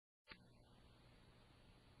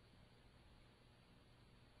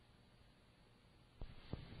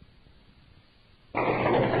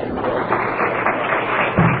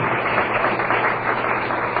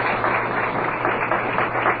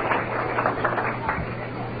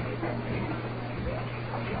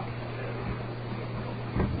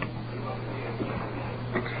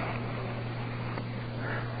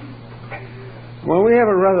have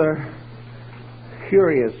a rather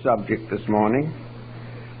curious subject this morning,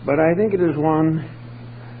 but I think it is one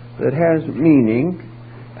that has meaning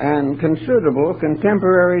and considerable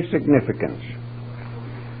contemporary significance.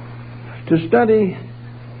 To study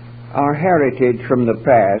our heritage from the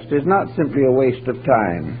past is not simply a waste of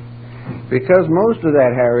time, because most of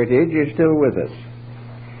that heritage is still with us.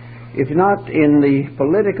 If not in the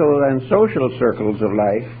political and social circles of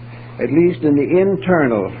life, at least in the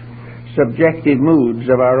internal, subjective moods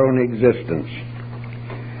of our own existence.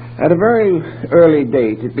 At a very early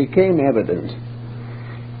date, it became evident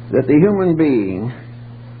that the human being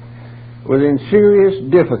was in serious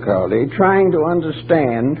difficulty trying to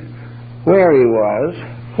understand where he was,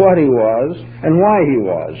 what he was, and why he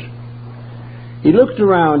was. He looked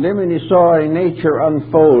around him and he saw a nature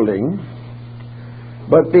unfolding,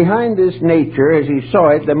 but behind this nature, as he saw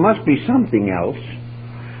it, there must be something else,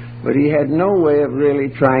 but he had no way of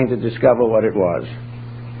really trying to discover what it was.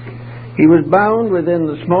 He was bound within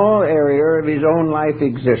the small area of his own life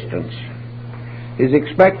existence. His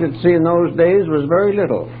expectancy in those days was very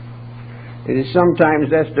little. It is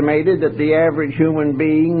sometimes estimated that the average human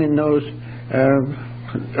being in those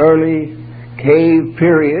early cave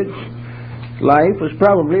periods, life was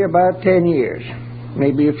probably about 10 years,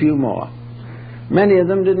 maybe a few more. Many of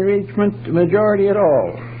them didn't reach majority at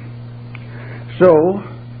all. So,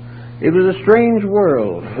 it was a strange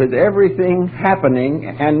world with everything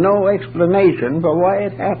happening and no explanation for why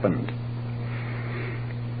it happened.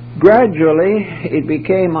 Gradually, it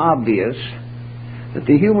became obvious that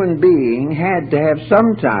the human being had to have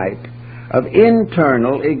some type of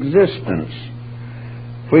internal existence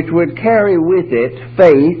which would carry with it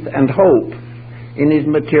faith and hope in his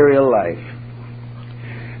material life.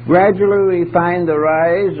 Gradually, we find the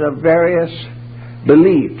rise of various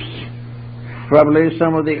beliefs, probably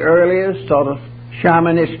some of the earliest sort of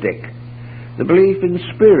shamanistic, the belief in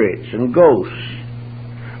spirits and ghosts,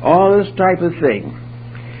 all this type of thing.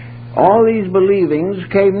 All these believings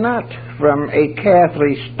came not from a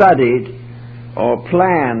carefully studied or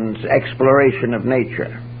planned exploration of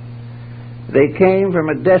nature. They came from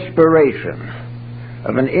a desperation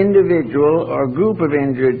of an individual or group of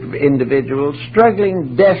individuals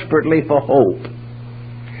struggling desperately for hope,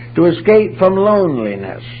 to escape from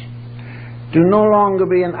loneliness, to no longer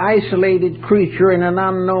be an isolated creature in an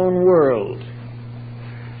unknown world.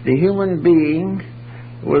 The human being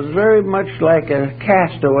was very much like a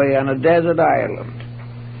castaway on a desert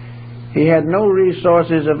island. He had no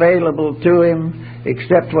resources available to him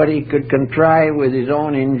except what he could contrive with his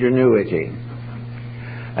own ingenuity.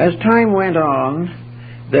 As time went on,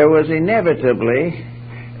 there was inevitably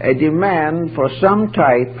a demand for some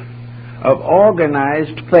type of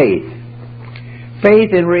organized faith.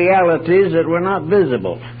 Faith in realities that were not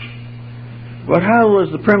visible. But how was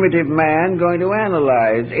the primitive man going to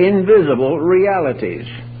analyze invisible realities?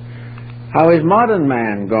 How is modern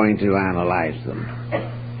man going to analyze them?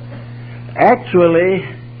 Actually,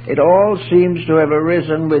 it all seems to have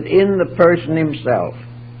arisen within the person himself.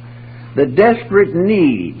 The desperate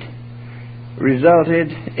need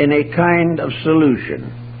resulted in a kind of solution,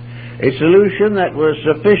 a solution that was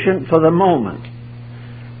sufficient for the moment,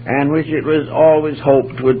 and which it was always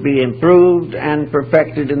hoped would be improved and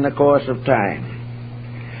perfected in the course of time.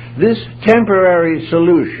 This temporary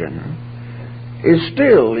solution is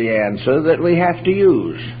still the answer that we have to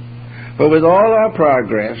use. For with all our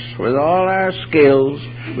progress, with all our skills,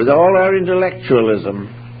 with all our intellectualism,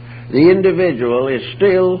 the individual is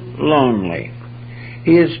still lonely.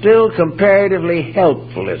 He is still comparatively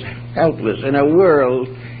helpless in a world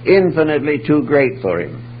infinitely too great for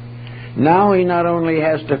him. Now he not only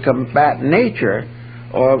has to combat nature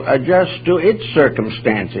or adjust to its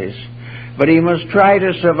circumstances, but he must try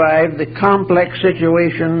to survive the complex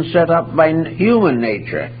situations set up by human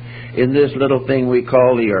nature in this little thing we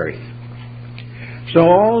call the earth. So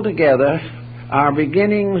altogether, our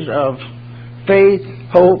beginnings of faith,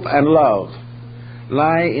 hope, and love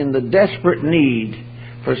lie in the desperate need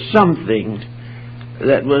for something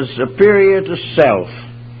that was superior to self,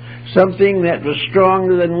 something that was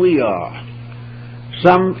stronger than we are,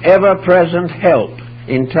 some ever-present help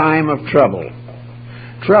in time of trouble.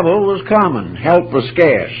 Trouble was common, help was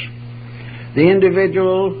scarce. The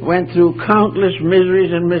individual went through countless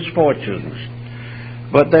miseries and misfortunes,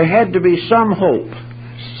 but there had to be some hope,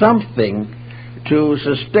 something to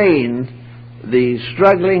sustain the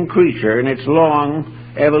struggling creature in its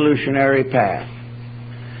long evolutionary path.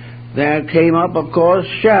 There came up, of course,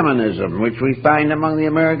 shamanism, which we find among the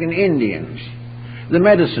American Indians, the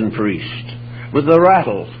medicine priest with the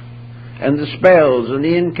rattle and the spells and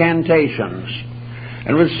the incantations,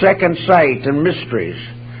 and with second sight and mysteries.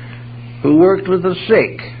 who worked with the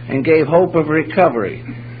sick and gave hope of recovery.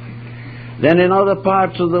 Then in other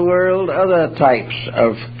parts of the world, other types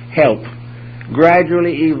of help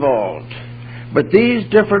gradually evolved. But these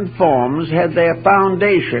different forms had their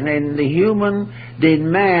foundation in the human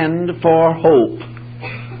demand for hope.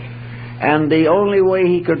 And the only way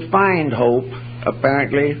he could find hope,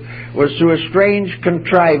 apparently, was through a strange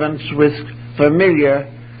contrivance with familiar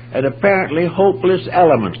and apparently hopeless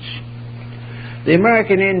elements. The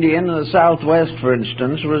American Indian in the Southwest, for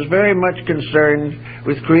instance, was very much concerned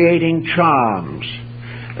with creating charms,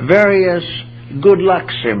 various good luck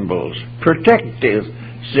symbols, protective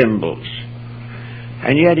symbols.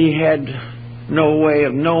 And yet he had no way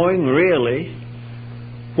of knowing, really,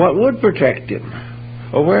 what would protect him,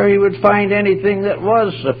 or where he would find anything that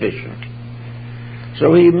was sufficient.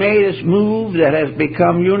 So he made a move that has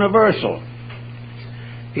become universal.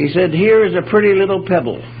 He said, here is a pretty little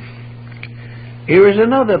pebble. Here is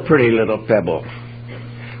another pretty little pebble.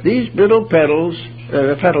 These little petals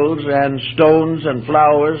and stones and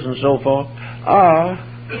flowers and so forth are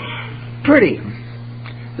pretty.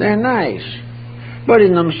 They're nice. But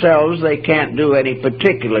in themselves they can't do any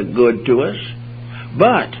particular good to us.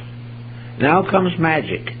 But now comes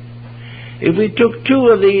magic. If we took two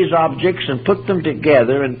of these objects and put them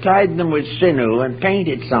together and tied them with sinew and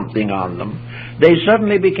painted something on them, they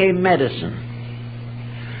suddenly became medicine.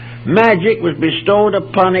 Magic was bestowed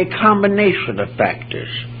upon a combination of factors,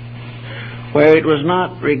 where it was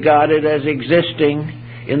not regarded as existing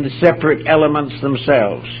in the separate elements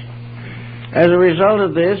themselves. As a result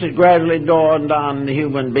of this, it gradually dawned on the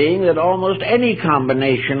human being that almost any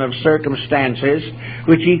combination of circumstances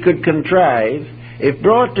which he could contrive, if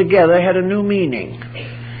brought together, had a new meaning,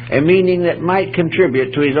 a meaning that might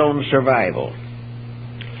contribute to his own survival.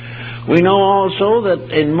 We know also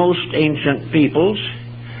that in most ancient peoples,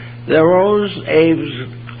 there arose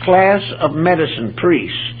a class of medicine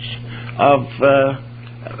priests, of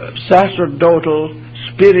sacerdotal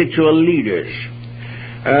spiritual leaders.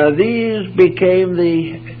 These became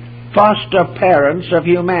the foster parents of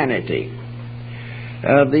humanity.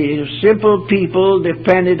 The simple people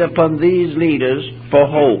depended upon these leaders for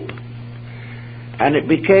hope. And it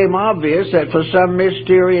became obvious that for some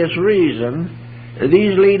mysterious reason,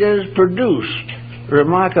 these leaders produced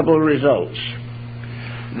remarkable results.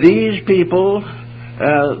 These people,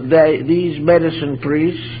 these medicine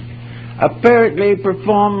priests, apparently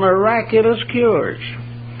perform miraculous cures.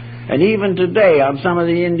 And even today, on some of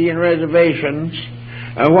the Indian reservations,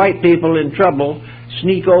 white people in trouble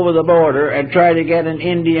sneak over the border and try to get an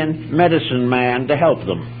Indian medicine man to help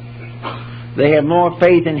them. They have more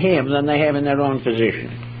faith in him than they have in their own physician.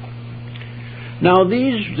 Now,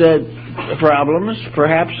 these problems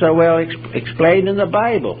perhaps are well explained in the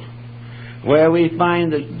Bible, where we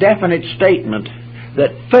find the definite statement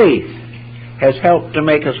that faith has helped to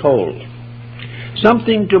make us whole.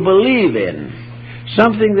 Something to believe in,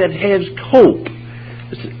 something that has hope,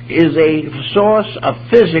 is a source of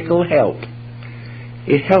physical help.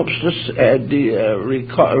 It helps us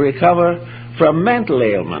recover from mental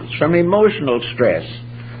ailments, from emotional stress,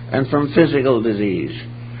 and from physical disease.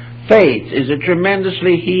 Faith is a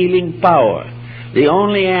tremendously healing power, the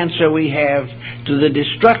only answer we have to the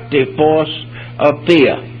destructive force of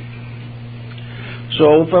fear.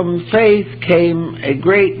 So from faith came a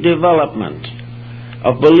great development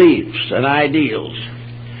of beliefs and ideals.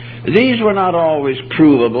 These were not always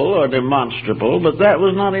provable or demonstrable, but that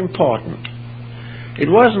was not important. It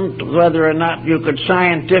wasn't whether or not you could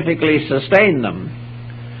scientifically sustain them.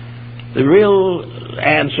 The real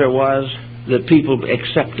answer was that people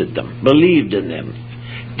accepted them, believed in them,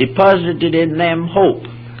 deposited in them hope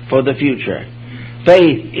for the future,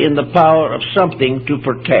 faith in the power of something to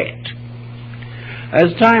protect.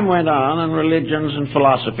 As time went on and religions and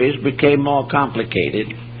philosophies became more complicated,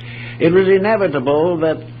 it was inevitable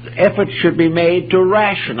that efforts should be made to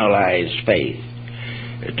rationalize faith,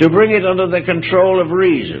 to bring it under the control of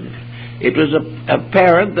reason. It was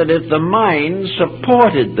apparent that if the mind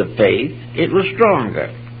supported the faith, it was stronger.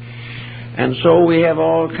 And so we have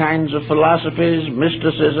all kinds of philosophies,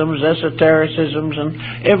 mysticisms, esotericisms,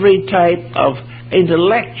 and every type of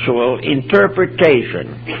intellectual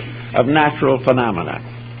interpretation of natural phenomena.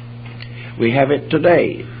 We have it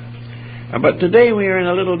today. But today we are in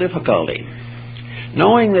a little difficulty.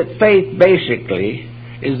 Knowing that faith basically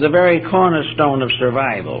is the very cornerstone of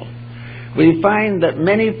survival, we find that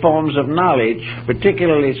many forms of knowledge,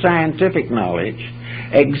 particularly scientific knowledge,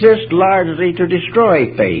 exist largely to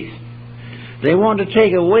destroy faith. They want to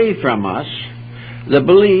take away from us the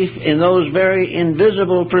belief in those very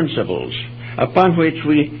invisible principles upon which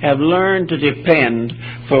we have learned to depend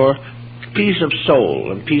for peace of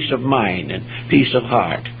soul and peace of mind and peace of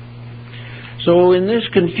heart. So in this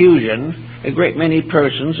confusion, a great many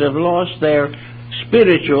persons have lost their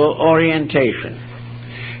spiritual orientation.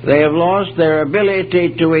 They have lost their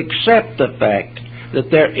ability to accept the fact that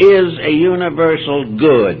there is a universal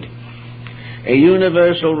good, a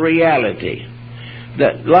universal reality,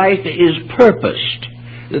 that life is purposed,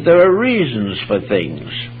 that there are reasons for things.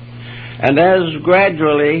 And as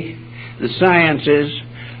gradually the sciences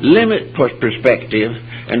limit perspective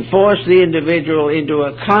and force the individual into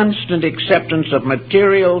a constant acceptance of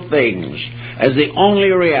material things as the only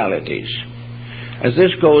realities, as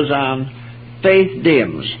this goes on, faith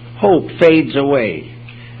dims, hope fades away,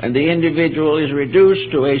 and the individual is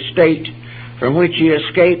reduced to a state from which he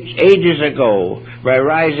escaped ages ago by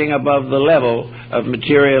rising above the level of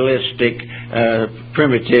materialistic,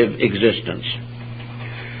 primitive existence.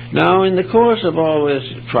 Now, in the course of all this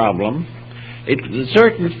problem,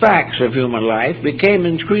 certain facts of human life became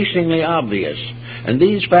increasingly obvious, and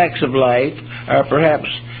these facts of life are perhaps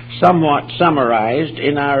somewhat summarized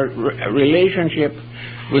in our relationship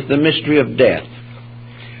with the mystery of death.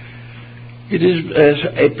 It is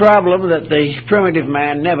a problem that the primitive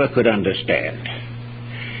man never could understand.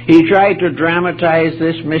 He tried to dramatize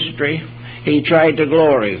this mystery. He tried to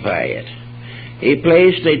glorify it. He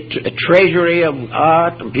placed a treasury of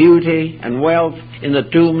art, beauty, and wealth in the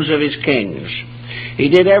tombs of his kings. He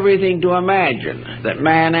did everything to imagine that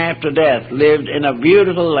man after death lived in a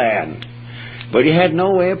beautiful land, but he had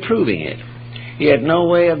no way of proving it. He had no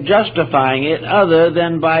way of justifying it other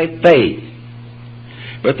than by faith.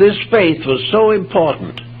 But this faith was so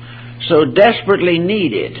important, so desperately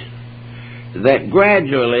needed, that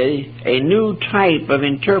gradually a new type of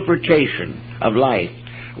interpretation of life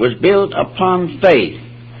was built upon faith.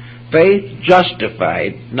 Faith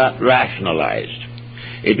justified, not rationalized.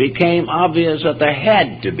 It became obvious that there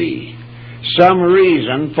had to be some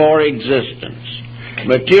reason for existence.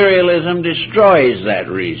 Materialism destroys that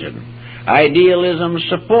reason. Idealism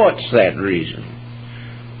supports that reason.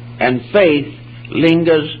 And faith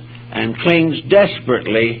lingers and clings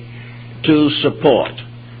desperately to support,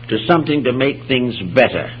 to something to make things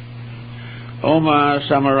better. Omar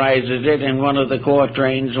summarizes it in one of the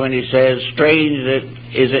quatrains when he says, "Strange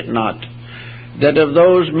is it not, that of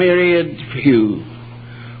those myriad few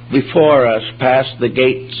before us passed the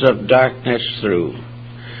gates of darkness through,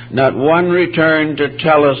 not one returned to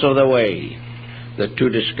tell us of the way that to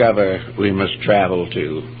discover we must travel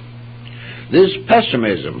to." This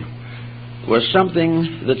pessimism was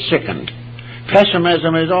something that sickened.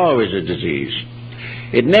 Pessimism is always a disease.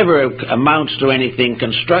 It never amounts to anything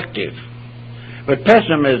constructive. But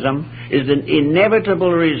pessimism is an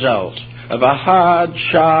inevitable result of a hard,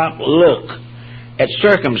 sharp look at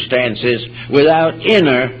circumstances without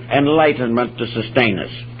inner enlightenment to sustain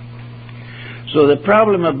us. So the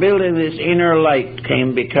problem of building this inner light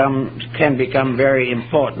can become very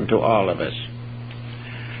important to all of us.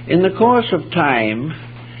 In the course of time,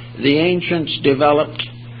 the ancients developed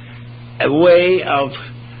a way of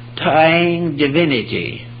tying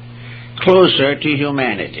divinity closer to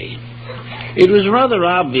humanity. It was rather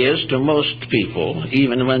obvious to most people,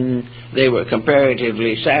 even when they were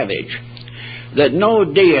comparatively savage, that no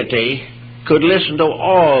deity could listen to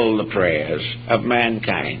all the prayers of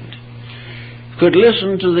mankind, could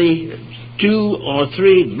listen to the 2 or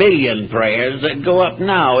 3 billion prayers that go up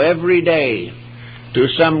now every day to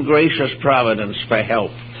some gracious providence for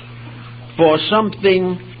help, for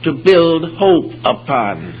something to build hope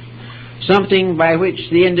upon, something by which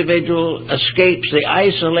the individual escapes the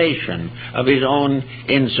isolation of his own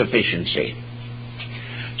insufficiency.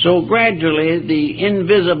 So gradually the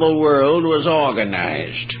invisible world was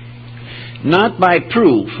organized, not by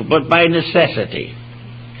proof, but by necessity.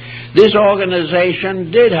 This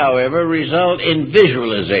organization did, however, result in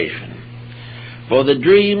visualization. For the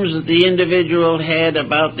dreams that the individual had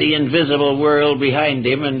about the invisible world behind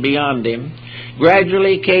him and beyond him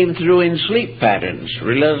gradually came through in sleep patterns,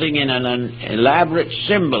 resulting in an elaborate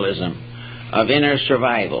symbolism of inner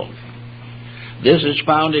survival. This is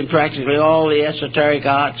found in practically all the esoteric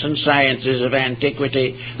arts and sciences of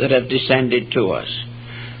antiquity that have descended to us.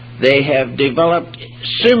 They have developed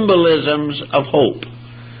symbolisms of hope,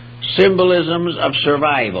 symbolisms of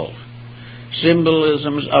survival,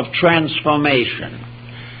 symbolisms of transformation,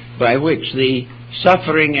 by which the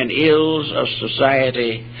suffering and ills of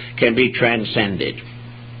society can be transcended.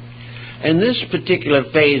 In this particular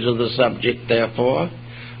phase of the subject, therefore,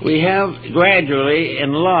 we have gradually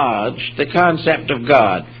enlarged the concept of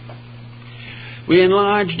God. We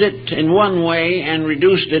enlarged it in one way and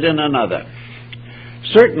reduced it in another.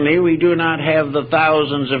 Certainly we do not have the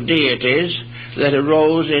thousands of deities that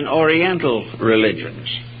arose in Oriental religions.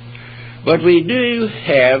 But we do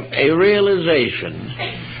have a realization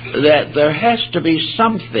that there has to be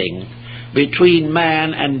something between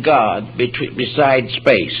man and God besides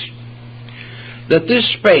space. That this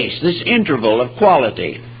space, this interval of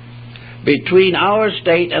quality between our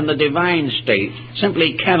state and the divine state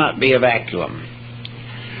simply cannot be a vacuum.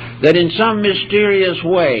 That in some mysterious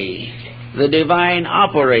way the divine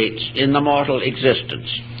operates in the mortal existence.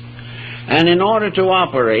 And in order to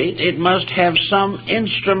operate, it must have some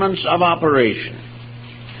instruments of operation.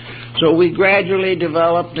 So we gradually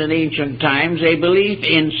developed in ancient times a belief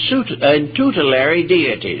in tutelary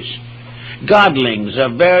deities, godlings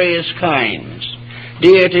of various kinds,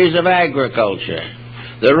 deities of agriculture.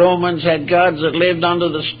 The Romans had gods that lived under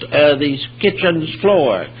the kitchen's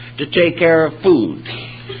floor to take care of food.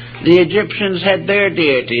 The Egyptians had their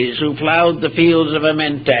deities who plowed the fields of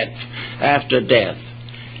Amentet after death.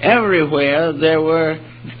 Everywhere there were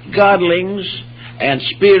godlings and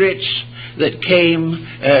spirits that came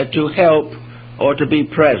to help or to be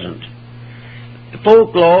present.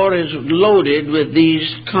 Folklore is loaded with these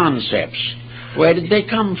concepts. Where did they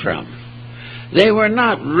come from? They were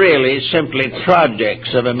not really simply projects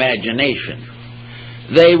of imagination.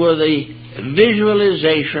 They were the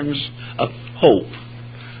visualizations of hope,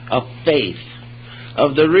 of faith,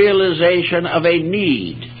 of the realization of a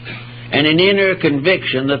need, and an inner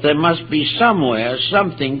conviction that there must be somewhere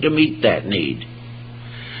something to meet that need.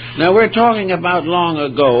 Now, we're talking about long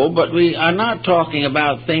ago, but we are not talking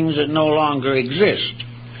about things that no longer exist.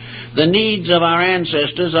 The needs of our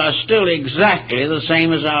ancestors are still exactly the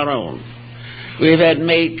same as our own. We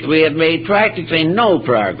have made practically no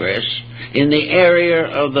progress in the area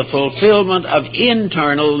of the fulfillment of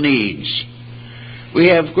internal needs. We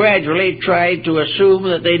have gradually tried to assume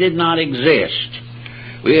that they did not exist.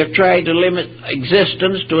 We have tried to limit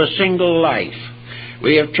existence to a single life.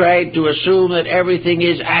 We have tried to assume that everything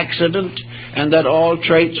is accident and that all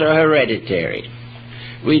traits are hereditary.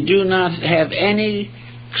 We do not have any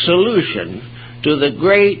solution to the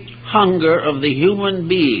great hunger of the human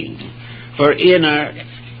being for inner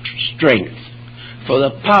strength, for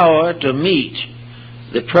the power to meet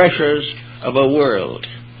the pressures of a world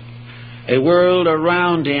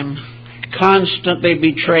around him constantly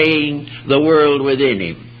betraying the world within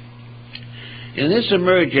him. In this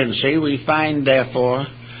emergency, we find, therefore,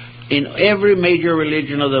 in every major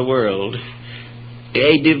religion of the world,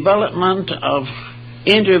 a development of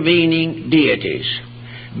intervening deities,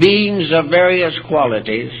 beings of various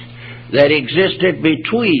qualities that existed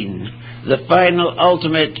between the final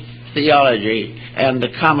ultimate theology and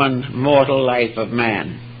the common mortal life of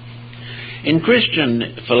man. In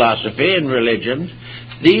Christian philosophy and religion,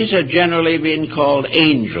 these have generally been called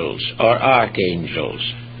angels or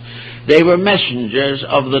archangels. They were messengers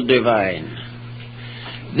of the divine.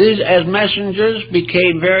 These, as messengers,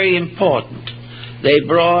 became very important. They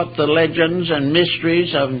brought the legends and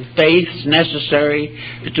mysteries of faiths necessary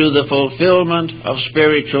to the fulfillment of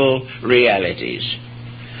spiritual realities.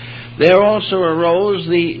 There also arose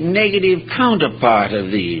the negative counterpart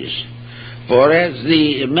of these. For as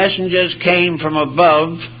the messengers came from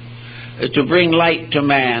above to bring light to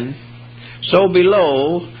man, so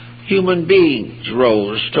below human beings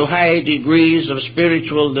rose to high degrees of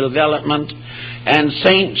spiritual development, and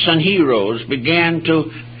saints and heroes began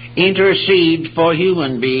to intercede for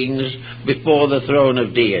human beings before the throne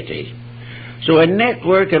of deity. So a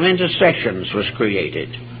network of intercessions was created,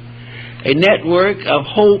 a network of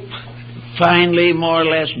hope finally more or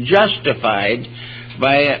less justified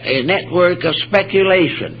by a network of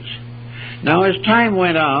speculations. Now, as time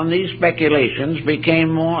went on, these speculations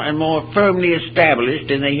became more and more firmly established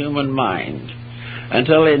in the human mind,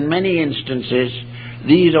 until in many instances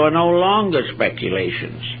these are no longer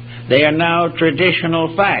speculations. They are now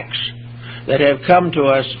traditional facts that have come to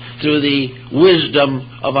us through the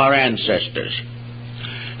wisdom of our ancestors.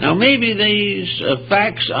 Now, maybe these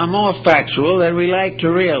facts are more factual than we like to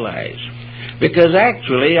realize, because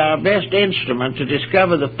actually our best instrument to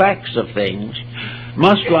discover the facts of things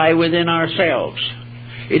must lie within ourselves.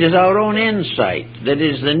 It is our own insight that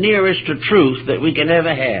is the nearest to truth that we can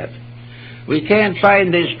ever have. We can't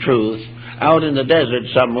find this truth out in the desert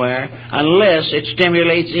somewhere unless it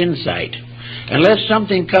stimulates insight. Unless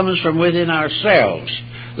something comes from within ourselves,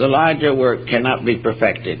 the larger work cannot be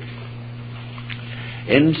perfected.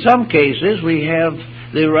 In some cases, we have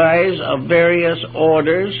the rise of various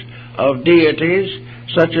orders of deities,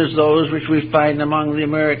 such as those which we find among the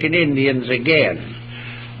American Indians again.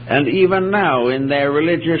 And even now, in their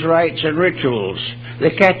religious rites and rituals, the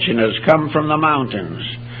Ketchinas come from the mountains,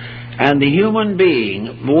 and the human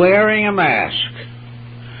being, wearing a mask,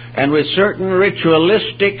 and with certain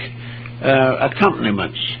ritualistic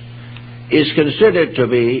accompaniments, is considered to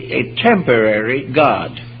be a temporary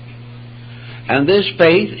God. And this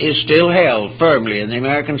faith is still held firmly in the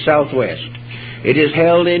American Southwest. It is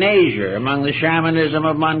held in Asia, among the shamanism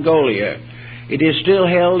of Mongolia. It is still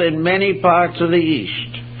held in many parts of the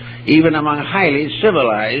East, even among highly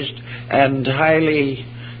civilized and highly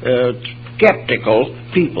skeptical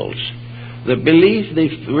peoples. The belief,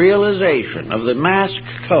 the realization of the mask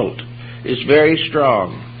cult is very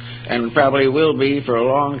strong, and probably will be for a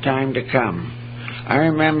long time to come. I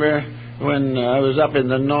remember when I was up in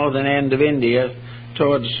the northern end of India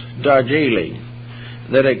towards Darjeeling,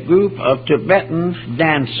 that a group of Tibetan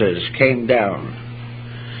dancers came down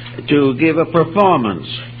to give a performance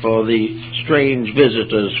for the strange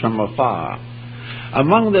visitors from afar.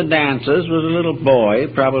 Among the dancers was a little boy,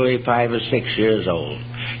 probably 5 or 6 years old.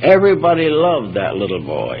 Everybody loved that little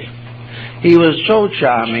boy. He was so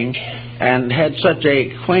charming and had such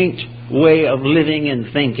a quaint way of living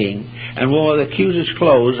and thinking, and wore the cutest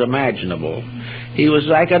clothes imaginable. He was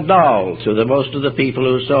like a doll to the most of the people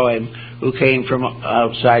who saw him, who came from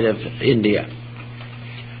outside of India.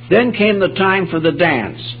 Then came the time for the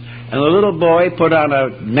dance, and the little boy put on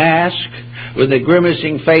a mask with a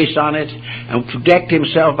grimacing face on it, and decked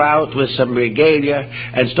himself out with some regalia,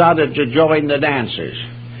 and started to join the dancers.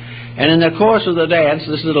 And in the course of the dance,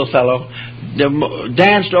 this little fellow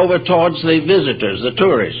danced over towards the visitors, the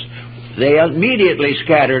tourists. They immediately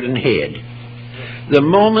scattered and hid. The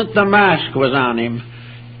moment the mask was on him,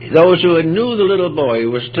 those who knew the little boy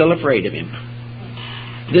were still afraid of him.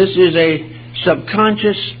 This is a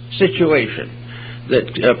subconscious situation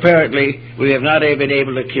that apparently we have not been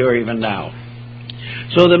able to cure even now.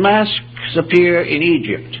 So the masks appear in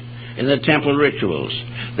Egypt, in the temple rituals.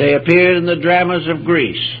 They appear in the dramas of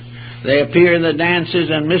Greece. They appear in the dances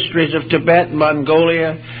and mysteries of Tibet,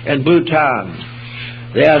 Mongolia, and Bhutan.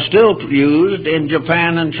 They are still used in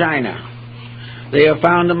Japan and China. They are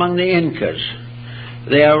found among the Incas.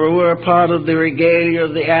 They were part of the regalia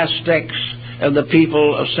of the Aztecs and the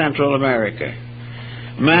people of Central America.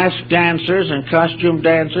 Masked dancers and costume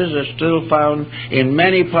dancers are still found in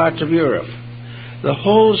many parts of Europe. The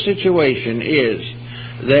whole situation is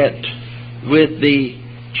that with the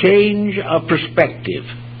change of perspective,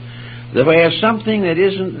 the way something that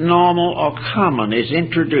isn't normal or common is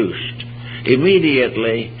introduced,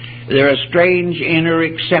 immediately there are strange inner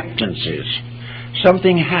acceptances.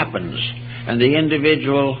 Something happens, and the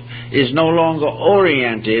individual is no longer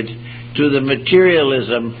oriented to the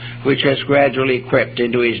materialism which has gradually crept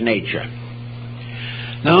into his nature.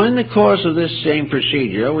 Now, in the course of this same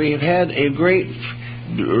procedure, we have had a great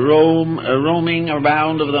roaming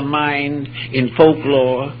around of the mind in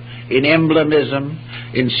folklore, in emblemism,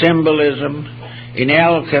 in symbolism, in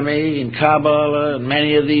alchemy, in Kabbalah, and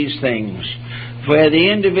many of these things, where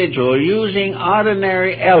the individual, using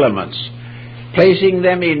ordinary elements, placing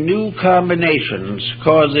them in new combinations,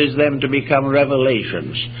 causes them to become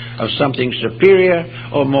revelations of something superior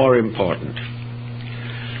or more important.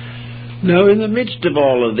 Now, in the midst of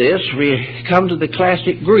all of this, we come to the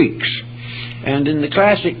classic Greeks. And in the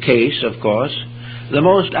classic case, of course, the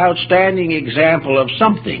most outstanding example of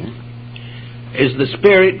something is the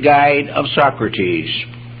spirit guide of Socrates.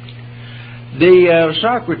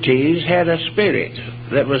 Socrates had a spirit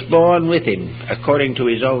that was born with him, according to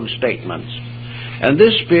his own statements. And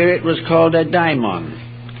this spirit was called a daimon.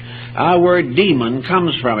 Our word demon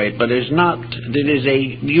comes from it, but it is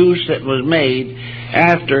a use that was made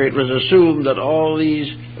after it was assumed that all these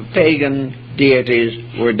pagan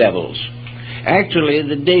deities were devils. Actually,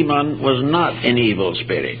 the demon was not an evil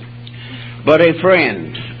spirit, but a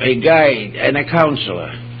friend, a guide, and a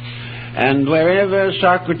counselor. And wherever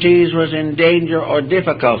Socrates was in danger or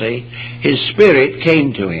difficulty, his spirit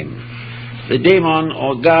came to him. The demon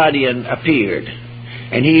or guardian appeared,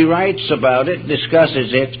 and he writes about it,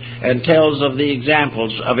 discusses it, and tells of the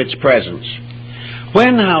examples of its presence.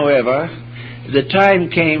 When, however, the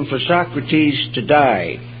time came for Socrates to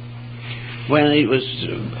die, when it was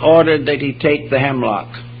ordered that he take the hemlock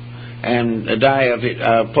and die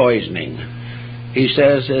of poisoning, he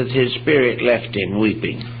says that his spirit left him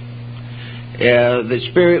weeping. The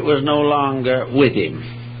spirit was no longer with him.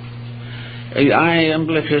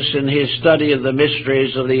 Iamblichus, in his study of the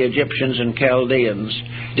mysteries of the Egyptians and Chaldeans,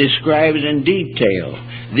 describes in detail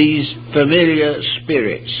these familiar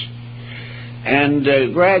spirits.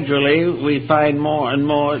 And gradually we find more and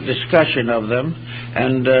more discussion of them,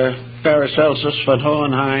 and Paracelsus, von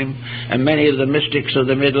Hohenheim, and many of the mystics of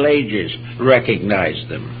the Middle Ages recognized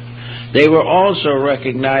them. They were also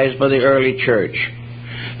recognized by the early church,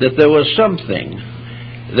 that there was something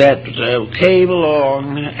that came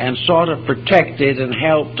along and sort of protected and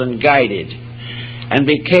helped and guided and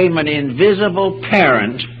became an invisible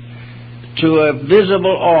parent to a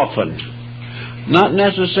visible orphan, not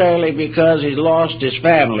necessarily because he lost his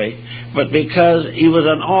family, but because he was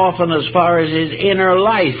an orphan as far as his inner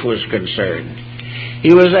life was concerned.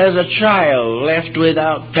 He was as a child left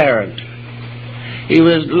without parent. He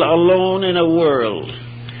was alone in a world,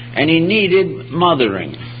 and he needed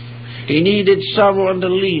mothering. He needed someone to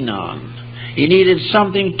lean on. He needed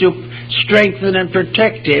something to strengthen and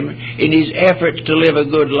protect him in his efforts to live a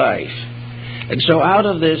good life. And so out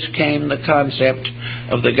of this came the concept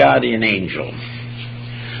of the guardian angel.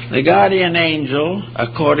 The guardian angel,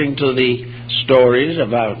 according to the stories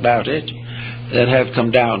about it that have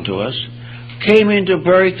come down to us, came into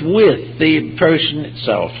birth with the person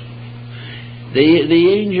itself. The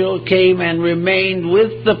angel came and remained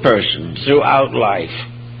with the person throughout life.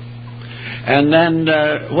 And then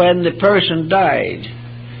when the person died,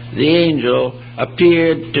 the angel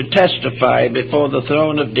appeared to testify before the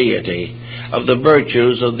throne of deity of the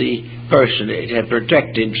virtues of the person it had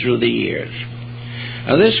protected through the years.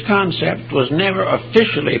 Now, this concept was never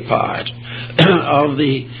officially part of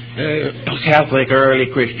the Catholic or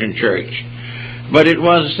early Christian church, but it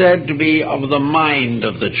was said to be of the mind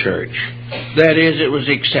of the church. That is, it was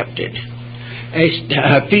accepted.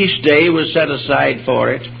 A feast day was set aside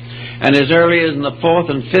for it, and as early as in the 4th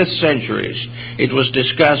and 5th centuries, it was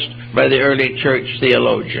discussed by the early church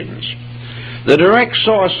theologians. The direct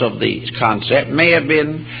source of the concept may have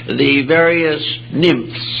been the various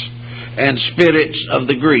nymphs and spirits of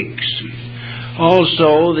the Greeks.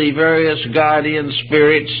 Also, the various guardian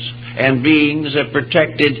spirits and beings that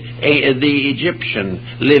protected the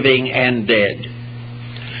Egyptian living and dead.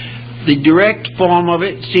 The direct form of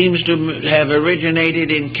it seems to have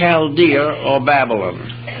originated in Chaldea or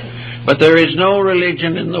Babylon. But there is no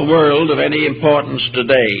religion in the world of any importance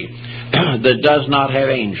today that does not have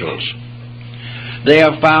angels. They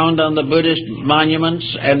are found on the Buddhist monuments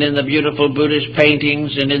and in the beautiful Buddhist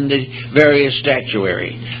paintings and in the various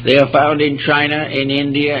statuary. They are found in China, in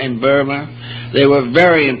India, and Burma. They were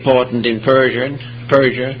very important in Persia.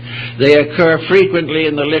 They occur frequently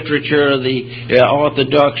in the literature of the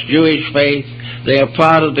Orthodox Jewish faith. They are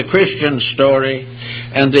part of the Christian story,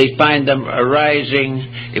 and they find them arising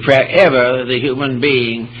wherever the human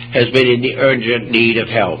being has been in the urgent need of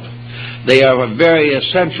help. They are a very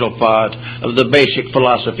essential part of the basic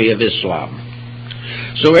philosophy of Islam.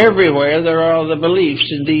 So everywhere there are the beliefs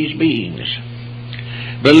in these beings.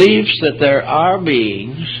 Beliefs that there are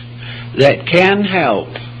beings that can help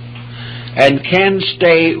and can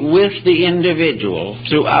stay with the individual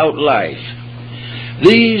throughout life.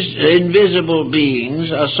 These invisible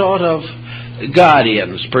beings are sort of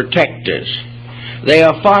guardians, protectors. They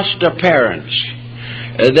are foster parents.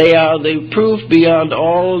 They are the proof beyond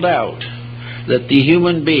all doubt that the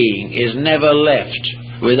human being is never left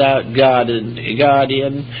without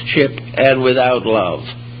guardianship and without love.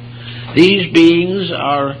 These beings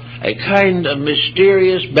are a kind of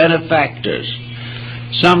mysterious benefactors.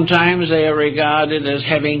 Sometimes they are regarded as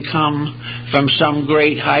having come from some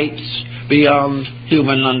great heights beyond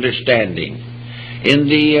human understanding. In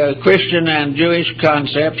the Christian and Jewish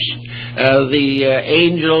concepts, the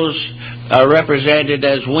angels are represented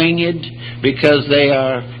as winged because they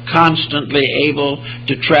are constantly able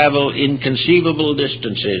to travel inconceivable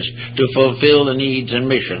distances to fulfill the needs and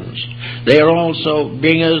missions. They are also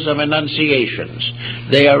bringers of annunciations.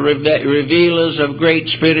 They are revealers of great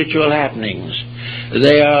spiritual happenings.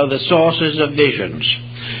 They are the sources of visions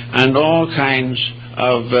and all kinds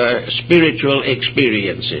of spiritual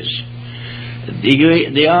experiences.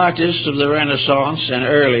 The artists of the Renaissance and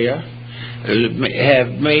earlier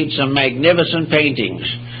have made some magnificent paintings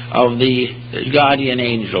of the guardian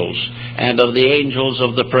angels and of the angels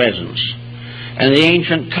of the presence. And the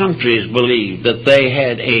ancient countries believed that they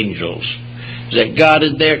had angels that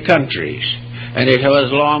guarded their countries. And it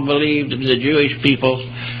was long believed in the Jewish people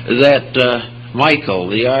that Michael,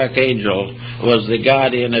 the archangel, was the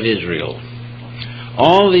guardian of Israel.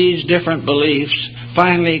 All these different beliefs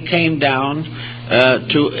finally came down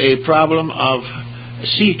to a problem of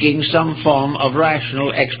seeking some form of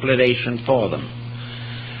rational explanation for them.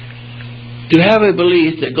 To have a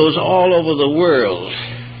belief that goes all over the world,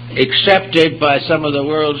 accepted by some of the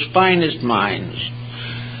world's finest minds,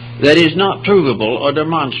 that is not provable or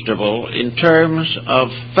demonstrable in terms of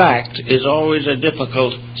fact, is always a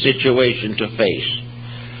difficult situation to face.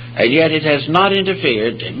 And yet it has not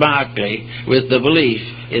interfered markedly with the belief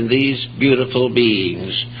in these beautiful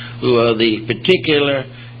beings who are the particular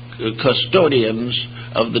custodians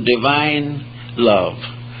of the divine love,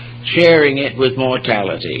 sharing it with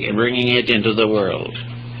mortality and bringing it into the world.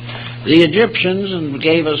 The Egyptians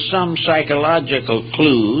gave us some psychological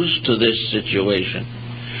clues to this situation.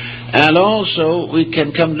 And also we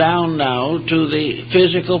can come down now to the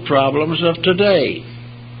physical problems of today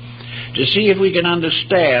to see if we can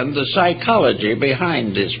understand the psychology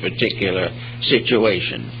behind this particular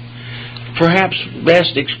situation. Perhaps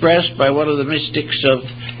best expressed by one of the mystics of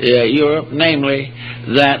Europe, namely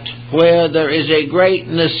that where there is a great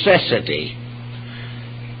necessity,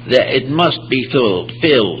 that it must be filled.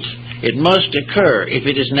 It must occur if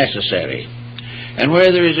it is necessary. And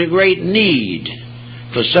where there is a great need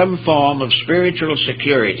for some form of spiritual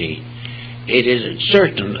security, it is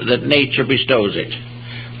certain that nature bestows it.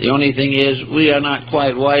 The only thing is we are not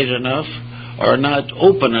quite wise enough or not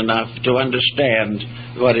open enough to understand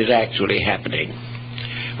what is actually happening.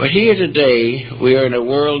 But here today we are in a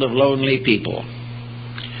world of lonely people.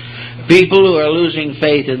 People who are losing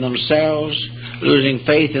faith in themselves, losing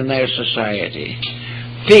faith in their society.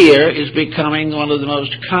 Fear is becoming one of the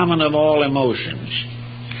most common of all emotions.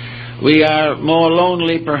 We are more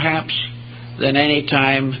lonely perhaps than any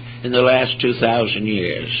time in the last 2,000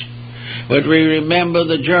 years. But we remember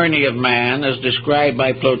the journey of man as described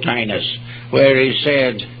by Plotinus, where he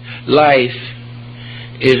said, life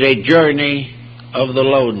is a journey of the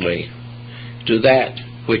lonely to that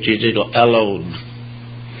which is alone.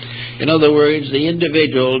 In other words, the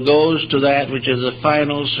individual goes to that which is the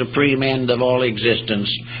final supreme end of all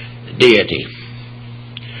existence, deity.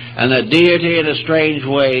 And that deity in a strange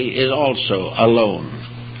way is also alone,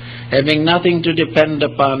 having nothing to depend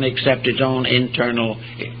upon except its own internal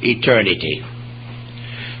eternity.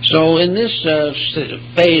 So in this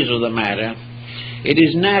phase of the matter, it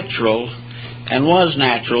is natural and was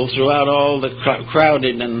natural throughout all the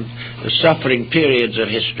crowded and suffering periods of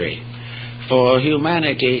history for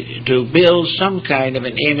humanity to build some kind of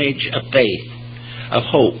an image of faith, of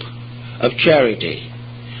hope, of charity,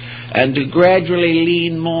 and to gradually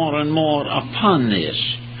lean more and more upon this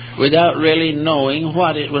without really knowing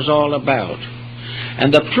what it was all about.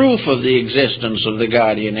 And the proof of the existence of the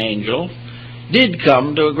guardian angel did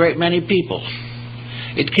come to a great many people.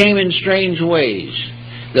 It came in strange ways.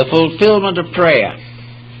 The fulfillment of prayer,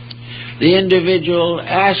 the individual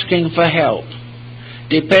asking for help,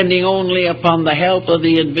 depending only upon the help of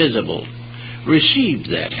the invisible, received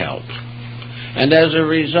that help. And as a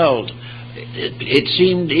result, it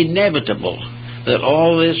seemed inevitable that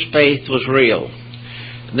all this faith was real,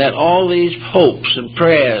 that all these hopes and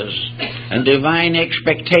prayers and divine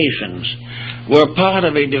expectations were part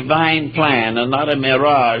of a divine plan and not a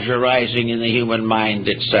mirage arising in the human mind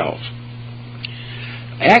itself.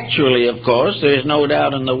 Actually, of course, there is no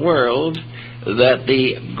doubt in the world that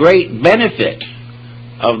the great benefit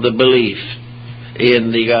of the belief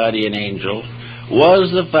in the guardian angel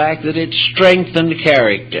was the fact that it strengthened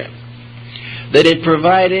character, that it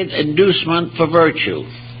provided inducement for virtue,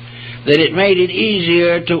 that it made it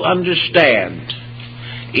easier to understand,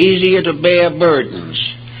 easier to bear burdens,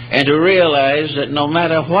 and to realize that no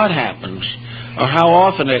matter what happens, or how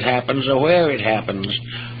often it happens, or where it happens,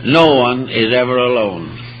 no one is ever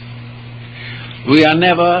alone. We are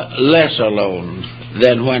never less alone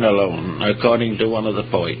than when alone, according to one of the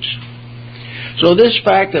poets. So this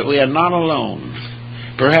fact that we are not alone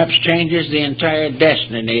perhaps changes the entire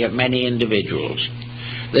destiny of many individuals.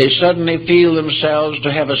 They suddenly feel themselves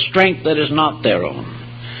to have a strength that is not their own,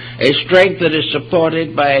 a strength that is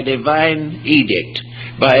supported by a divine edict,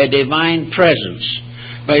 by a divine presence,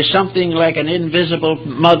 by something like an invisible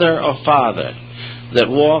mother or father that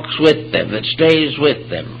walks with them, that stays with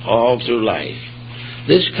them all through life.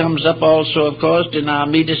 This comes up also, of course, in our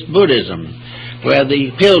Buddhist Buddhism, where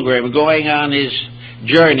the pilgrim going on his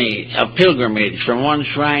journey of pilgrimage from one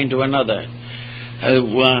shrine to another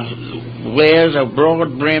wears a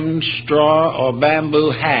broad-brimmed straw or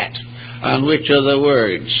bamboo hat on which are the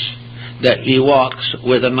words that he walks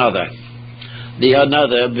with another, the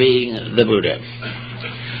another being the Buddha.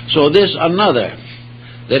 So this another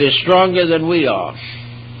that is stronger than we are,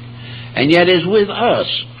 and yet is with us,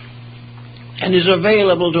 and is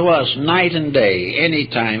available to us night and day,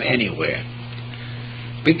 anytime, anywhere,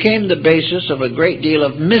 became the basis of a great deal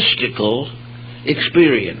of mystical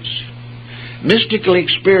experience. Mystical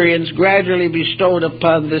experience gradually bestowed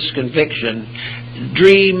upon this conviction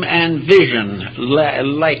dream and vision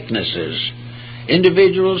likenesses.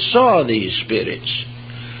 Individuals saw these spirits.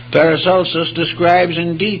 Paracelsus describes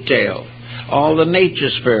in detail all the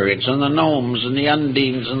nature spirits and the gnomes and the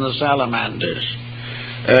undines and the salamanders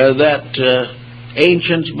that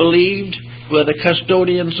ancients believed were the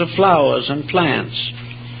custodians of flowers and plants.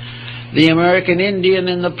 The American Indian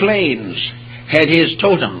in the plains had his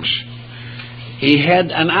totems. He had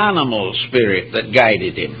an animal spirit that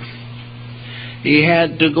guided him. He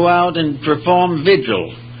had to go out and perform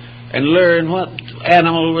vigil and learn what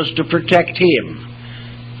animal was to protect him.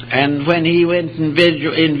 And when he went in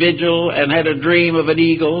vigil and had a dream of an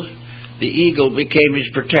eagle, the eagle became his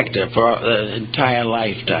protector for the entire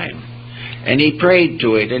lifetime. And he prayed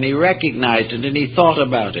to it, and he recognized it, and he thought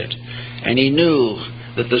about it. And he knew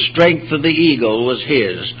that the strength of the eagle was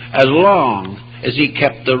his, as long as he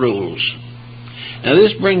kept the rules. Now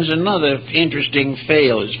this brings another interesting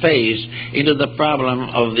phase into the problem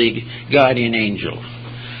of the guardian angel.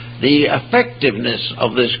 The effectiveness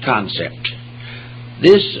of this concept.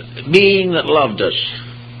 This being that loved us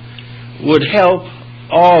would help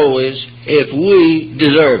always if we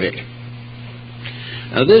deserve it.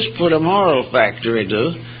 Now this put a moral factor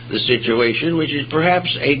into the situation, which is perhaps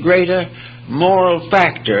a greater moral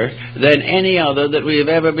factor than any other that we have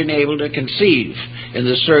ever been able to conceive in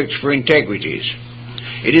the search for integrities.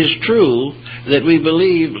 It is true that we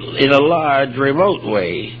believe in a large, remote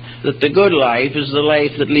way that the good life is the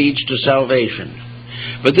life that leads to salvation.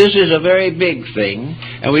 But this is a very big thing,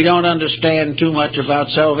 and we don't understand too much about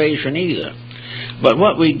salvation either. But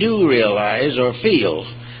what we do realize or feel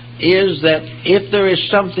is that if there is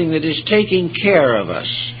something that is taking care of us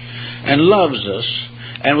and loves us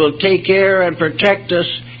and will take care and protect us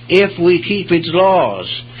if we keep its laws,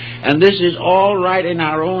 and this is all right in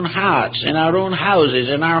our own hearts, in our own houses,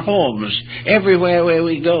 in our homes, everywhere where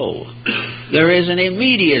we go, there is an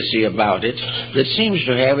immediacy about it that seems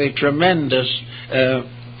to have a tremendous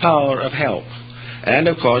power of help. And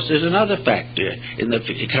of course there's another factor in the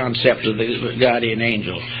concept of the guardian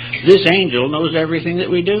angel. This angel knows everything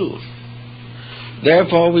that we do.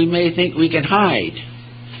 Therefore we may think we can hide,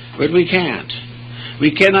 but we can't.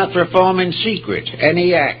 We cannot perform in secret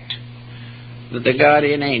any act that the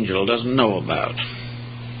guardian angel doesn't know about.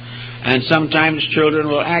 And sometimes children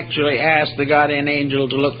will actually ask the guardian angel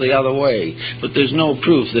to look the other way, but there's no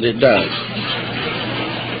proof that it does.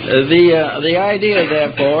 The idea,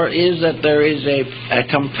 therefore, is that there is a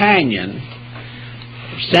companion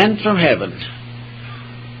sent from heaven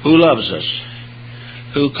who loves us,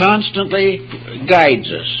 who constantly guides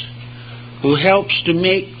us, who helps to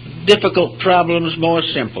make difficult problems more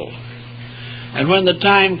simple. And when the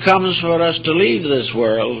time comes for us to leave this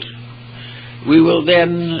world, we will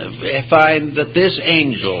then find that this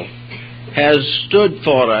angel has stood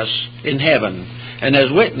for us in heaven and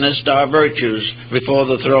has witnessed our virtues before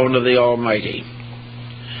the throne of the Almighty.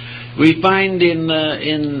 We find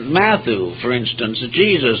in Matthew, for instance, that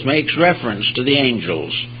Jesus makes reference to the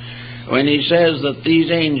angels when he says that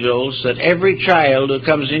these angels, that every child who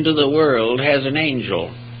comes into the world has an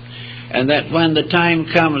angel, and that when the time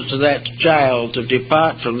comes to that child to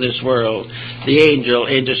depart from this world, the angel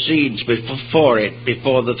intercedes before it,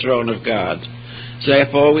 before the throne of God.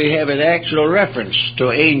 Therefore, we have an actual reference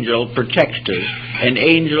to angel protectors and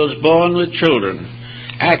angels born with children,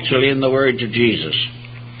 actually in the words of Jesus.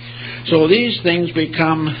 So these things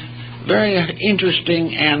become very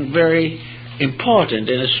interesting and very important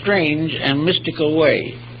in a strange and mystical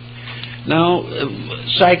way. Now,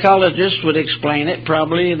 psychologists would explain it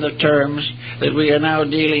probably in the terms that we are now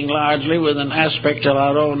dealing largely with an aspect of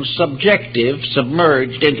our own subjective,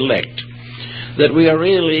 submerged intellect, that we are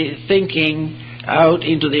really thinking out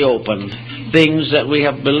into the open things that we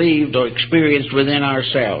have believed or experienced within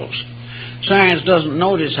ourselves. Science doesn't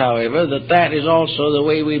notice, however, that that is also the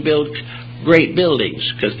way we build great buildings,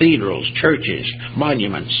 cathedrals, churches,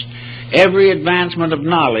 monuments. Every advancement of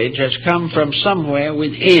knowledge has come from somewhere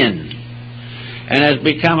within and has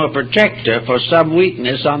become a protector for some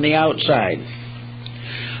weakness on the outside.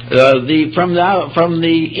 From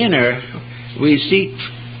the inner, we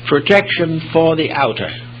seek protection for the outer.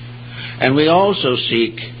 And we also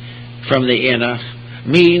seek from the inner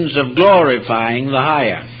means of glorifying the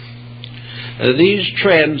higher. These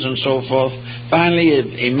trends and so forth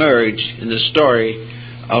finally emerge in the story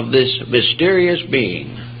of this mysterious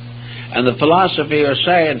being. And the philosophy or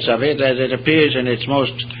science of it, as it appears in its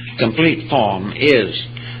most complete form, is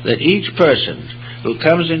that each person who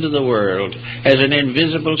comes into the world has an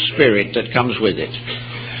invisible spirit that comes with it.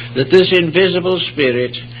 That this invisible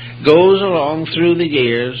spirit goes along through the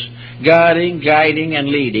years, guarding, guiding, and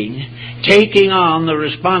leading, taking on the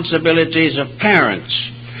responsibilities of parents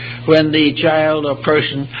when the child or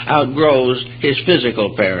person outgrows his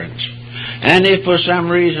physical parents. And if for some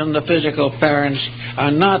reason the physical parents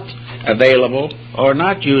are not available or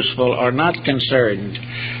not useful or not concerned,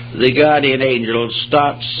 the guardian angel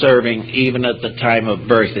starts serving even at the time of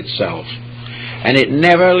birth itself. And it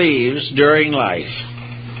never leaves during life.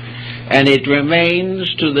 and it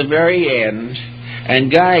remains to the very end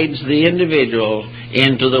and guides the individual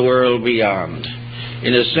into the world beyond.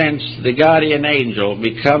 In a sense, the guardian angel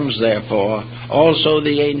becomes, therefore, also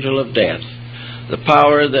the angel of death, the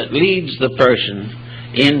power that leads the person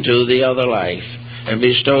into the other life and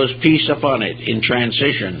bestows peace upon it in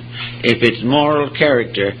transition if its moral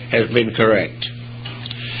character has been correct.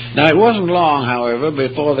 Now, it wasn't long, however,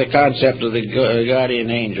 before the concept of the guardian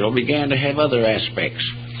angel began to have other aspects.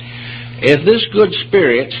 If this good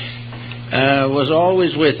spirit was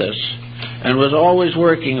always with us and was always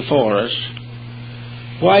working for us,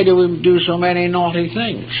 why do we do so many naughty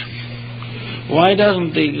things? Why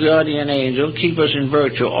doesn't the guardian angel keep us in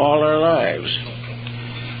virtue all our lives?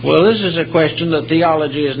 Well, this is a question that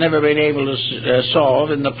theology has never been able to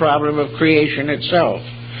solve in the problem of creation itself.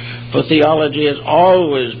 For theology has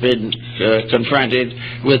always been confronted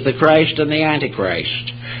with the Christ and the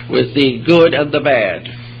Antichrist, with the good and the bad.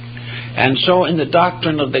 And so in the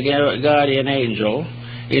doctrine of the guardian angel,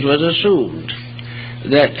 it was assumed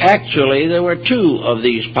that actually there were two of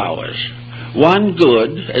these powers. One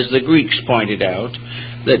good, as the Greeks pointed out,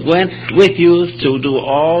 that went with you to do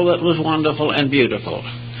all that was wonderful and beautiful,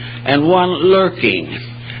 and one lurking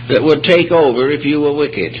that would take over if you were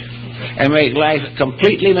wicked and make life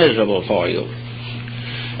completely miserable for you.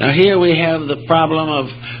 Now here we have the problem of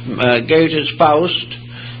Goethe's Faust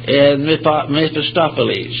and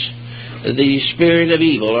Mephistopheles, the spirit of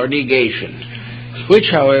evil or negation, which,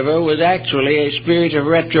 however, was actually a spirit of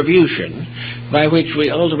retribution by which we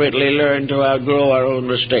ultimately learn to outgrow our own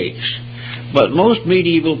mistakes. But most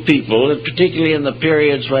medieval people, particularly in the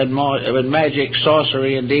periods when magic,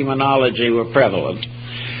 sorcery, and demonology were prevalent,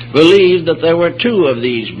 believed that there were two of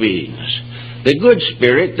these beings. The good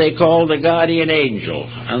spirit they called the guardian angel,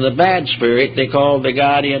 and the bad spirit they called the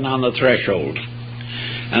guardian on the threshold.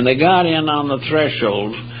 And the guardian on the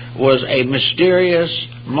threshold was a mysterious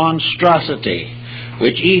monstrosity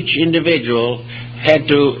which each individual had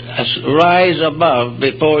to rise above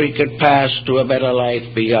before he could pass to a better life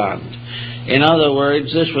beyond. In other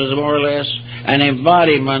words, this was more or less an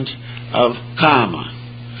embodiment of karma,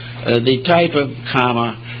 the type of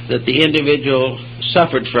karma that the individual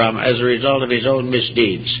suffered from as a result of his own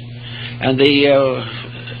misdeeds. And the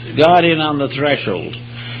guardian on the threshold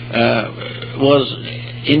was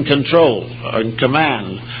in control or in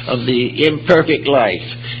command of the imperfect life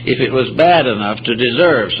if it was bad enough to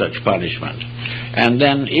deserve such punishment. And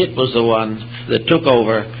then it was the one that took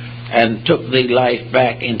over and took the life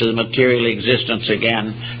back into the material existence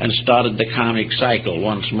again and started the karmic cycle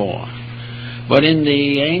once more. But in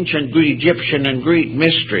the ancient Egyptian and Greek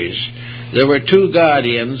mysteries, there were two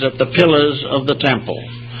guardians at the pillars of the temple.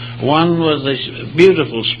 One was this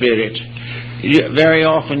beautiful spirit, very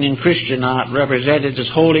often in Christian art represented as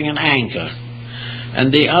holding an anchor,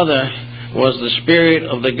 and the other was the spirit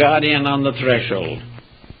of the guardian on the threshold,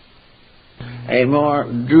 a more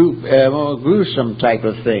gruesome type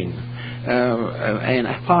of thing,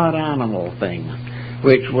 a part animal thing,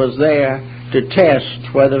 which was there to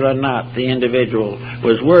test whether or not the individual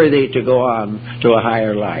was worthy to go on to a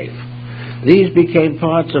higher life. These became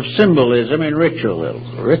parts of symbolism and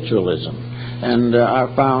ritualism, and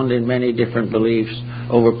are found in many different beliefs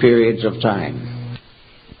over periods of time.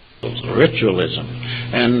 Ritualism,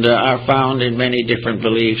 and are found in many different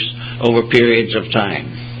beliefs over periods of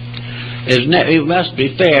time. It must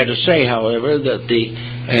be fair to say, however, that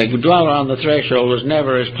the dweller on the threshold was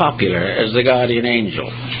never as popular as the guardian angel,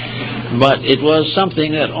 but it was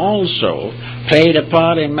something that also played a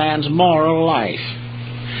part in man's moral life,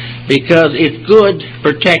 because if good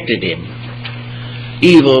protected him,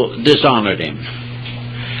 evil dishonored him.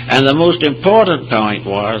 And the most important point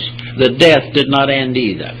was that death did not end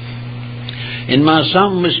either. In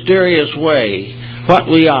some mysterious way, what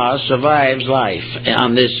we are survives life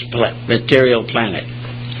on this material planet.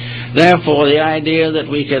 Therefore, the idea that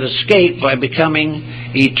we could escape by becoming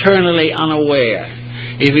eternally unaware,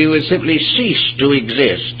 if we would simply cease to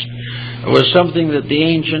exist, was something that the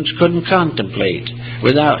ancients couldn't contemplate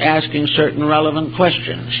without asking certain relevant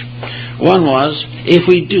questions. One was, if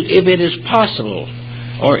it is possible,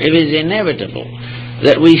 or if it is inevitable,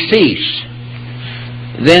 that we cease,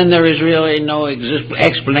 then there is really no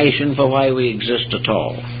explanation for why we exist at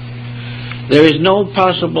all. There is no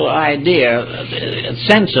possible idea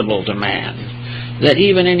sensible to man that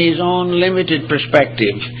even in his own limited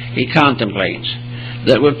perspective he contemplates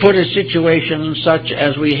that would put a situation such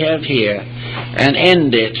as we have here and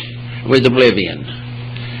end it with oblivion.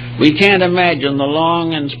 We can't imagine the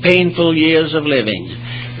long and painful years of living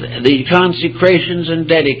the consecrations and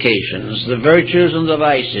dedications, the virtues and the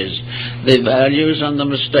vices, the values and the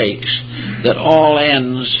mistakes, that all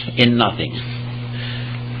ends in nothing.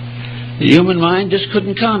 The human mind just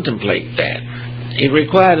couldn't contemplate that. It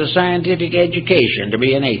required a scientific education to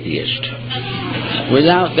be an atheist.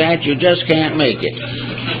 Without that, you just can't make it.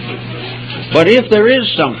 But if there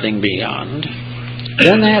is something beyond,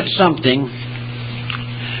 then that something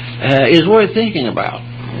is worth thinking about.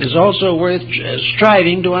 It's also worth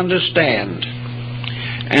striving to understand.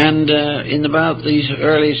 And in about the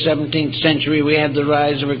early 17th century, we had the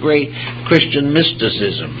rise of a great Christian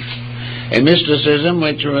mysticism. A mysticism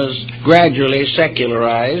which was gradually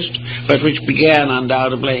secularized, but which began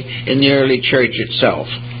undoubtedly in the early church itself.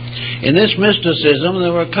 In this mysticism,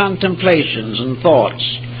 there were contemplations and thoughts.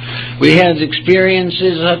 We had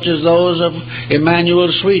experiences such as those of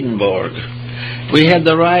Emanuel Swedenborg. We had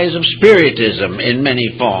the rise of Spiritism in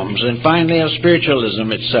many forms, and finally of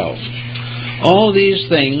spiritualism itself. All these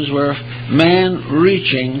things were man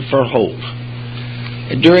reaching for hope.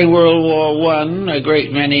 During World War I, a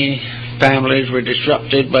great many families were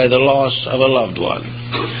disrupted by the loss of a loved one.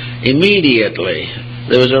 Immediately,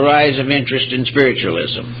 there was a rise of interest in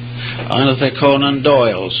spiritualism. Arthur Conan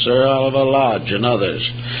Doyle, Sir Oliver Lodge, and others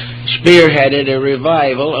spearheaded a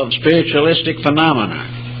revival of spiritualistic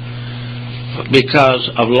phenomena because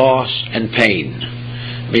of loss and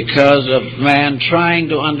pain, because of man trying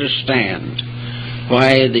to understand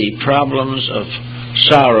why the problems of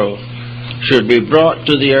sorrow should be brought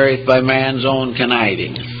to the earth by man's own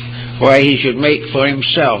conniving, why he should make for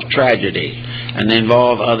himself tragedy and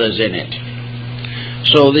involve others in it.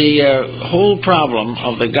 So the whole problem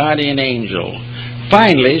of the guardian angel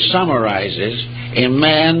finally summarizes in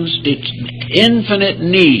man's infinite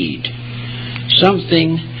need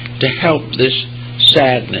something to help this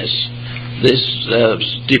sadness, this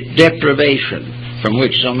deprivation from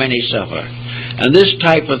which so many suffer. And this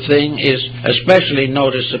type of thing is especially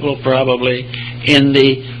noticeable probably in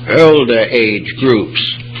the older age groups.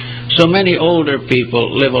 So many older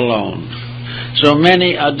people live alone. So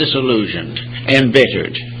many are disillusioned,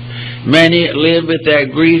 embittered. Many live with their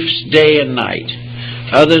griefs day and night.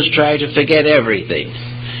 Others try to forget everything.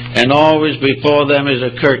 And always before them is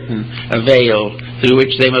a curtain, a veil, through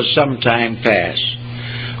which they must sometime pass.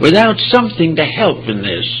 Without something to help in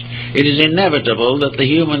this, it is inevitable that the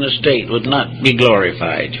human estate would not be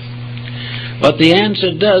glorified. But the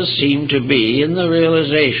answer does seem to be in the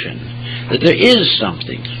realization that there is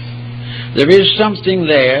something. There is something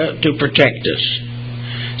there to protect us.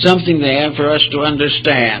 Something there for us to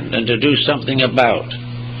understand and to do something about.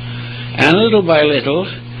 And little by little,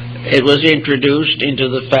 it was introduced into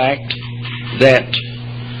the fact that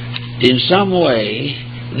in some way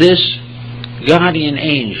this guardian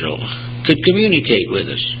angel could communicate with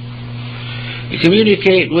us.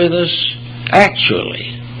 Communicate with us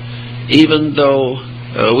actually, even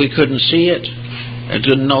though we couldn't see it and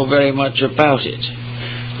didn't know very much about it.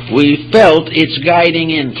 We felt its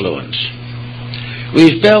guiding influence.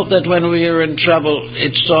 We felt that when we were in trouble,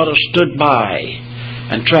 it sort of stood by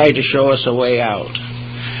and tried to show us a way out.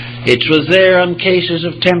 It was there on cases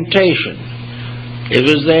of temptation. It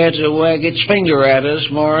was there to wag its finger at us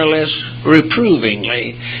more or less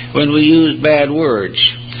reprovingly when we used bad words.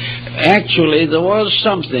 Actually, there was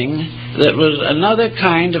something that was another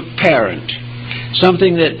kind of parent,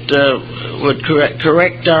 something that would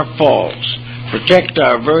correct our faults, protect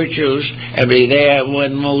our virtues, and be there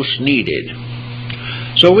when most needed.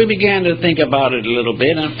 So we began to think about it a little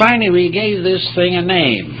bit, and finally we gave this thing a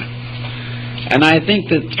name. And I think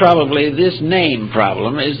that probably this name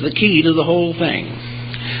problem is the key to the whole thing.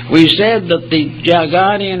 We said that the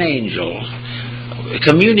guardian angel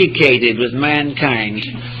communicated with mankind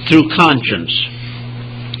through conscience.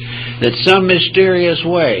 That some mysterious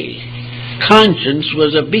way, conscience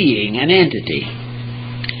was a being, an entity.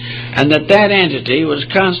 And that entity was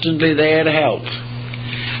constantly there to help.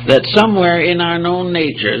 That somewhere in our known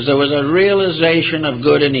natures there was a realization of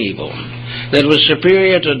good and evil that was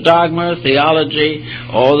superior to dogma, theology,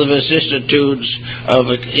 or the vicissitudes of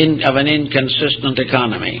an inconsistent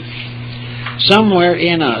economy. Somewhere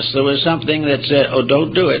in us there was something that said, oh,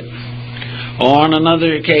 don't do it. Or on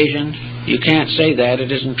another occasion, you can't say that,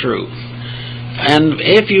 it isn't true. And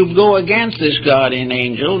if you go against this guardian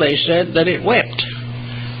angel, they said that it wept.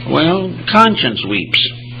 Well, conscience weeps.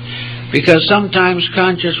 Because sometimes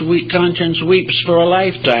conscience weeps for a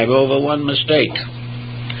lifetime over one mistake.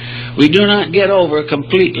 We do not get over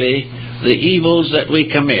completely the evils that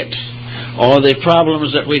we commit or the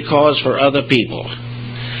problems that we cause for other people.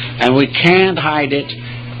 And we can't hide it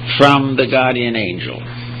from the guardian angel.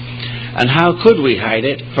 And how could we hide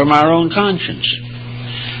it from our own conscience?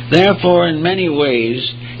 Therefore, in many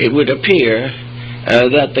ways, it would appear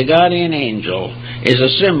that the guardian angel is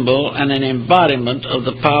a symbol and an embodiment of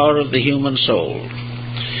the power of the human soul.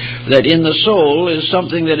 That in the soul is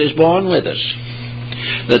something that is born with us,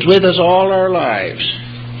 that's with us all our lives,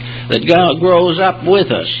 that God grows up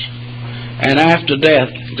with us, and after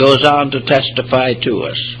death goes on to testify to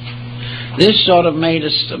us. This sort of made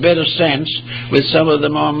a bit of sense with some of the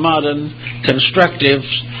more modern constructive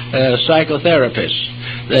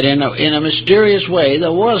psychotherapists, that in a mysterious way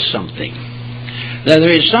there was something, that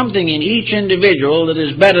there is something in each individual that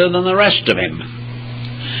is better than the rest of him.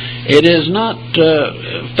 It is not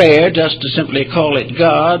fair just to simply call it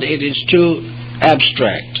God. It is too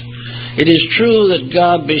abstract. It is true that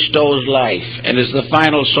God bestows life and is the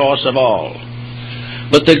final source of all.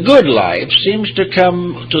 But the good life seems to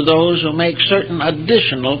come to those who make certain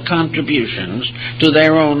additional contributions to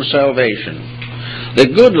their own salvation.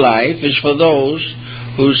 The good life is for those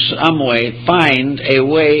who some way find a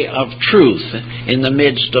way of truth in the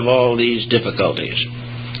midst of all these difficulties.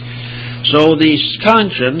 So the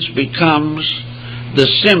conscience becomes the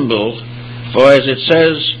symbol for, as it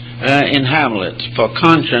says in Hamlet, for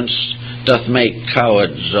conscience doth make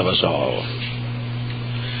cowards of us all.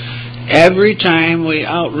 Every time we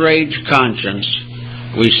outrage conscience,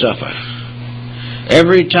 we suffer.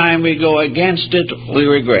 Every time we go against it, we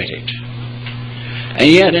regret it. And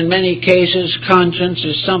yet, in many cases, conscience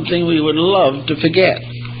is something we would love to forget.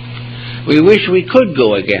 We wish we could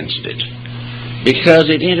go against it, because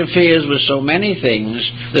it interferes with so many things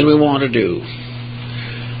that we want to do.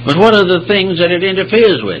 But what are the things that it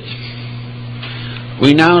interferes with?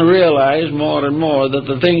 We now realize more and more that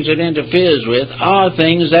the things it interferes with are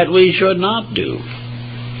things that we should not do,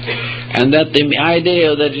 and that the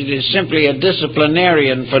idea that it is simply a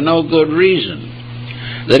disciplinarian for no good reason,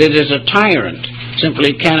 that it is a tyrant,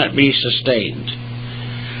 simply cannot be sustained.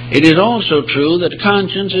 It is also true that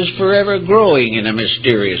conscience is forever growing in a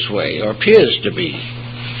mysterious way, or appears to be.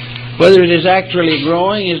 Whether it is actually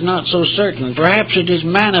growing is not so certain. Perhaps it is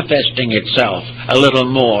manifesting itself a little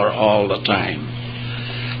more all the time.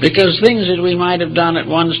 Because things that we might have done at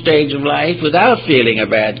one stage of life without feeling a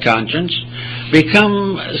bad conscience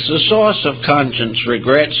become the source of conscience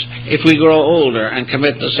regrets if we grow older and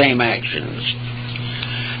commit the same actions.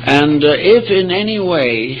 And if in any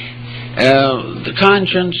way the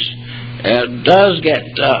conscience does get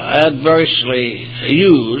adversely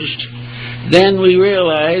used, then we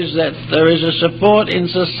realize that there is a support in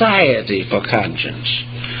society for conscience.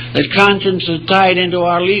 That conscience is tied into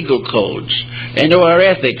our legal codes, into our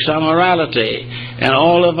ethics, our morality, and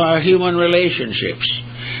all of our human relationships.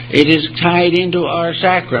 It is tied into our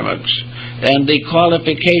sacraments and the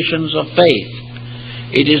qualifications of faith.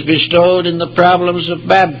 It is bestowed in the problems of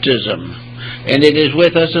baptism, and it is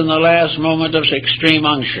with us in the last moment of extreme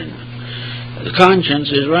unction. The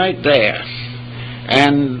conscience is right there.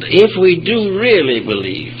 And if we do really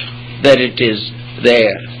believe that it is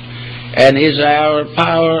there, and is our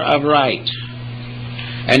power of right,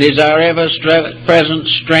 and is our ever-present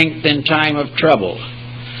strength in time of trouble,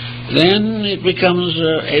 then it becomes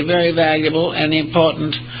a very valuable and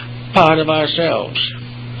important part of ourselves.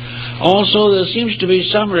 Also, there seems to be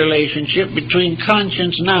some relationship between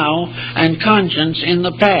conscience now and conscience in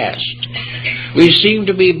the past. We seem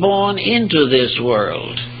to be born into this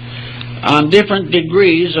world on different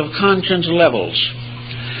degrees of conscience levels.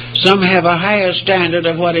 Some have a higher standard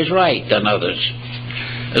of what is right than others.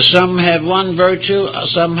 Some have one virtue,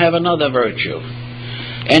 some have another virtue.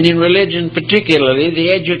 And in religion particularly,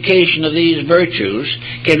 the education of these virtues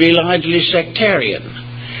can be largely sectarian.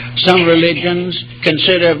 Some religions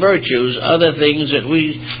consider virtues other things that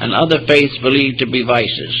we and other faiths believe to be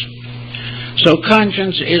vices. So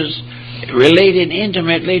conscience is related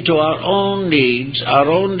intimately to our own needs, our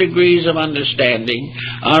own degrees of understanding,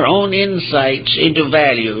 our own insights into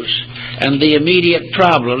values, and the immediate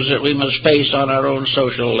problems that we must face on our own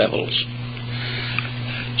social levels.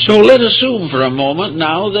 So let us assume for a moment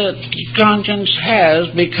now that conscience has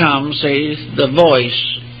become, say, the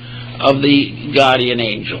voice of the guardian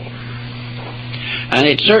angel. And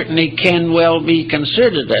it certainly can well be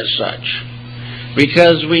considered as such,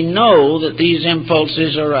 because we know that these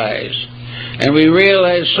impulses arise. And we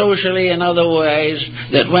realize socially and otherwise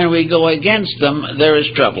that when we go against them, there is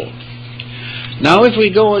trouble. Now, if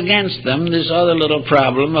we go against them, this other little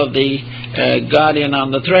problem of the guardian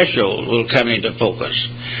on the threshold will come into focus.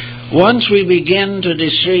 Once we begin to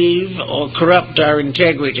deceive or corrupt our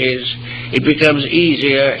integrities, it becomes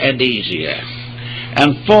easier and easier.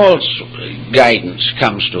 And false guidance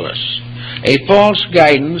comes to us. A false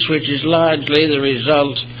guidance which is largely the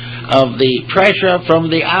result of the pressure from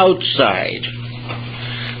the outside.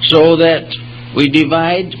 so that we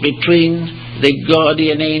divide between the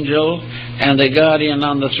guardian angel and the guardian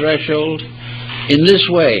on the threshold in this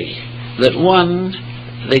way, that one,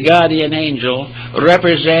 the guardian angel,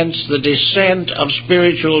 represents the descent of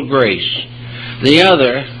spiritual grace. The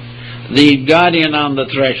other, the guardian on the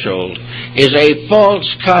threshold, is a false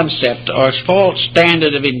concept or false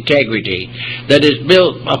standard of integrity that is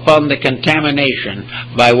built upon the contamination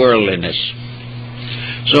by worldliness.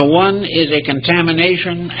 So one is a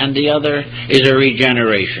contamination and the other is a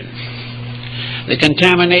regeneration. The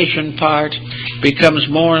contamination part becomes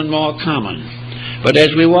more and more common, but as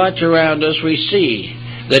we watch around us we see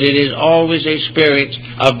that it is always a spirit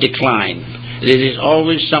of decline. It is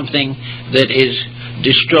always something that is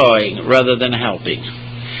destroying rather than helping.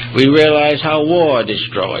 We realize how war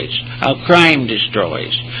destroys, how crime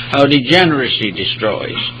destroys, how degeneracy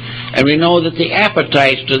destroys. And we know that the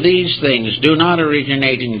appetites to these things do not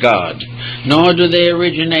originate in God, nor do they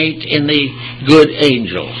originate in the good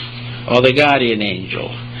angel or the guardian angel.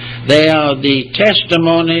 They are the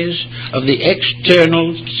testimonies of the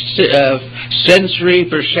external sensory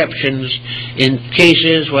perceptions in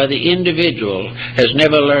cases where the individual has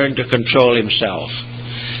never learned to control himself.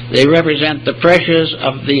 They represent the pressures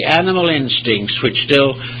of the animal instincts which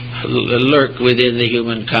still lurk within the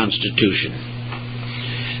human constitution.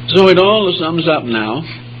 So it all sums up now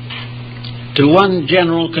to one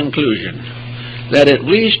general conclusion, that at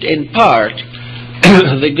least in part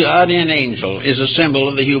the guardian angel is a symbol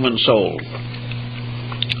of the human soul.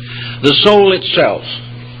 The soul itself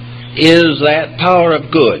is that power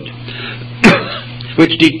of good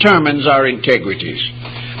which determines our integrities,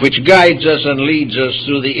 which guides us and leads us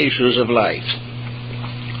through the issues of life.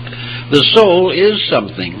 The soul is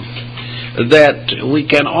something that we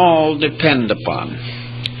can all depend upon.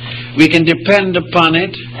 We can depend upon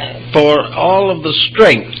it for all of the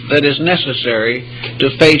strength that is necessary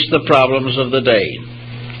to face the problems of the day.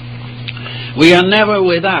 We are never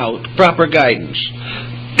without proper guidance.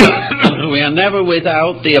 We are never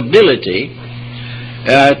without the ability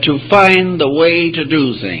to find the way to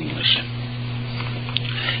do things.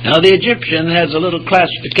 Now the Egyptian has a little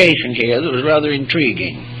classification here that was rather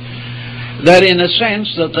intriguing. That in a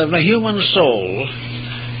sense that the human soul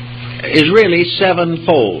is really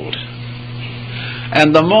sevenfold.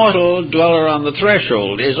 And the mortal dweller on the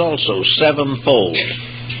threshold is also sevenfold.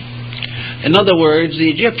 In other words, the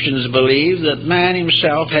Egyptians believed that man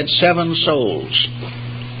himself had 7 souls.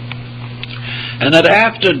 And that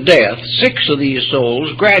after death, 6 of these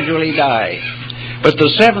souls gradually die. But the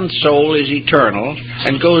 7th soul is eternal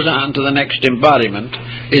and goes on to the next embodiment,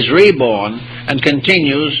 is reborn, and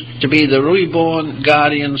continues to be the reborn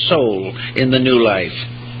guardian soul in the new life.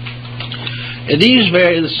 These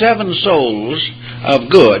 7 souls of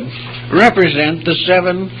good represent the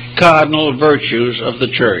 7 cardinal virtues of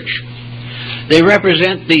the church. They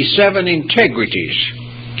represent the 7 integrities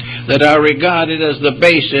that are regarded as the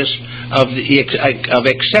basis of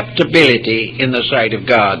acceptability in the sight of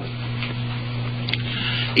God.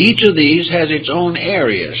 Each of these has its own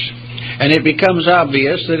areas, and it becomes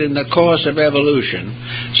obvious that in the course of evolution,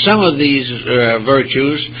 some of these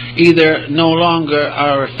virtues either no longer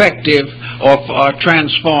are effective or are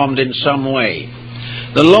transformed in some way.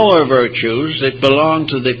 The lower virtues that belong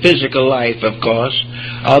to the physical life, of course,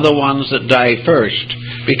 are the ones that die first,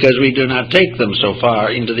 because we do not take them so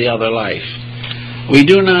far into the other life. We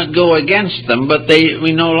do not go against them, but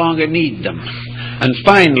we no longer need them. And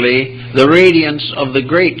finally, the radiance of the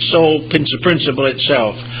great soul principle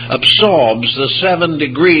itself absorbs the 7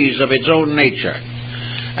 degrees of its own nature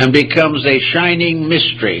and becomes a shining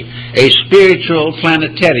mystery, a spiritual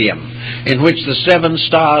planetarium in which the 7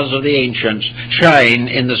 stars of the ancients shine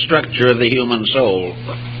in the structure of the human soul.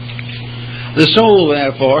 The soul,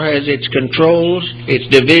 therefore, has its controls, its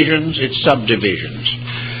divisions, its subdivisions.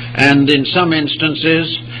 And in some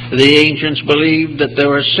instances, the ancients believed that there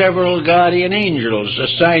were several guardian angels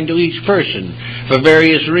assigned to each person for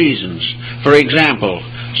various reasons. For example,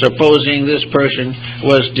 supposing this person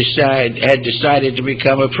had decided to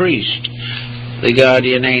become a priest, the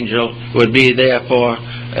guardian angel would be therefore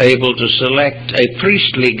able to select a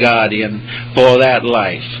priestly guardian for that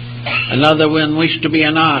life. Another one wished to be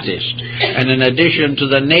an artist, and in addition to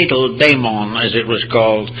the natal daemon, as it was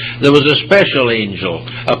called, there was a special angel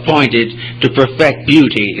appointed to perfect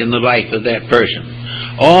beauty in the life of that person.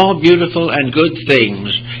 All beautiful and good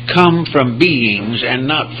things come from beings and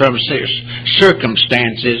not from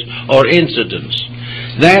circumstances or incidents.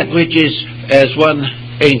 That which is, as one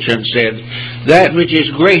ancient said, that which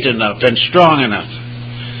is great enough and strong enough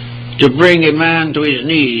to bring a man to his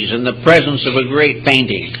knees in the presence of a great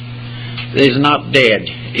painting is not dead,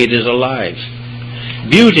 it is alive.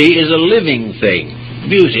 Beauty is a living thing.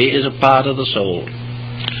 Beauty is a part of the soul.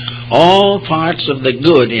 All parts of the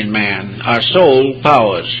good in man are soul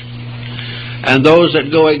powers, and those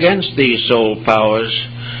that go against these soul powers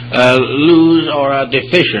lose or are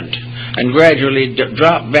deficient and gradually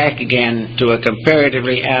drop back again to a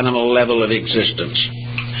comparatively animal level of existence.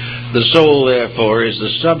 The soul, therefore, is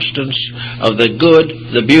the substance of the good,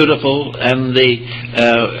 the beautiful, and the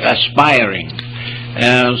aspiring.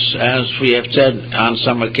 As we have said on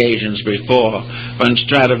some occasions before, when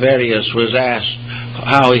Stradivarius was asked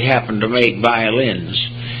how he happened to make violins,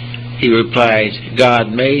 he replied, God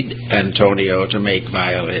made Antonio to make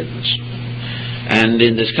violins. And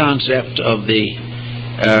in this concept of the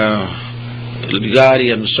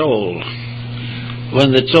guardian soul,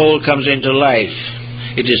 when the soul comes into life,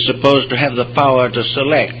 it is supposed to have the power to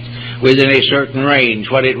select within a certain range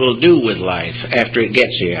what it will do with life after it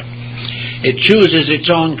gets here. It chooses its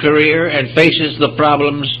own career and faces the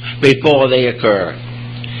problems before they occur.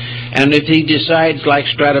 And if he decides, like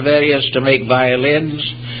Stradivarius, to make violins,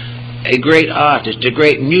 a great artist, a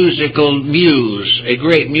great musical muse, a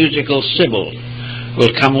great musical sibyl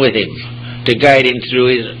will come with him to guide him through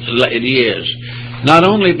his years. Not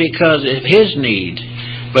only because of his need,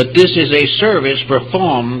 but this is a service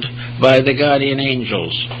performed by the guardian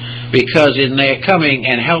angels, because in their coming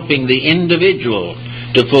and helping the individual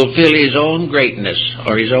to fulfill his own greatness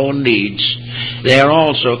or his own needs, they are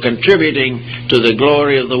also contributing to the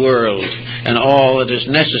glory of the world and all that is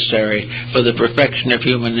necessary for the perfection of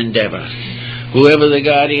human endeavor. Whoever the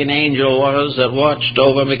guardian angel was that watched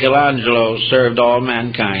over Michelangelo served all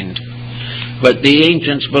mankind. But the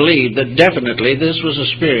ancients believed that definitely this was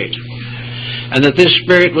a spirit, and that this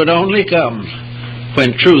spirit would only come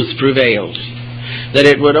when truth prevailed, that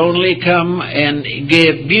it would only come and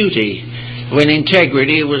give beauty when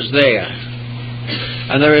integrity was there.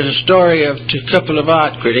 And there is a story of a couple of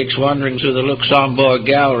art critics wandering through the Luxembourg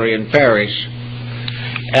Gallery in Paris,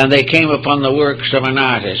 and they came upon the works of an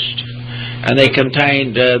artist, and they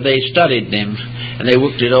studied them, and they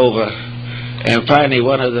looked it over, and finally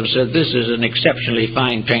one of them said, "This is an exceptionally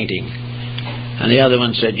fine painting." And the other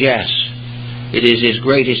one said, "Yes, it is his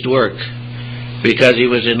greatest work, because he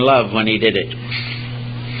was in love when he did it."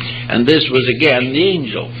 And this was again the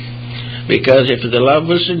angel, because if the love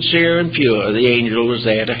was sincere and pure, the angel was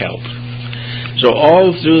there to help. So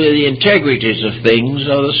all through the integrities of things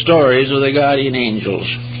are the stories of the guardian angels.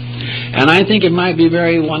 And I think it might be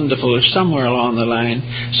very wonderful if somewhere along the line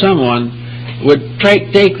someone would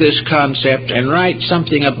take this concept and write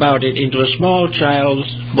something about it into a small child's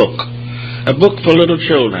book, a book for little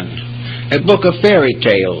children, a book of fairy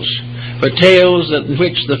tales, but tales in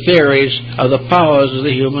which the fairies are the powers of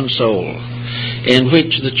the human soul, in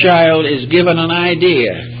which the child is given an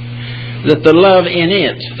idea that the love in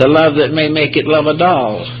it, the love that may make it love a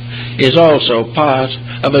doll, is also part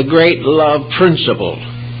of a great love principle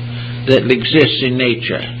that exists in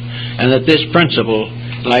nature, and that this principle,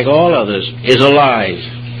 like all others, is alive.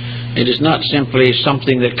 It is not simply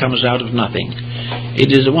something that comes out of nothing.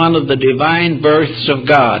 It is one of the divine births of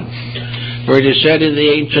God, for it is said in the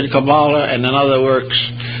ancient Kabbalah and in other works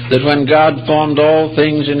that when God formed all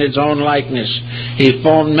things in his own likeness, he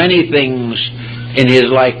formed many things in his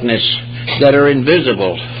likeness that are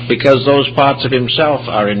invisible, because those parts of himself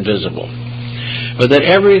are invisible. But that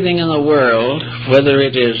everything in the world, whether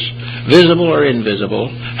it is visible or invisible,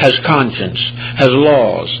 has conscience, has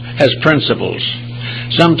laws, has principles.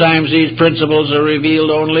 Sometimes these principles are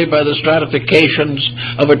revealed only by the stratifications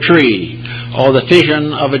of a tree or the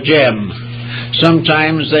fission of a gem.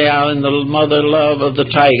 Sometimes they are in the mother love of the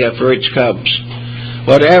tiger for its cubs.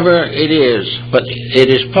 Whatever it is, but it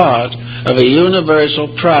is part of a universal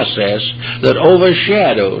process that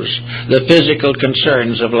overshadows the physical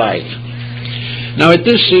concerns of life. Now, at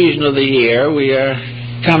this season of the year, we are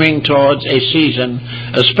coming towards a season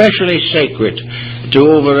especially sacred to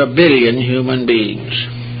over 1 billion human beings.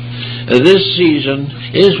 This season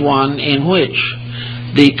is one in which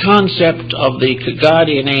the concept of the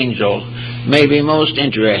guardian angel may be most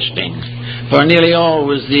interesting, for nearly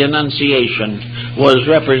always the Annunciation was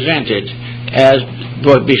represented as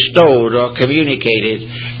bestowed or communicated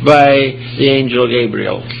by the angel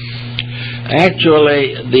Gabriel.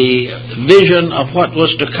 Actually, the vision of what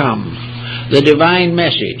was to come, the divine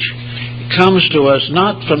message, comes to us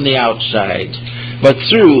not from the outside, but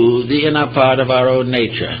through the inner part of our own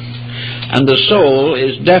nature. And the soul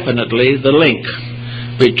is definitely the link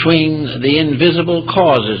between the invisible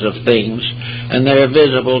causes of things and their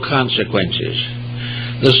visible consequences.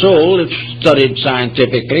 The soul, if studied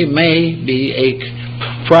scientifically, may be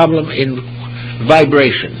a problem in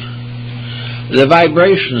vibration. The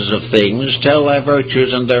vibrations of things tell their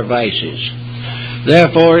virtues and their vices.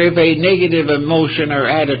 Therefore, if a negative emotion or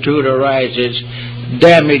attitude arises,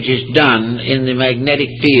 damage is done in the magnetic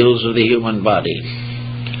fields of the human body.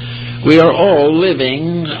 We are all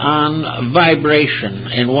living on vibration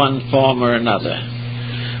in one form or another.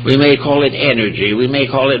 We may call it energy, we may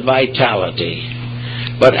call it vitality,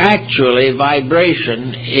 but actually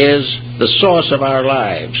vibration is the source of our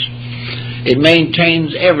lives. It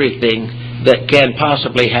maintains everything that can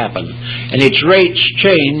possibly happen, and its rates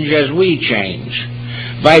change as we change.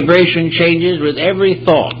 Vibration changes with every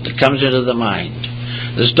thought that comes into the mind.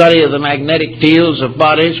 The study of the magnetic fields of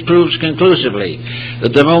bodies proves conclusively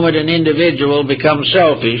that the moment an individual becomes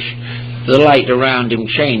selfish, the light around him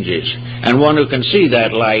changes, and one who can see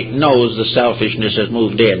that light knows the selfishness has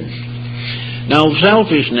moved in. Now,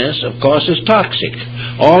 selfishness, of course, is toxic.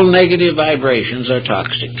 All negative vibrations are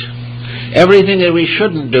toxic. Everything that we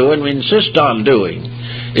shouldn't do and we insist on doing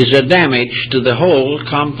is a damage to the whole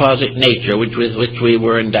composite nature with which we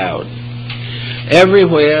were endowed.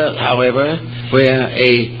 Everywhere, however, where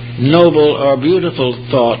a noble or beautiful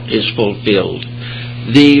thought is fulfilled,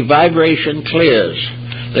 the vibration clears,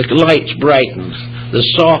 the lights brighten, the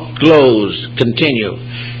soft glows continue,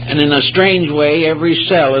 and in a strange way every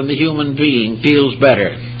cell in the human being feels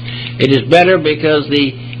better. It is better because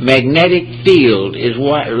the magnetic field is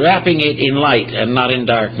wrapping it in light and not in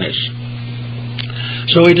darkness.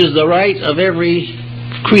 So it is the right of every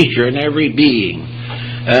creature and every being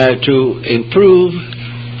to improve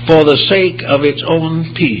for the sake of its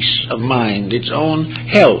own peace of mind, its own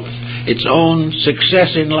health, its own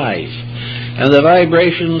success in life. And the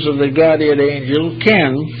vibrations of the guardian angel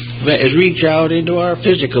can reach out into our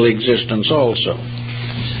physical existence also.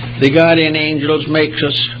 The guardian angels makes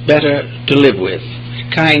us better to live with,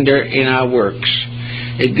 kinder in our works.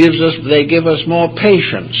 They give us more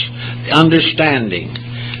patience, understanding.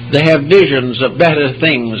 They have visions of better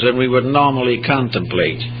things than we would normally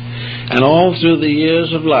contemplate. And all through the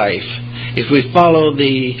years of life, if we follow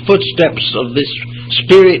the footsteps of this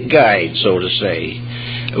spirit guide, so to say,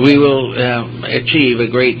 we will achieve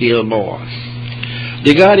a great deal more.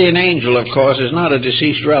 The guardian angel, of course, is not a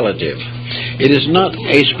deceased relative. It is not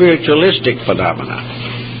a spiritualistic phenomenon.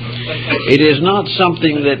 It is not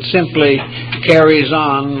something that simply carries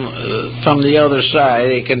on from the other side,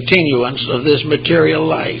 a continuance of this material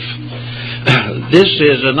life. This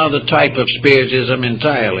is another type of spiritism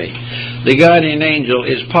entirely. The guardian angel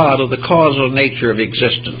is part of the causal nature of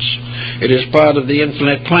existence. It is part of the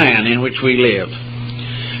infinite plan in which we live.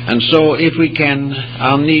 And so if we can,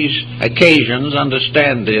 on these occasions,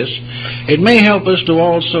 understand this, it may help us to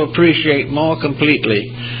also appreciate more completely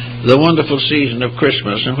the wonderful season of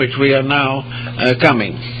Christmas in which we are now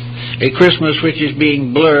coming. A Christmas which is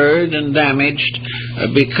being blurred and damaged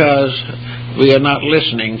because we are not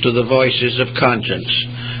listening to the voices of conscience.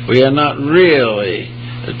 We are not really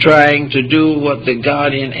trying to do what the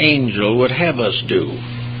guardian angel would have us do.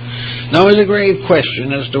 Now, it's a grave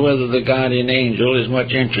question as to whether the guardian angel is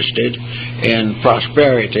much interested in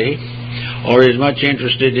prosperity or is much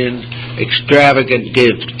interested in extravagant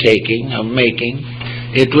gift-taking or making.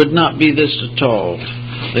 It would not be this at all.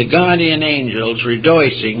 The guardian angel's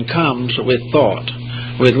rejoicing comes with thought,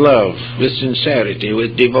 with love, with sincerity,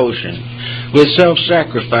 with devotion, with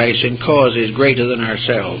self-sacrifice in causes greater than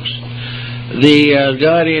ourselves. The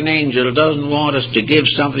guardian angel doesn't want us to give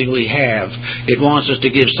something we have. It wants us to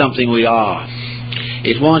give something we are.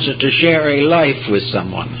 It wants us to share a life with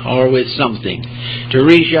someone or with something, to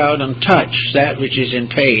reach out and touch that which is in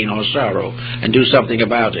pain or sorrow and do something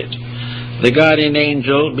about it. The guardian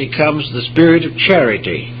angel becomes the spirit of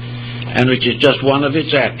charity, and which is just one of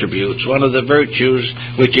its attributes, one of the virtues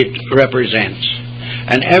which it represents.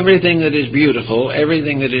 And everything that is beautiful,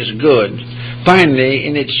 everything that is good, finally,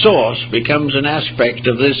 in its source, becomes an aspect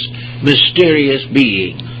of this mysterious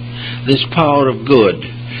being, this power of good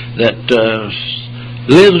that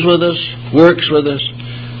lives with us, works with us,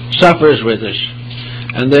 suffers with us.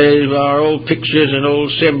 And there are old pictures and old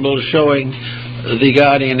symbols showing the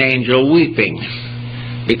guardian angel weeping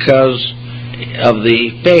because of the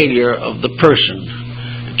failure of the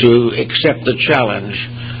person to accept the challenge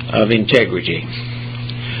of integrity.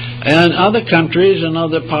 And other countries and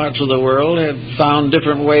other parts of the world have found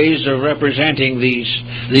different ways of representing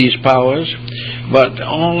these powers, but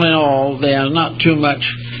all in all, there is not too much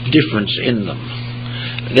difference in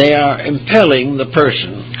them. They are impelling the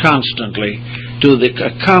person constantly to the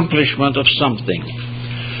accomplishment of something.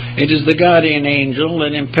 It is the guardian angel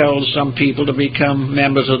that impels some people to become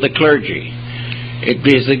members of the clergy. It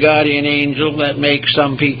is the guardian angel that makes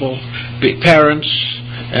some people be parents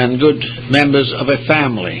and good members of a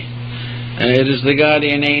family. It is the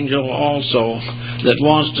guardian angel also that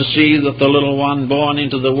wants to see that the little one born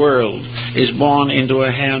into the world is born into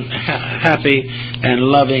a happy and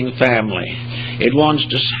loving family. It wants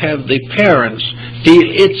to have the parents feel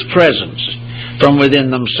its presence from within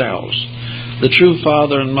themselves. The true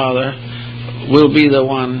father and mother will be the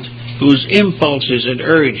one whose impulses and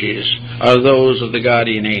urges are those of the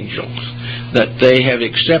guardian angel, that they have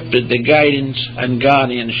accepted the guidance and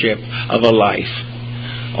guardianship of a life.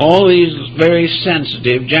 All these very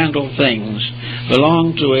sensitive, gentle things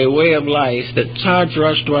belong to a way of life that's hard for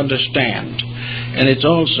us to understand. And it's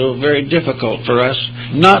also very difficult for us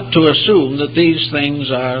not to assume that these things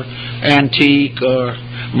are antique or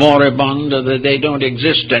moribund, or that they don't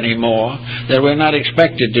exist anymore, that we're not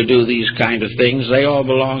expected to do these kind of things. They all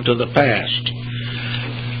belong to the past.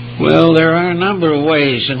 Well, there are a number of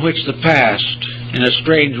ways in which the past, in a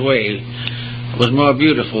strange way, was more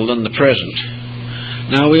beautiful than the present.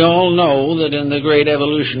 Now, we all know that in the great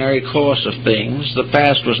evolutionary course of things, the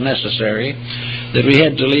past was necessary, that we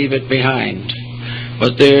had to leave it behind.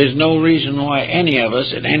 But there is no reason why any of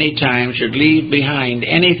us at any time should leave behind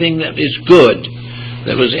anything that is good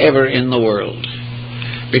that was ever in the world.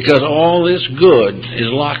 Because all this good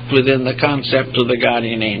is locked within the concept of the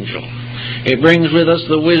guardian angel. It brings with us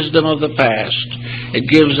the wisdom of the past. It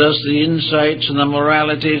gives us the insights and the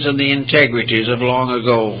moralities and the integrities of long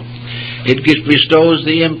ago. It bestows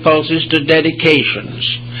the impulses to dedications,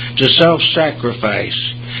 to self-sacrifice.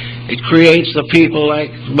 It creates the people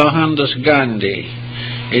like Mohandas Gandhi.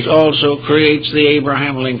 It also creates the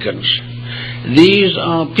Abraham Lincolns. These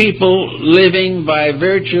are people living by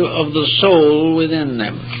virtue of the soul within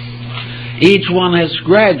them. Each one has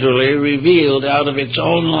gradually revealed out of its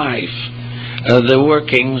own life the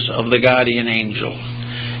workings of the guardian angel.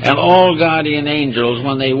 And all guardian angels,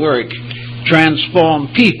 when they work,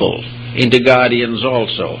 transform people into guardians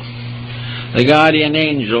also. The guardian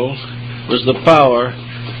angel was the power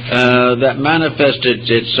that manifested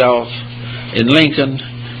itself in Lincoln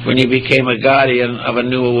when he became a guardian of a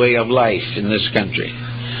new way of life in this country.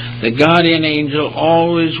 The guardian angel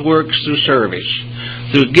always works through service,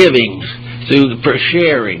 through giving, through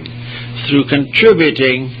sharing, through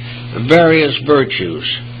contributing various virtues.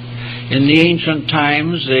 In the ancient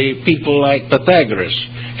times, the people like Pythagoras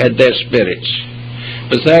had their spirits.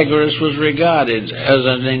 Pythagoras was regarded as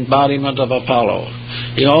an embodiment of Apollo.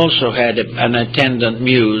 He also had an attendant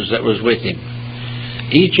muse that was with him.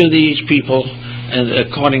 Each of these people,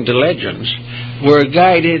 according to legends, were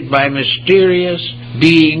guided by mysterious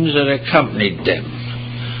beings that accompanied them.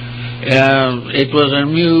 It was a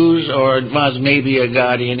muse, or it was maybe a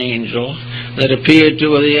guardian angel, that appeared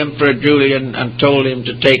to the Emperor Julian and told him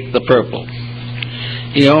to take the purple.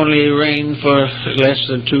 He only reigned for less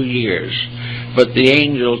than 2 years, but the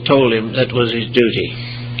angel told him that was his duty.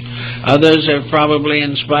 Others have probably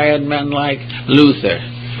inspired men like Luther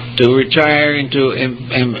to retire into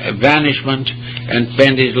banishment and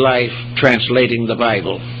spend his life translating the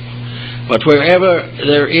Bible. But wherever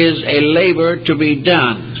there is a labor to be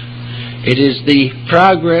done, it is the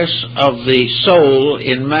progress of the soul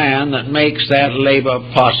in man that makes that labor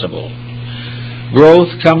possible.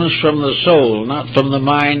 Growth comes from the soul, not from the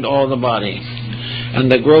mind or the body.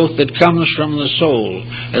 And the growth that comes from the soul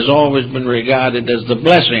has always been regarded as the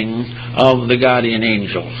blessing of the guardian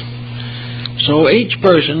angel. So each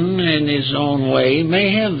person in his own way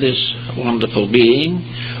may have this wonderful being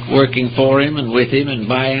working for him and with him and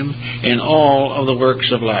by him in all of the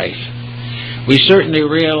works of life. We certainly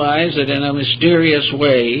realize that in a mysterious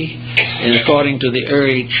way, and according to the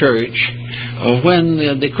early church, when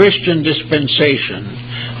the Christian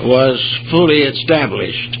dispensation was fully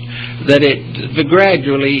established, that it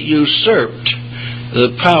gradually usurped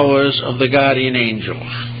the powers of the guardian angel.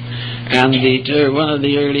 And one of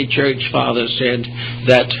the early church fathers said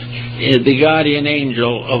that the guardian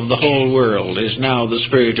angel of the whole world is now the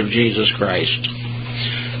Spirit of Jesus Christ.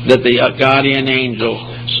 That the guardian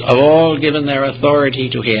angels have all given their authority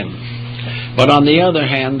to him. But on the other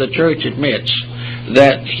hand, the church admits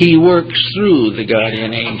that he works through the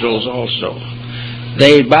guardian angels also.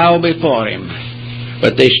 They bow before him,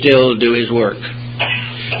 but they still do his work.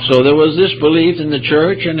 So there was this belief in the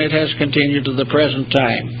church, and it has continued to the present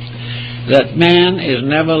time, that man is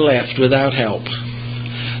never left without help.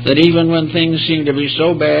 That even when things seem to be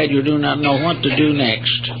so bad you do not know what to do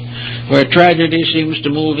next, where tragedy seems to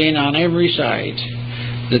move in on every side,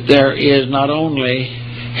 that there is not only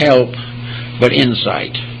help, but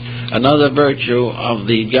insight. Another virtue of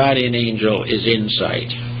the guardian angel is insight.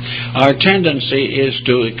 Our tendency is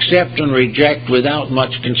to accept and reject without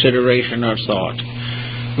much consideration or thought.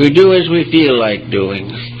 We do as we feel like doing.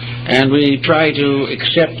 and we try to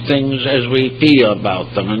accept things as we feel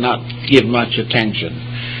about them and not give much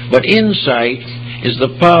attention. But insight is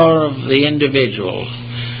the power of the individual,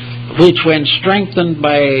 which, when strengthened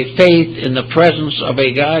by faith in the presence of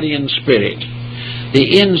a guardian spirit,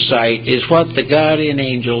 the insight is what the guardian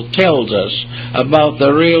angel tells us about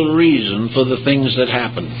the real reason for the things that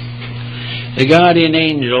happen. The guardian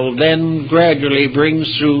angel then gradually brings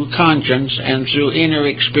through conscience and through inner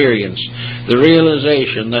experience the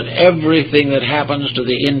realization that everything that happens to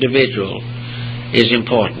the individual is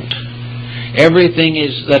important. Everything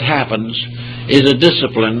that happens is a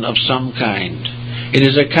discipline of some kind. It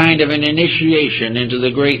is a kind of an initiation into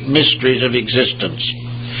the great mysteries of existence.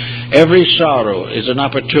 Every sorrow is an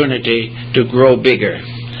opportunity to grow bigger.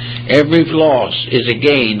 Every loss is a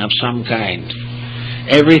gain of some kind.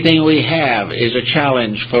 Everything we have is a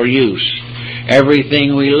challenge for use.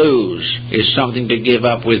 Everything we lose is something to give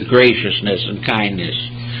up with graciousness and kindness.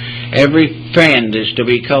 Every friend is to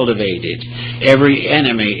be cultivated. Every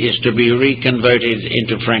enemy is to be reconverted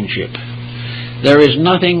into friendship. There is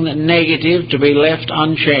nothing negative to be left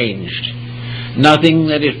unchanged, nothing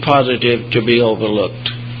that is positive to be overlooked.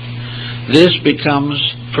 This becomes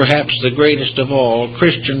perhaps the greatest of all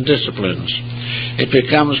Christian disciplines. It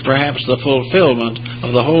becomes perhaps the fulfillment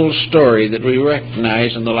of the whole story that we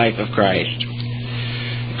recognize in the life of Christ.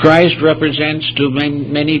 Christ represents to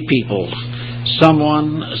many people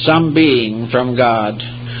some being from God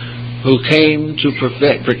who came to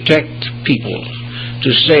protect people,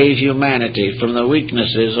 to save humanity from the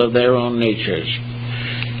weaknesses of their own natures.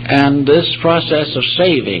 And this process of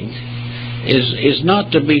saving is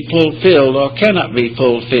not to be fulfilled or cannot be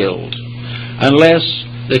fulfilled unless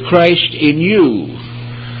the Christ in you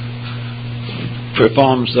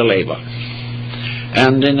performs the labor.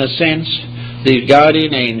 And in a sense, the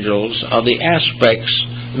guardian angels are the aspects,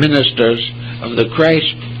 ministers of the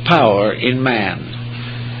Christ power in man.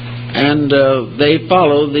 And they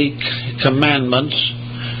follow the commandments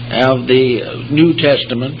of the New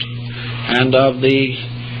Testament and of the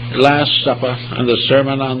Last Supper and the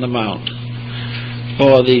Sermon on the Mount.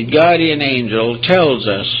 For the guardian angel tells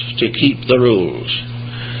us to keep the rules.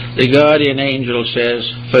 The guardian angel says,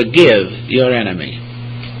 forgive your enemy.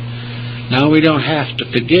 Now, we don't have to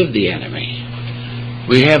forgive the enemy.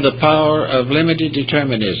 We have the power of limited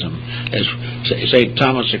determinism, as St.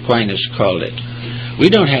 Thomas Aquinas called it. We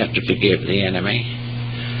don't have to forgive the enemy.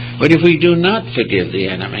 But if we do not forgive the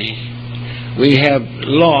enemy, we have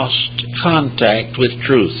lost contact with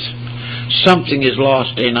truth. Something is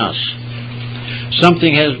lost in us.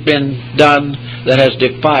 Something has been done that has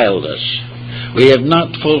defiled us. We have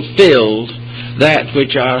not fulfilled that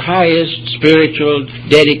which our highest spiritual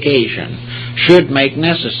dedication should make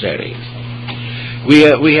necessary.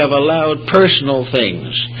 We have allowed personal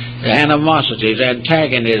things, animosities,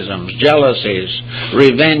 antagonisms, jealousies,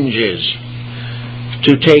 revenges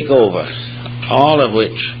to take over, all of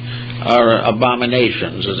which are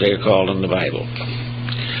abominations, as they are called in the Bible.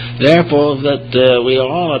 Therefore, that we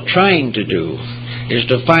all are trying to do is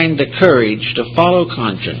to find the courage to follow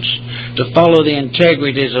conscience, to follow the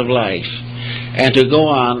integrities of life, and to go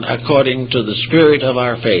on according to the spirit of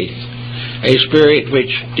our faith, a spirit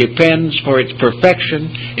which depends for its perfection,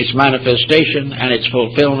 its manifestation, and its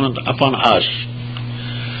fulfillment upon us.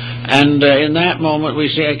 And in that moment we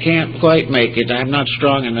say, I can't quite make it, I'm not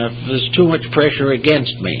strong enough, there's too much pressure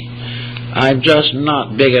against me, I'm just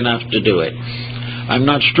not big enough to do it, I'm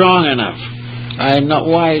not strong enough, I'm not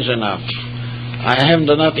wise enough, I haven't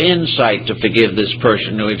enough insight to forgive this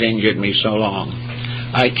person who has injured me so long.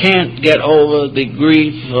 I can't get over the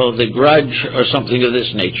grief or the grudge or something of this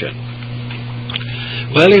nature.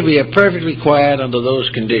 Well, if we are perfectly quiet under those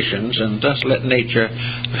conditions and just let nature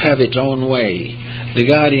have its own way, the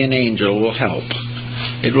guardian angel will help.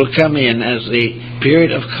 It will come in as the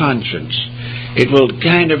period of conscience. It will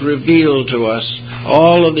kind of reveal to us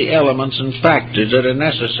all of the elements and factors that are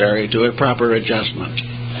necessary to a proper adjustment.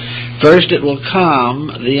 First, it will calm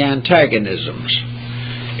the antagonisms.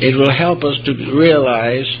 It will help us to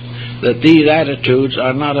realize that these attitudes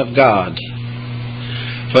are not of God,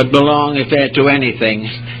 but belong, if to anything,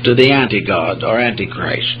 to the anti-God or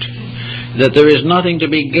antichrist. That there is nothing to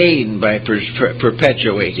be gained by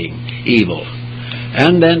perpetuating evil.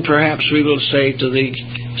 And then perhaps we will say to the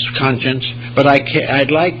conscience, but I'd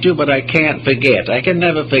like to, but I can't forget. I can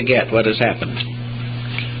never forget what has happened.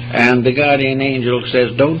 And the guardian angel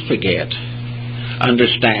says, don't forget,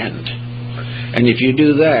 understand. And if you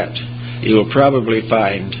do that, you will probably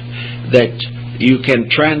find that you can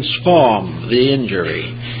transform the injury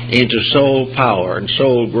into soul power and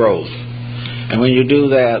soul growth. And when you do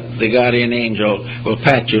that, the guardian angel will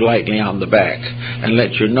pat you lightly on the back and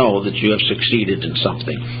let you know that you have succeeded in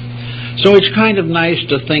something. So it's kind of nice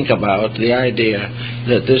to think about the idea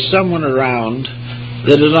that there's someone around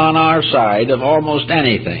that is on our side of almost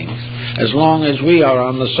anything, as long as we are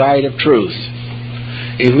on the side of truth.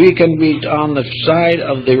 If we can be on the side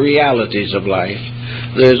of the realities of life,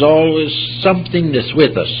 there's always something that's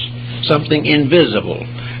with us, something invisible,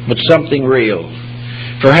 but something real.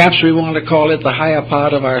 Perhaps we want to call it the higher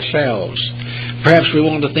part of ourselves. Perhaps we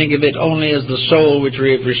want to think of it only as the soul which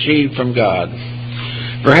we have received from God.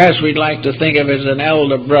 Perhaps we'd like to think of it as an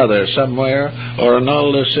elder brother somewhere, or an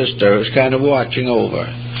older sister who's kind of watching over,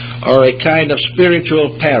 or a kind of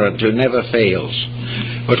spiritual parent who never fails.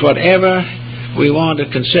 But whatever we want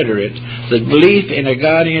to consider it, the belief in a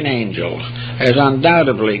guardian angel has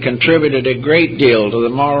undoubtedly contributed a great deal to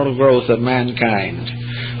the moral growth of mankind.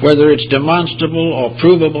 Whether it's demonstrable or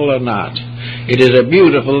provable or not, it is a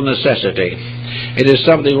beautiful necessity. It is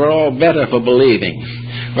something we're all better for believing,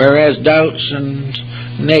 whereas doubts and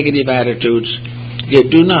negative attitudes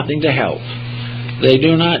do nothing to help. They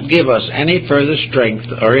do not give us any further strength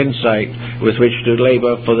or insight with which to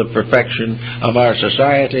labor for the perfection of our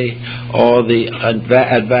society or the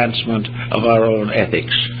advancement of our own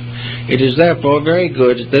ethics. It is therefore very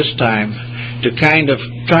good at this time to kind of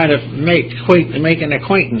try to make an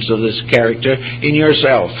acquaintance of this character in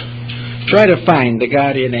yourself. Try to find the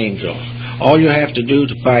guardian angel. All you have to do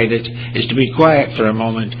to find it is to be quiet for a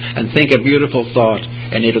moment and think a beautiful thought,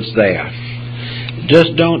 and it's there.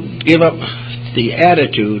 Just don't give up the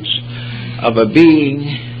attitudes of a being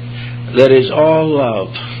that is all love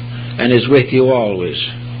and is with you always,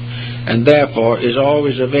 and therefore is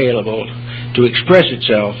always available to express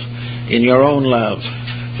itself in your own love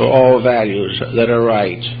for all values that are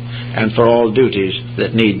right and for all duties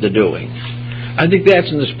that need the doing. I think that's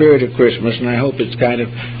in the spirit of Christmas, and I hope it's kind of,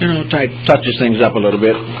 touches things up a little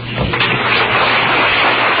bit.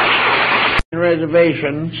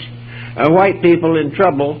 Reservations, white people in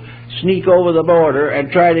trouble sneak over the border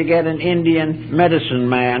and try to get an Indian medicine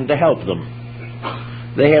man to help them.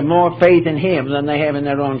 They have more faith in him than they have in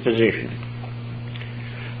their own physician.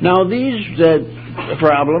 Now these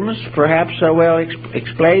problems perhaps are well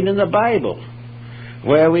explained in the Bible,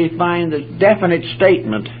 where we find the definite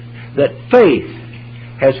statement that faith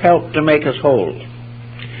has helped to make us whole.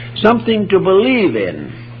 Something to believe in,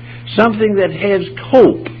 something that has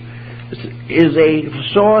hope, is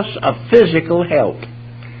a source of physical help.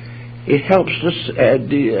 It helps us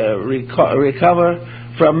recover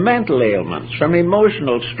from mental ailments, from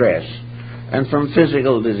emotional stress, and from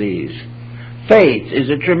physical disease. Faith is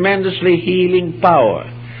a tremendously healing power,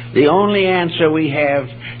 the only answer we have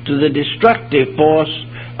to the destructive force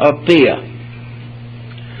of fear.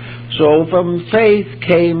 So from faith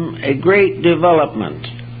came a great development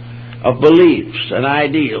of beliefs and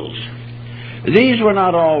ideals. These were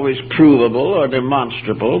not always provable or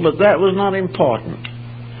demonstrable, but that was not important.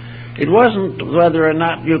 It wasn't whether or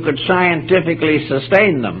not you could scientifically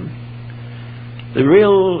sustain them. The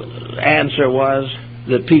real answer was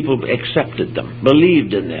that people accepted them,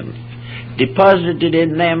 believed in them, deposited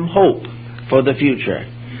in them hope for the future,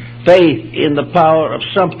 faith in the power of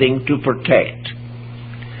something to protect.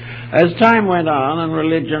 As time went on and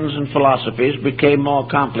religions and philosophies became more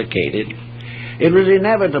complicated, it was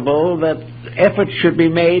inevitable that efforts should be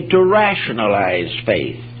made to rationalize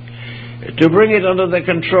faith, to bring it under the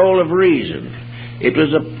control of reason. It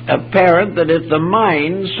was apparent that if the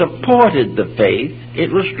mind supported the faith, it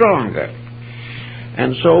was stronger.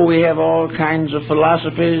 And so we have all kinds of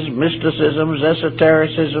philosophies, mysticisms,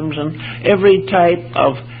 esotericisms, and every type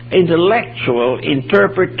of intellectual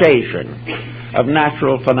interpretation of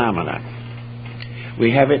natural phenomena.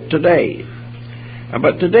 We have it today.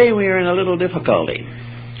 But today we are in a little difficulty.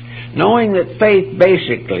 Knowing that faith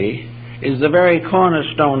basically is the very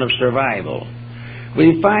cornerstone of survival,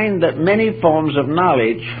 we find that many forms of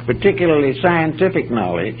knowledge, particularly scientific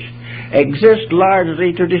knowledge, exist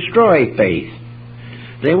largely to destroy faith.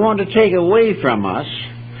 They want to take away from us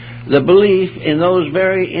the belief in those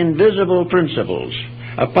very invisible principles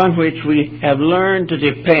upon which we have learned to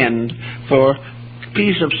depend for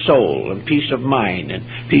peace of soul and peace of mind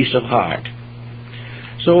and peace of heart.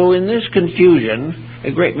 So in this confusion,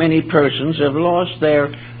 a great many persons have lost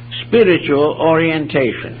their spiritual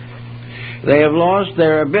orientation. They have lost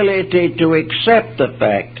their ability to accept the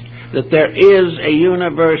fact that there is a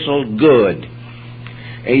universal good,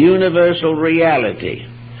 a universal reality,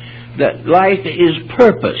 that life is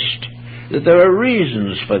purposed, that there are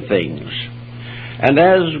reasons for things. And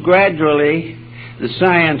as gradually the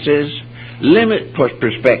sciences limit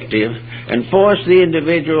perspective and force the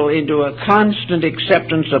individual into a constant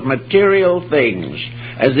acceptance of material things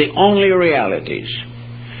as the only realities.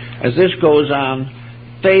 As this goes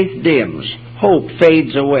on, faith dims, hope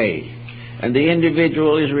fades away, and the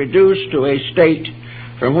individual is reduced to a state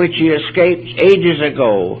from which he escaped ages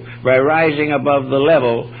ago by rising above the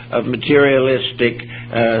level of materialistic,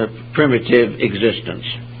 primitive existence.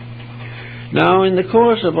 Now, in the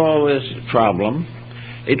course of all this problem,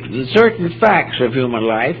 certain facts of human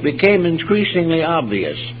life became increasingly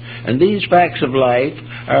obvious, and these facts of life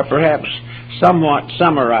are perhaps somewhat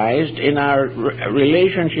summarized in our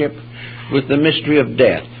relationship with the mystery of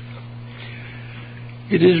death.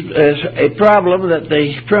 It is a problem that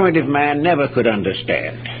the primitive man never could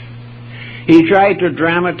understand. He tried to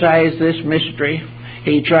dramatize this mystery.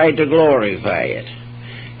 He tried to glorify it.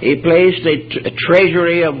 He placed a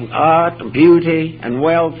treasury of art, beauty, and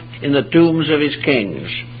wealth in the tombs of his kings.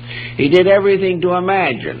 He did everything to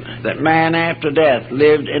imagine that man after death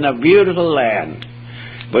lived in a beautiful land,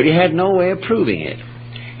 but he had no way of proving it.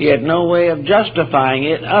 He had no way of justifying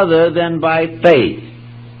it other than by faith.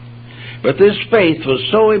 But this faith was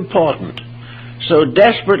so important, so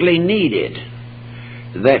desperately needed,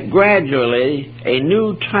 that gradually a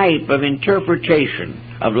new type of interpretation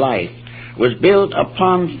of life was built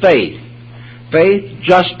upon faith. Faith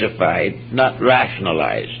justified, not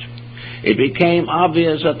rationalized. It became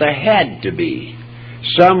obvious that there had to be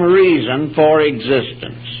some reason for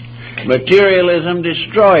existence. Materialism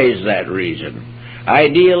destroys that reason.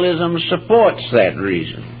 Idealism supports that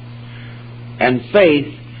reason. And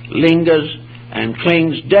faith lingers and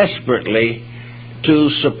clings desperately to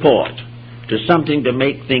support, to something to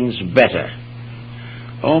make things better.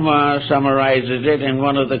 Omar summarizes it in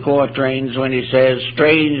one of the quatrains when he says,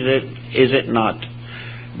 "Strange is it not,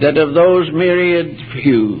 that of those myriad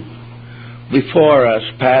few before us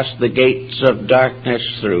passed the gates of darkness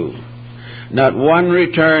through, not one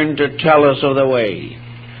returned to tell us of the way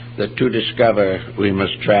that to discover we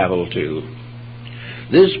must travel to."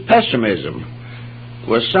 This pessimism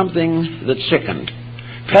was something that sickened.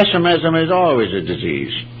 Pessimism is always a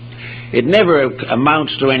disease. It never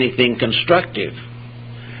amounts to anything constructive.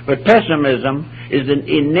 But pessimism is an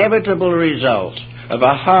inevitable result of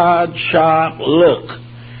a hard, sharp look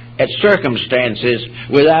at circumstances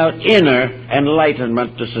without inner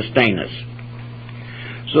enlightenment to sustain us.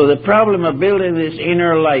 So the problem of building this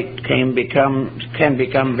inner light can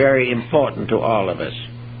become very important to all of us.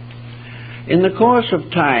 In the course of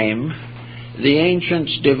time, the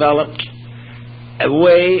ancients developed a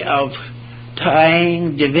way of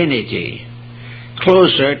tying divinity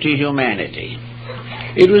closer to humanity.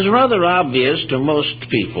 It was rather obvious to most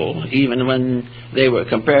people, even when they were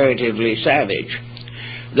comparatively savage,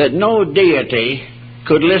 that no deity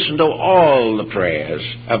could listen to all the prayers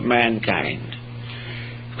of mankind,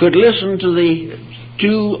 could listen to the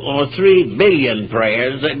 2 or 3 billion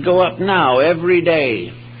prayers that go up now every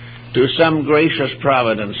day to some gracious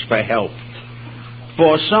providence for help,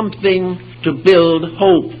 for something to build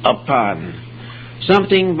hope upon,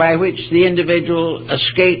 something by which the individual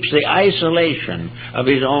escapes the isolation of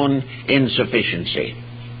his own insufficiency.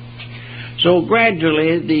 So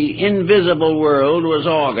gradually the invisible world was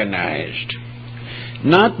organized,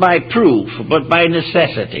 not by proof, but by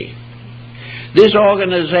necessity. This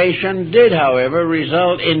organization did, however,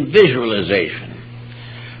 result in visualization.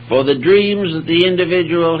 For the dreams that the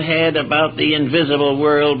individual had about the invisible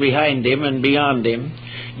world behind him and beyond him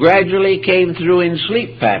gradually came through in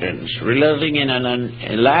sleep patterns, resulting in an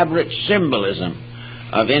elaborate symbolism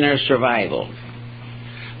of inner survival.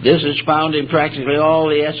 This is found in practically all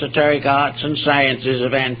the esoteric arts and sciences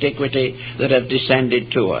of antiquity that have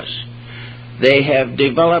descended to us. They have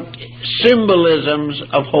developed symbolisms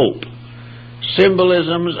of hope,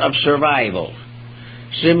 symbolisms of survival,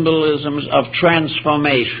 symbolisms of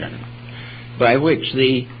transformation, by which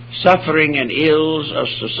the suffering and ills of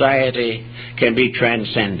society can be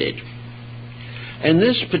transcended. In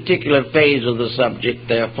this particular phase of the subject,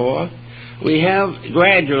 therefore, we have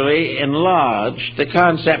gradually enlarged the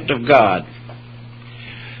concept of God.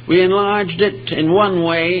 We enlarged it in one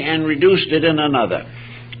way and reduced it in another.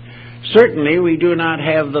 Certainly we do not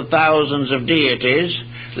have the thousands of deities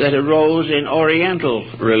that arose in Oriental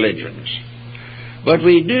religions, but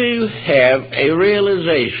we do have a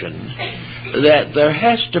realization that there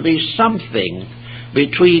has to be something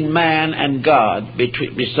between man and God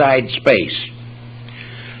besides space.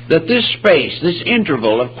 That this space, this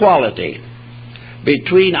interval of quality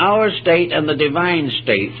between our state and the divine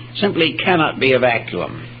state simply cannot be a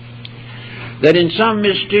vacuum. That in some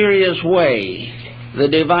mysterious way the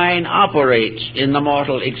divine operates in the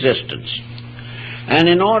mortal existence. And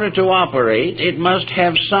in order to operate, it must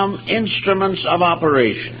have some instruments of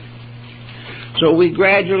operation. So we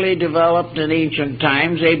gradually developed in ancient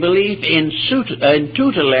times a belief in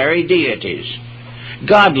tutelary deities.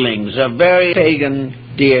 Godlings of very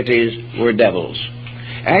pagan deities were devils.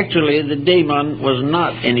 Actually, the demon was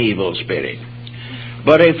not an evil spirit,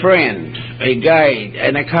 but a friend, a guide,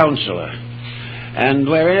 and a counselor. And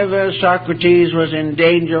wherever Socrates was in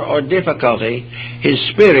danger or difficulty, his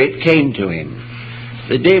spirit came to him.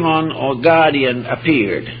 The demon or guardian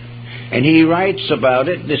appeared, and he writes about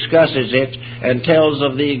it, discusses it, and tells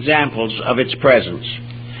of the examples of its presence.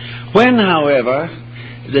 When, however,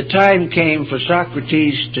 the time came for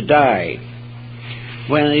Socrates to die,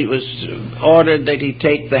 when it was ordered that he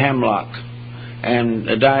take the hemlock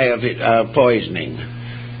and die of poisoning,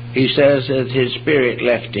 he says that his spirit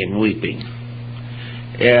left him weeping.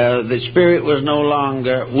 The spirit was no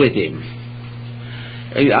longer with him.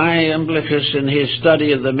 Iamblichus, in his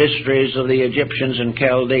study of the mysteries of the Egyptians and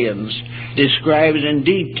Chaldeans, describes in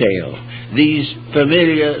detail these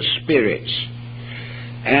familiar spirits.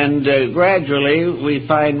 And gradually we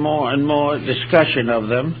find more and more discussion of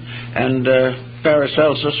them, and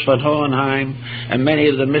Paracelsus, von Hohenheim, and many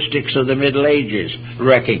of the mystics of the Middle Ages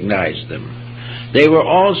recognized them. They were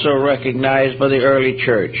also recognized by the early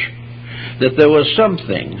church, that there was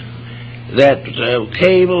something that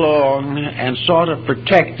came along and sort of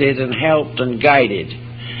protected and helped and guided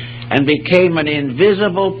and became an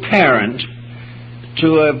invisible parent to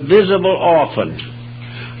a visible orphan,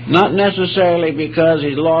 not necessarily because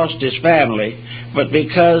he lost his family, but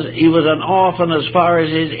because he was an orphan as far as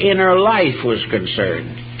his inner life was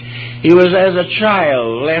concerned. He was as a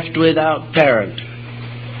child left without parent.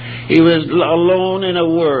 He was alone in a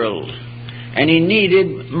world, and he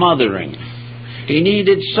needed mothering. He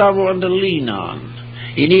needed someone to lean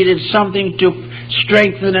on. He needed something to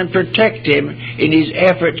strengthen and protect him in his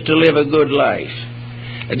efforts to live a good life.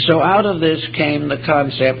 And so out of this came the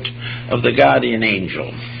concept of the guardian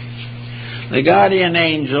angel. The guardian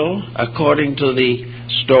angel, according to the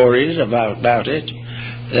stories about it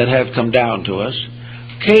that have come down to us,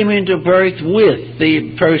 came into birth with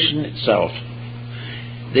the person itself.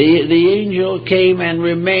 The angel came and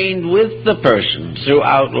remained with the person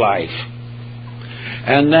throughout life.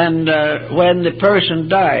 And then when the person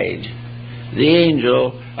died, the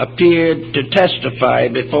angel appeared to testify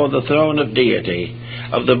before the throne of deity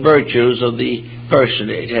of the virtues of the person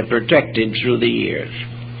it had protected through the years.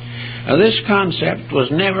 Now, this concept was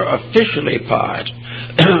never officially part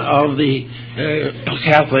of the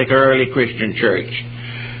Catholic or early Christian church,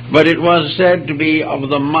 but it was said to be of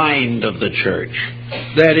the mind of the church.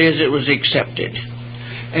 That is, it was accepted.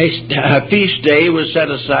 A feast day was set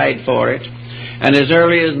aside for it, and as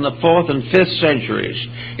early as in the 4th and 5th centuries,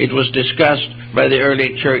 it was discussed by the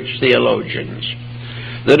early church theologians.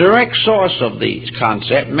 The direct source of the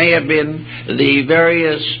concept may have been the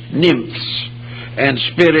various nymphs and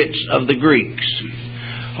spirits of the Greeks.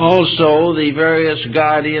 Also, the various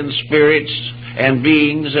guardian spirits and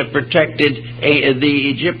beings that protected the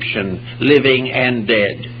Egyptian living and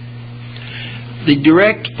dead. The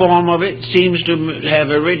direct form of it seems to have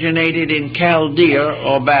originated in Chaldea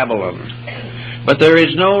or Babylon. But there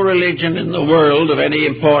is no religion in the world of any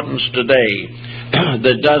importance today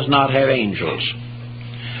that does not have angels.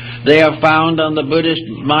 They are found on the Buddhist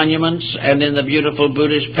monuments and in the beautiful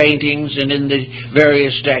Buddhist paintings and in the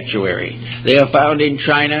various statuary. They are found in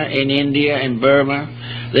China, in India, and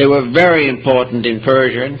Burma. They were very important in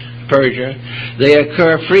Persia. They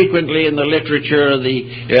occur frequently in the literature of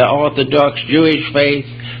the Orthodox Jewish faith.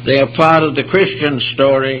 They are part of the Christian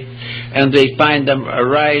story, and they find them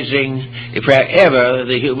arising wherever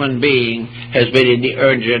the human being has been in the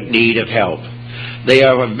urgent need of help. They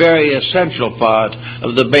are a very essential part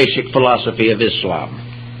of the basic philosophy of Islam.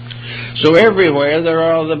 So everywhere there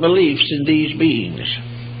are the beliefs in these beings.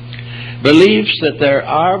 Beliefs that there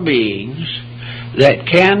are beings that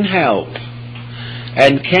can help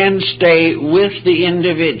and can stay with the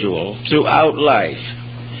individual throughout life.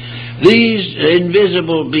 These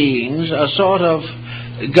invisible beings are sort of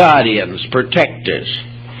guardians, protectors.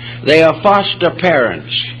 They are foster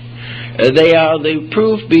parents. They are the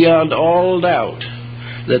proof beyond all doubt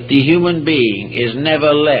that the human being is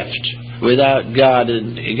never left without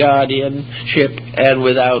guardianship and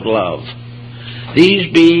without love.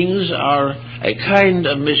 These beings are a kind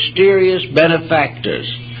of mysterious benefactors.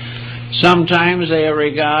 Sometimes they are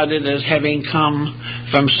regarded as having come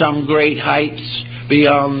from some great heights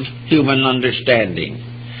beyond human understanding.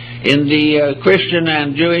 In the Christian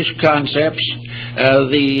and Jewish concepts,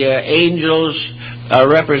 the angels are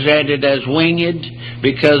represented as winged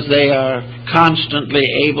because they are constantly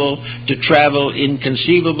able to travel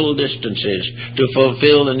inconceivable distances to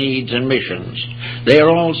fulfill the needs and missions. They are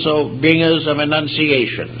also bringers of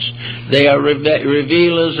annunciations. They are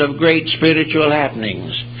revealers of great spiritual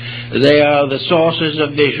happenings. They are the sources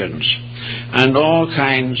of visions and all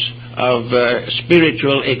kinds of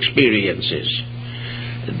spiritual experiences.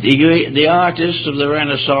 The artists of the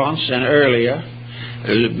Renaissance and earlier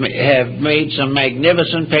have made some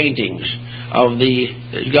magnificent paintings of the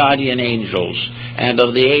guardian angels and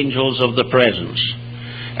of the angels of the presence.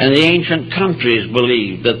 And the ancient countries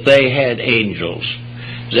believed that they had angels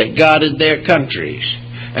that guarded their countries.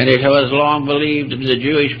 And it was long believed in the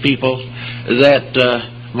Jewish people that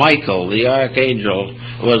Michael, the archangel,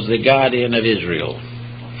 was the guardian of Israel.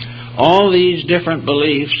 All these different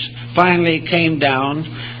beliefs finally came down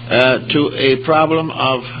to a problem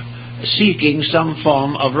of seeking some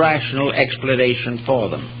form of rational explanation for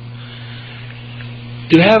them.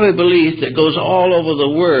 To have a belief that goes all over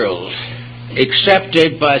the world,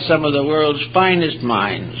 accepted by some of the world's finest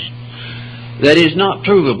minds, that is not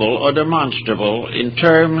provable or demonstrable in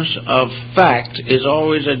terms of fact, is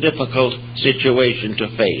always a difficult situation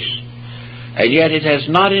to face. And yet it has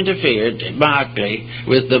not interfered markedly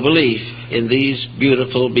with the belief in these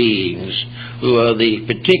beautiful beings who are the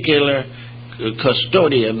particular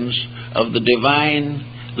custodians of the divine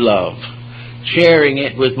love, sharing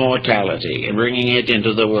it with mortality and bringing it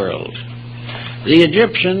into the world. The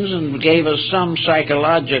Egyptians gave us some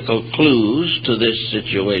psychological clues to this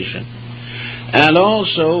situation. And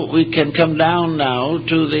also we can come down now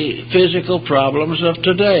to the physical problems of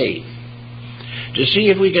today to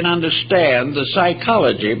see if we can understand the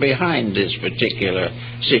psychology behind this particular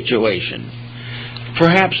situation.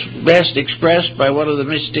 Perhaps best expressed by one of the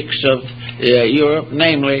mystics of Europe,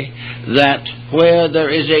 namely that where there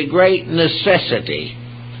is a great necessity,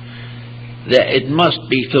 that it must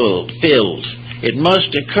be filled. It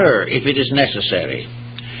must occur if it is necessary.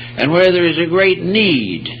 And where there is a great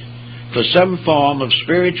need for some form of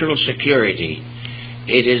spiritual security,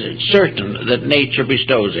 it is certain that nature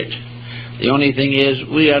bestows it. The only thing is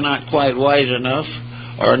we are not quite wise enough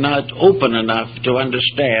or not open enough to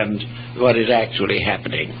understand what is actually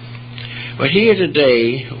happening. But here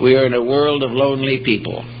today we are in a world of lonely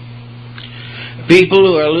people. People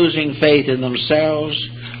who are losing faith in themselves,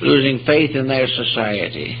 losing faith in their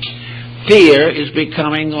society. Fear is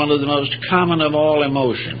becoming one of the most common of all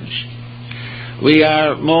emotions. We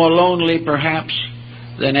are more lonely perhaps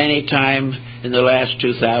than any time in the last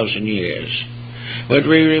 2,000 years. But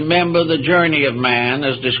we remember the journey of man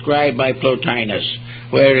as described by Plotinus,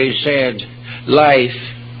 where he said, life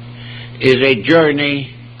is a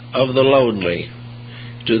journey of the lonely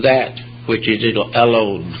to that which is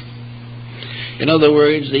alone. In other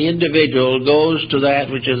words, the individual goes to that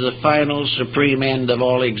which is the final supreme end of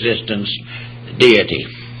all existence, deity.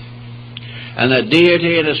 And that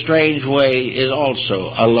deity in a strange way is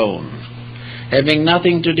also alone, having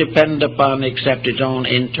nothing to depend upon except its own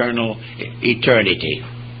internal eternity.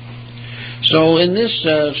 So in this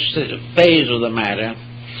phase of the matter,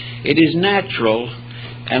 it is natural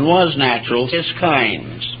and was natural his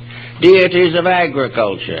kinds. Deities of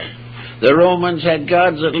agriculture. The Romans had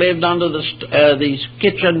gods that lived under the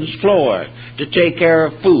kitchen's floor to take care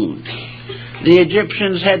of food. The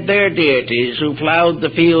Egyptians had their deities who plowed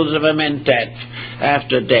the fields of Amentet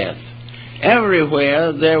after death.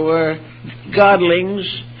 Everywhere there were godlings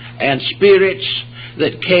and spirits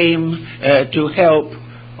that came to help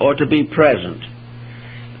or to be present.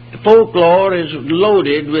 Folklore is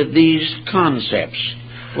loaded with these concepts.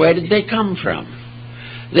 Where did they come from?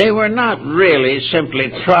 They were not really simply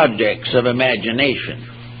projects of imagination.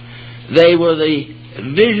 They were the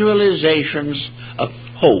visualizations of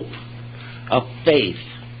hope, of faith,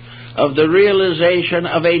 of the realization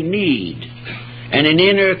of a need, and an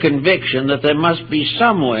inner conviction that there must be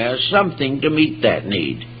somewhere something to meet that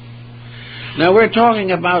need. Now we're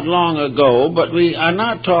talking about long ago, but we are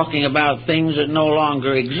not talking about things that no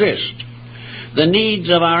longer exist. The needs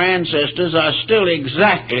of our ancestors are still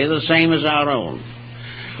exactly the same as our own.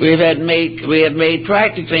 We have made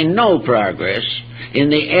practically no progress in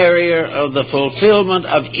the area of the fulfillment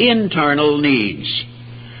of internal needs.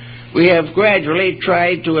 We have gradually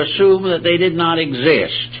tried to assume that they did not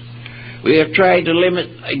exist. We have tried to limit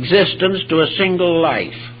existence to a single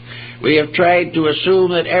life. We have tried to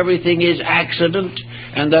assume that everything is accident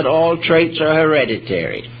and that all traits are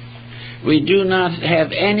hereditary. We do not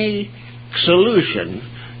have any solution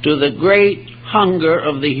to the great hunger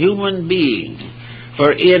of the human being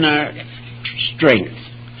for inner strength,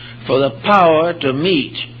 for the power to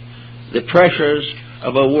meet the pressures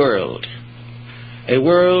of a world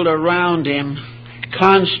around him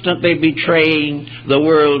constantly betraying the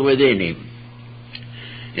world within him.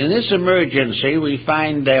 In this emergency, we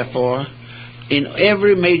find, therefore, in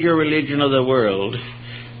every major religion of the world,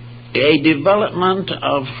 a development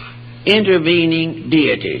of intervening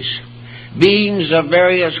deities, beings of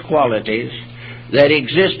various qualities that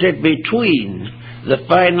existed between the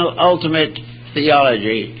final ultimate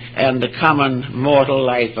theology and the common mortal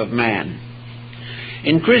life of man.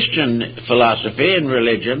 In Christian philosophy and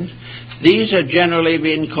religion, these have generally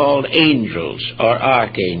been called angels or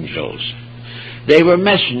archangels. They were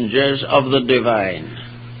messengers of the divine.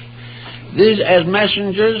 These, as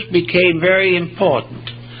messengers, became very important.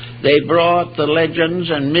 They brought the legends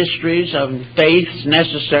and mysteries of faiths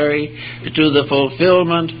necessary to the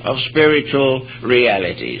fulfillment of spiritual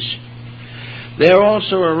realities. There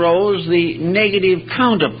also arose the negative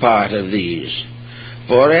counterpart of these.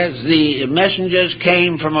 For as the messengers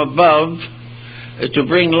came from above to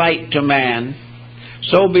bring light to man,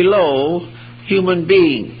 so below human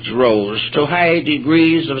beings rose to high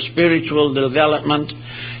degrees of spiritual development,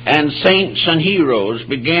 and saints and heroes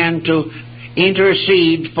began to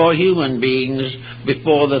intercede for human beings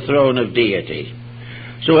before the throne of deity.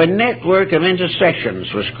 So a network of intercessions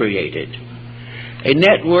was created, a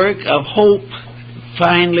network of hope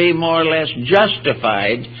finally more or less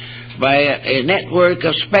justified by a network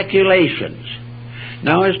of speculations.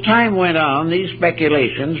 Now, as time went on, these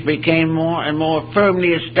speculations became more and more firmly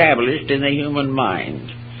established in the human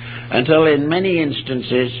mind, until in many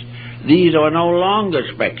instances these are no longer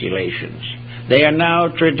speculations. They are now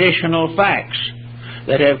traditional facts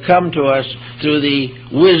that have come to us through the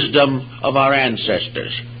wisdom of our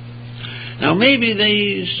ancestors. Now, maybe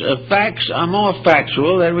these facts are more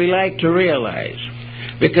factual than we like to realize,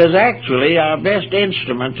 because actually our best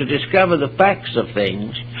instrument to discover the facts of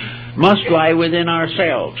things must lie within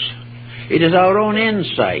ourselves. It is our own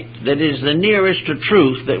insight that is the nearest to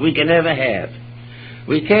truth that we can ever have.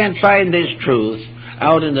 We can't find this truth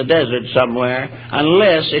out in the desert somewhere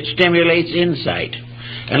unless it stimulates insight.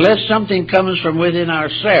 Unless something comes from within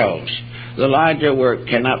ourselves, the larger work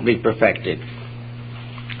cannot be perfected.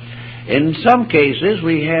 In some cases,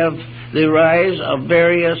 we have the rise of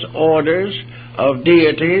various orders of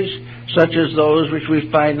deities, such as those which we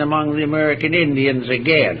find among the American Indians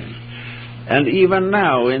again. And even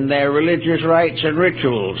now, in their religious rites and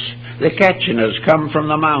rituals, the Ketchinas come from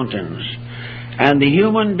the mountains, and the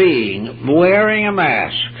human being wearing a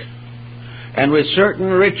mask and with certain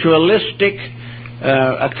ritualistic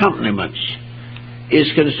accompaniments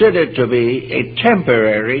is considered to be a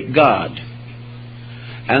temporary god.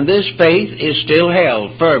 And this faith is still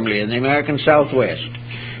held firmly in the American Southwest.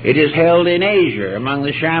 It is held in Asia among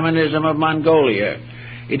the shamanism of Mongolia.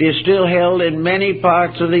 It is still held in many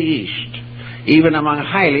parts of the East, even among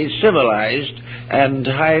highly civilized and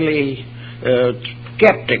highly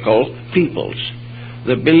skeptical peoples.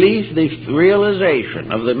 The belief, the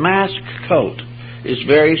realization of the mask cult is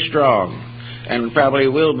very strong, and probably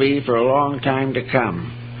will be for a long time to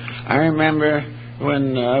come. I remember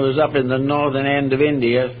when I was up in the northern end of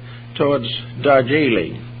India towards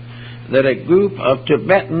Darjeeling, that a group of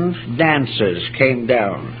Tibetan dancers came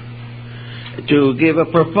down to give a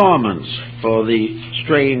performance for the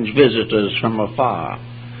strange visitors from afar.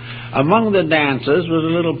 Among the dancers was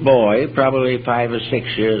a little boy, probably 5 or 6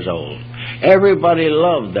 years old. Everybody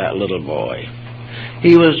loved that little boy.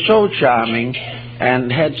 He was so charming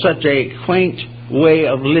and had such a quaint way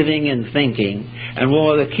of living and thinking, and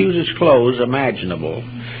wore the cutest clothes imaginable.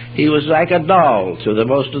 He was like a doll to the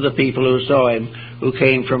most of the people who saw him, who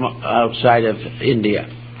came from outside of India.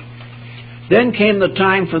 Then came the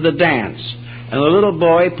time for the dance, and the little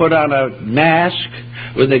boy put on a mask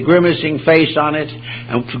with a grimacing face on it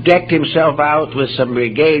and decked himself out with some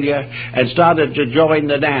regalia and started to join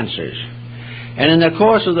the dancers. And in the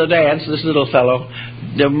course of the dance, this little fellow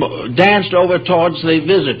danced over towards the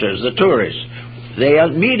visitors, the tourists. They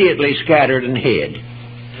immediately scattered and hid.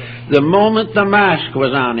 The moment the mask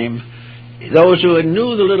was on him, those who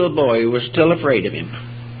knew the little boy were still afraid of him.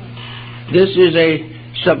 This is a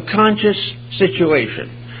subconscious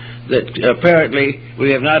situation that apparently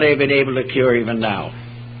we have not been able to cure even now.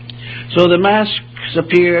 So the masks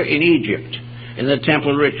appear in Egypt, in the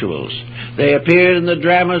temple rituals. They appear in the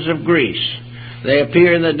dramas of Greece. They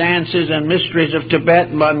appear in the dances and mysteries of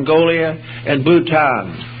Tibet, Mongolia, and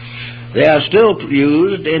Bhutan. They are still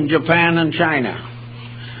used in Japan and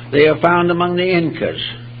China. They are found among the Incas.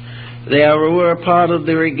 They were part of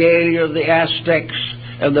the regalia of the Aztecs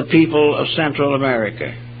and the people of Central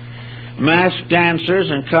America. Masked dancers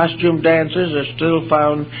and costume dancers are still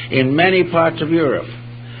found in many parts of Europe.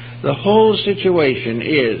 The whole situation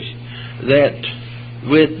is that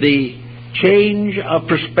with the change of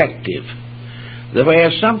perspective,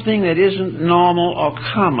 where something that isn't normal or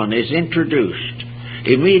common is introduced,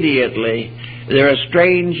 immediately there are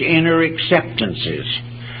strange inner acceptances.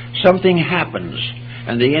 Something happens,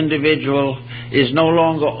 and the individual is no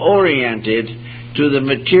longer oriented to the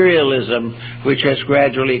materialism which has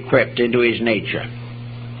gradually crept into his nature.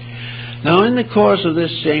 Now, in the course of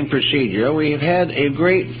this same procedure, we have had a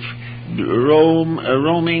great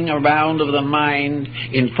roaming around of the mind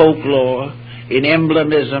in folklore, in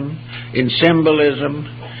emblemism, in symbolism,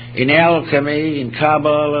 in alchemy, in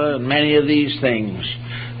Kabbalah, and many of these things,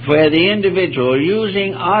 where the individual,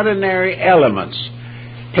 using ordinary elements,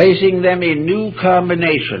 placing them in new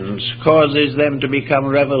combinations, causes them to become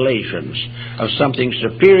revelations of something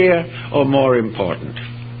superior or more important.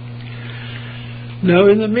 Now,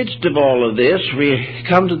 in the midst of all of this, we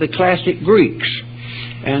come to the classic Greeks.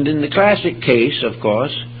 And in the classic case, of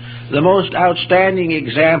course, the most outstanding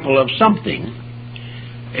example of something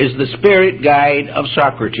is the spirit guide of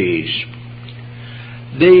Socrates.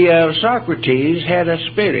 Socrates had a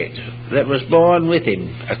spirit that was born with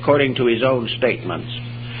him, according to his own statements.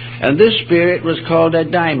 And this spirit was called a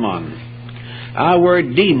daimon. Our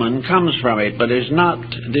word demon comes from it, but it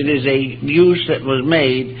is a use that was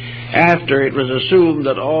made after it was assumed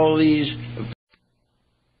that all these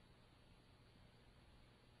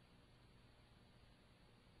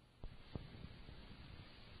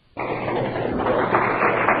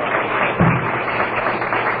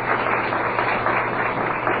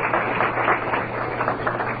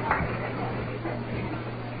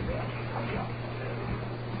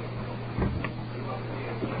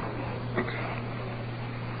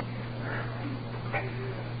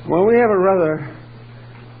Well, we have a rather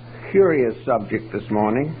curious subject this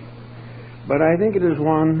morning, but I think it is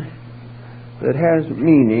one that has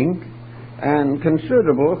meaning and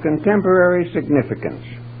considerable contemporary significance.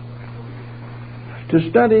 To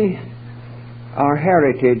study our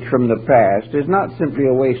heritage from the past is not simply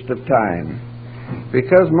a waste of time,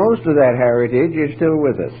 because most of that heritage is still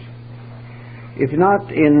with us. If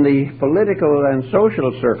not in the political and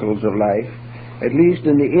social circles of life, at least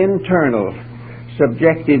in the internal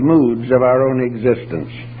subjective moods of our own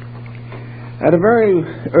existence. At a very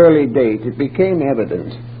early date, it became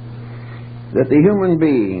evident that the human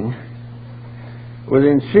being was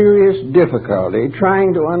in serious difficulty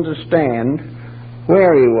trying to understand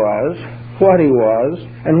where he was, what he was,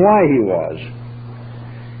 and why he was.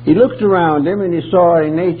 He looked around him and he saw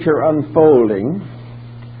a nature unfolding,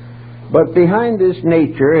 but behind this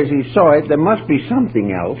nature, as he saw it, there must be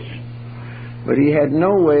something else. But he had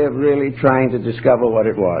no way of really trying to discover what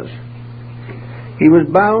it was. He was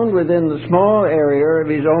bound within the small area of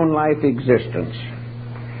his own life existence.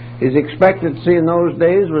 His expectancy in those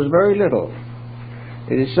days was very little.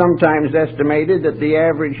 It is sometimes estimated that the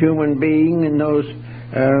average human being in those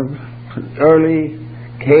early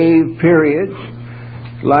cave periods,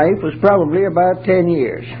 life was probably about 10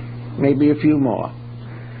 years, maybe a few more.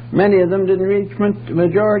 Many of them didn't reach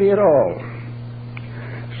majority at all.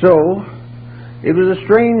 So, it was a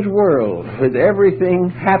strange world with everything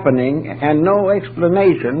happening and no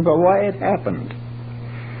explanation for why it happened.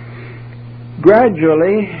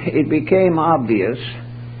 Gradually, it became obvious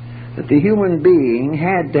that the human being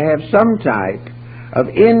had to have some type of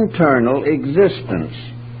internal existence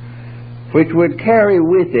which would carry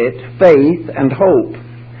with it faith and hope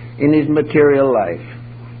in his material life.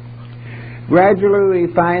 Gradually,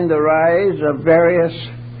 we find the rise of various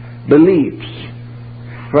beliefs.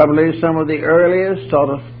 Probably some of the earliest sort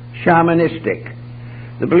of shamanistic,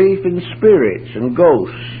 the belief in spirits and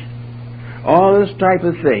ghosts, all this type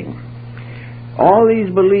of thing. All these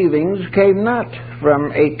believings came not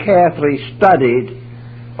from a carefully studied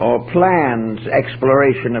or planned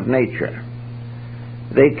exploration of nature.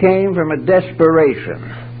 They came from a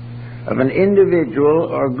desperation of an individual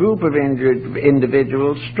or group of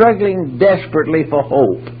individuals struggling desperately for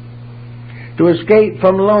hope, to escape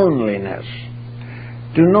from loneliness,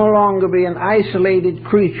 to no longer be an isolated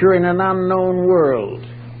creature in an unknown world.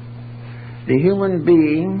 The human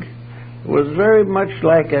being was very much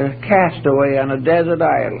like a castaway on a desert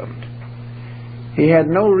island. He had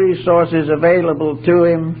no resources available to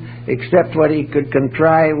him except what he could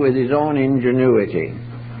contrive with his own ingenuity.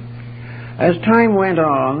 As time went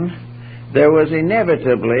on, there was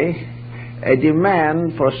inevitably a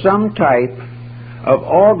demand for some type of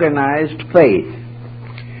organized faith.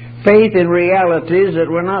 Faith in realities that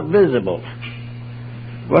were not visible.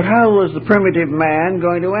 But how was the primitive man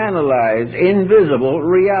going to analyze invisible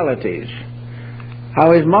realities?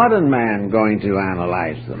 How is modern man going to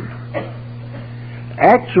analyze them?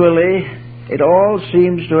 Actually, it all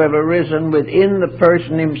seems to have arisen within the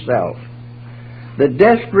person himself. The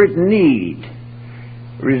desperate need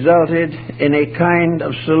resulted in a kind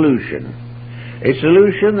of solution, a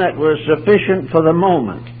solution that was sufficient for the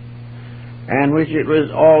moment, and which it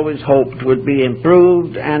was always hoped would be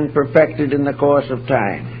improved and perfected in the course of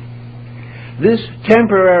time. This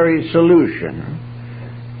temporary solution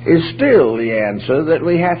is still the answer that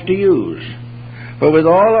we have to use. For with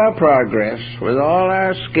all our progress, with all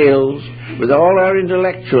our skills, with all our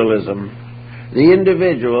intellectualism, the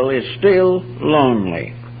individual is still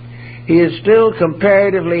lonely. He is still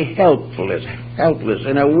comparatively helpless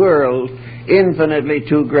in a world infinitely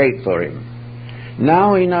too great for him.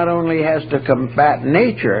 Now he not only has to combat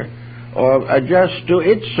nature or adjust to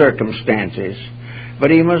its circumstances,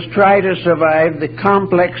 but he must try to survive the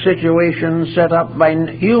complex situations set up by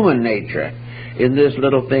human nature in this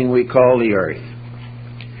little thing we call the earth.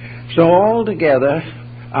 So altogether,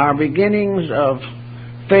 our beginnings of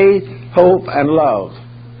faith, hope, and love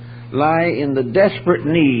lie in the desperate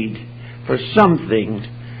need for something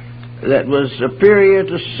that was superior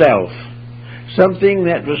to self, something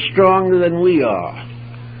that was stronger than we are,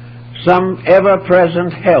 some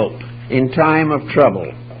ever-present help in time of trouble.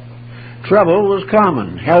 Trouble was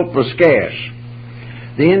common, help was scarce.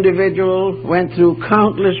 The individual went through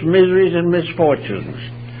countless miseries and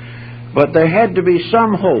misfortunes, but there had to be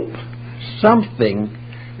some hope, something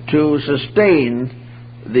to sustain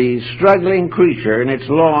the struggling creature in its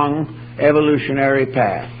long evolutionary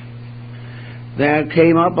path. There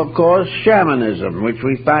came up, of course, shamanism, which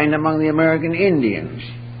we find among the American Indians,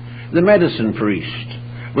 the medicine priest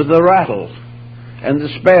with the rattle and the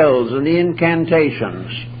spells and the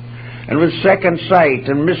incantations, and with second sight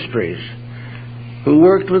and mysteries, who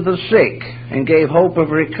worked with the sick and gave hope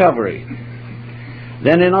of recovery.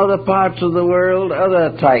 Then in other parts of the world,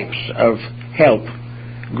 other types of help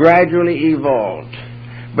gradually evolved.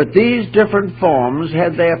 But these different forms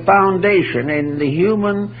had their foundation in the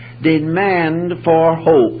human demand for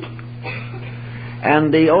hope.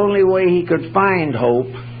 And the only way he could find hope,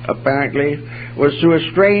 apparently, was through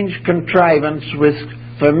a strange contrivance with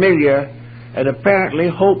familiar and apparently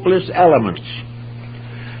hopeless elements.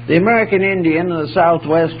 The American Indian in the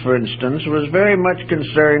Southwest, for instance, was very much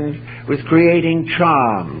concerned with creating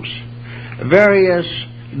charms, various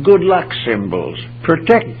good luck symbols,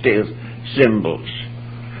 protective symbols.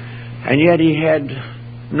 And yet he had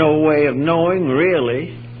no way of knowing,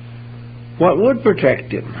 really, what would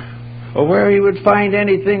protect him, or where he would find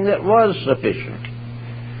anything that was sufficient.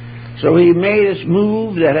 So he made a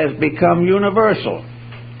move that has become universal.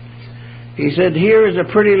 He said, here is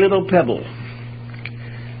a pretty little pebble.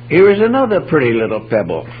 Here is another pretty little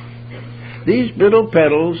pebble. These little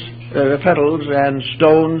petals and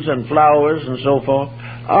stones and flowers and so forth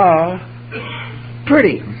are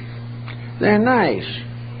pretty. They're nice.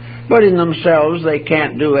 But in themselves they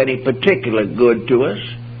can't do any particular good to us.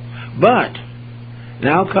 But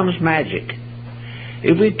now comes magic.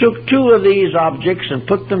 If we took two of these objects and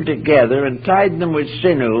put them together and tied them with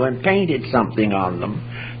sinew and painted something on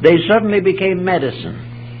them, they suddenly became medicine.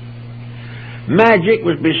 Magic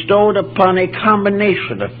was bestowed upon a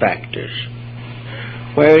combination of factors,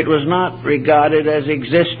 where it was not regarded as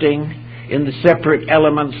existing in the separate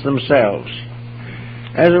elements themselves.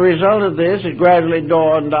 As a result of this, it gradually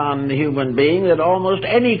dawned on the human being that almost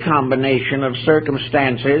any combination of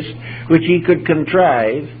circumstances which he could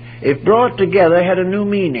contrive, if brought together, had a new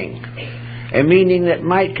meaning, a meaning that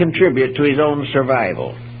might contribute to his own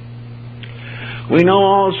survival. We know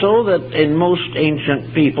also that in most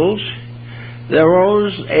ancient peoples, there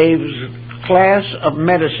arose a class of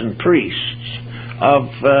medicine priests, of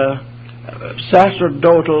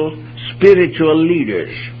sacerdotal spiritual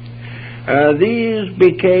leaders. These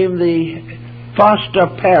became the foster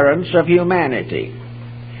parents of humanity.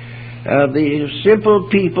 The simple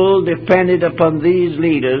people depended upon these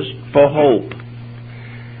leaders for hope.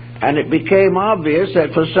 And it became obvious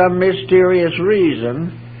that for some mysterious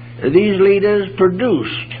reason, these leaders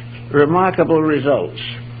produced remarkable results.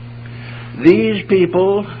 These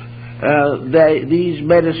people, these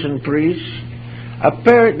medicine priests,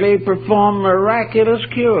 apparently perform miraculous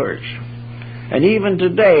cures. And even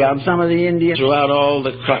today, on some of the Indians, throughout all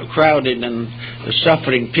the crowded and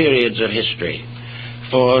suffering periods of history,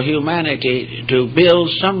 for humanity to build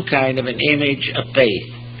some kind of an image of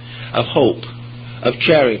faith, of hope, of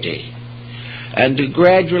charity, and to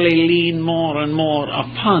gradually lean more and more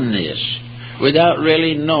upon this without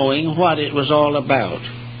really knowing what it was all about.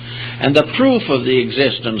 And the proof of the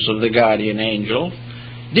existence of the guardian angel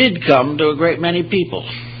did come to a great many people.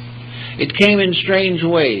 It came in strange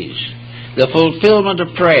ways. The fulfillment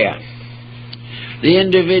of prayer, the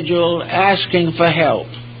individual asking for help,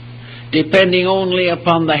 depending only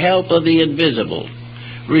upon the help of the invisible,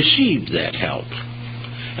 received that help.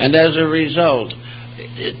 And as a result,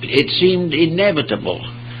 it seemed inevitable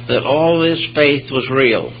that all this faith was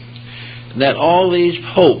real, that all these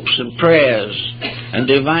hopes and prayers and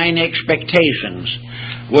divine expectations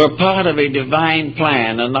were part of a divine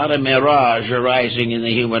plan and not a mirage arising in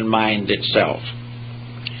the human mind itself.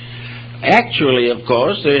 Actually, of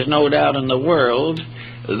course, there is no doubt in the world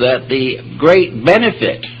that the great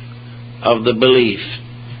benefit of the belief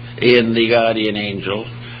in the guardian angel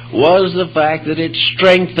was the fact that it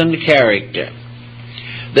strengthened character,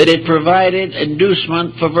 that it provided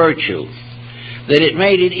inducement for virtue, that it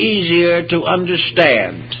made it easier to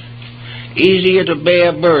understand, easier to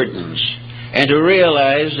bear burdens, and to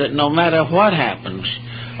realize that no matter what happens,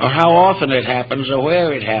 or how often it happens, or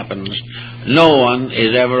where it happens, no one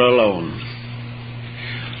is ever alone.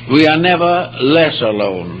 We are never less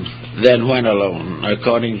alone than when alone,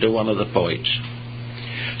 according to one of the poets.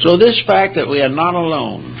 So this fact that we are not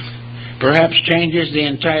alone perhaps changes the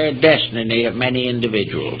entire destiny of many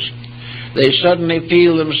individuals. They suddenly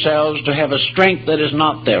feel themselves to have a strength that is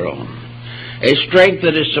not their own, a strength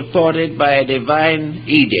that is supported by a divine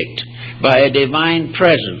edict, by a divine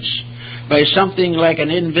presence, by something like an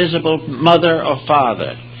invisible mother or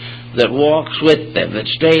father that walks with them, that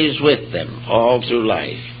stays with them all through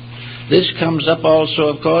life. This comes up also,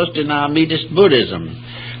 of course, in Ahmadist Buddhism,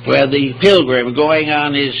 where the pilgrim going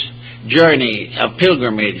on his journey of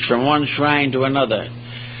pilgrimage from one shrine to another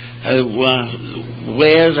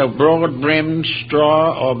wears a broad-brimmed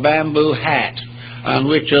straw or bamboo hat on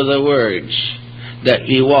which are the words that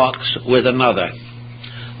he walks with another,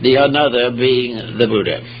 the another being the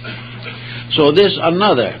Buddha. So this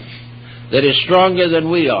another that is stronger than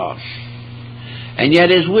we are, and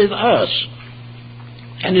yet is with us,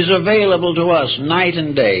 and is available to us night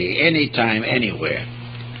and day, anytime, anywhere,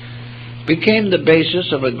 became the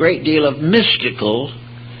basis of a great deal of mystical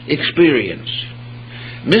experience.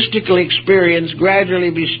 Mystical experience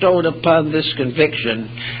gradually bestowed upon this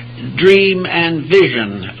conviction dream and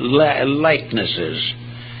vision likenesses.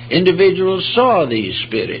 Individuals saw these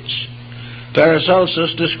spirits.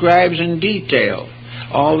 Paracelsus describes in detail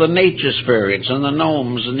all the nature spirits and the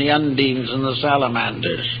gnomes and the undines and the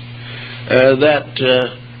salamanders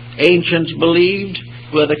that ancients believed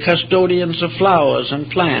were the custodians of flowers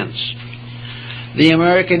and plants. The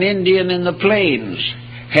American Indian in the plains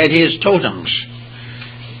had his totems.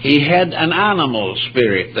 He had an animal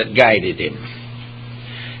spirit that guided him.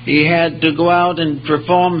 He had to go out and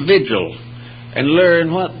perform vigil and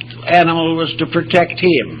learn what animal was to protect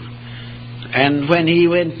him. And when he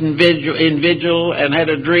went in vigil and had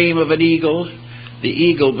a dream of an eagle, the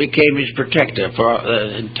eagle became his protector for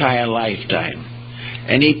the entire lifetime.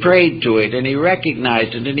 And he prayed to it, and he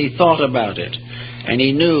recognized it, and he thought about it. And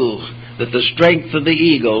he knew that the strength of the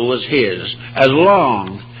eagle was his, as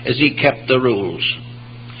long as he kept the rules.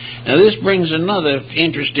 Now this brings another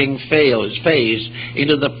interesting phase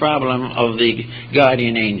into the problem of the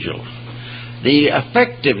guardian angel. The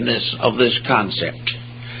effectiveness of this concept.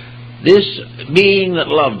 This being that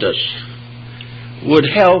loved us would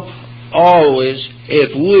help always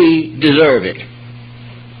if we deserve it.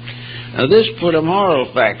 Now this put a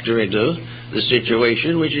moral factor into the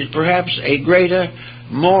situation, which is perhaps a greater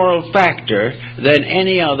moral factor than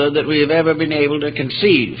any other that we have ever been able to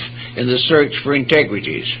conceive in the search for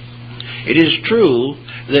integrities. It is true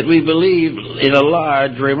that we believe in a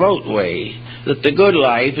large, remote way that the good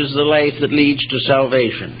life is the life that leads to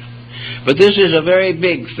salvation. But this is a very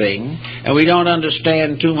big thing, and we don't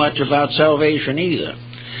understand too much about salvation either.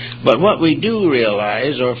 But what we do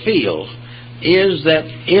realize or feel is that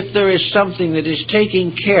if there is something that is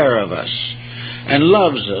taking care of us and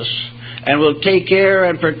loves us and will take care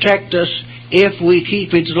and protect us if we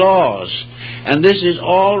keep its laws, and this is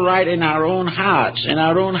all right in our own hearts, in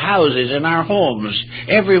our own houses, in our homes,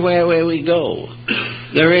 everywhere where we go,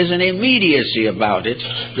 there is an immediacy about it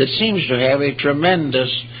that seems to have a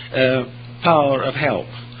tremendous power of help.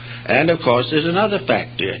 And of course there's another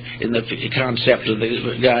factor in the concept of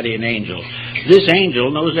the guardian angel. This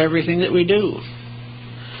angel knows everything that we do.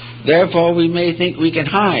 Therefore we may think we can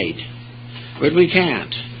hide, but we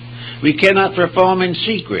can't. We cannot perform in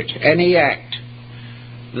secret any act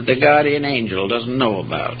that the guardian angel doesn't know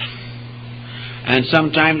about. And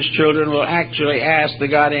sometimes children will actually ask the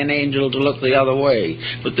guardian angel to look the other way,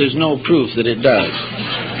 but there's no proof that it does.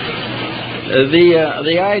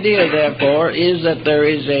 The idea, therefore, is that there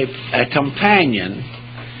is a companion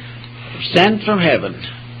sent from heaven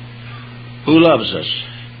who loves us,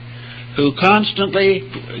 who constantly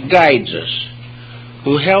guides us,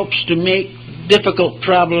 who helps to make difficult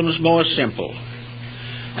problems more simple,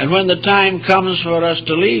 And when the time comes for us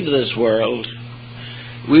to leave this world,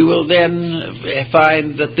 we will then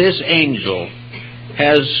find that this angel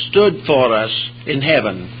has stood for us in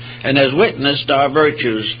heaven and has witnessed our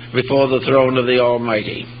virtues before the throne of the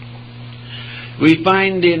Almighty. We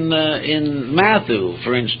find in Matthew,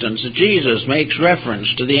 for instance, that Jesus makes reference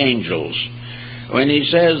to the angels when he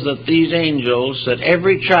says that these angels, that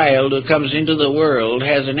every child who comes into the world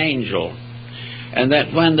has an angel, and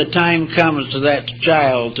that when the time comes to that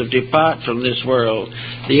child to depart from this world,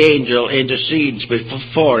 the angel intercedes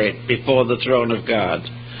before it, before the throne of God.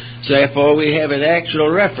 Therefore, we have an actual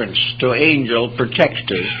reference to angel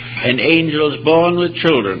protectors and angels born with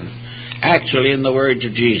children, actually in the words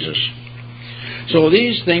of Jesus. So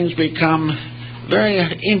these things become very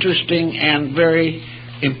interesting and very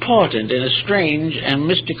important in a strange and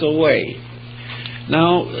mystical way.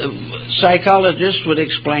 Now, psychologists would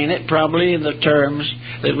explain it probably in the terms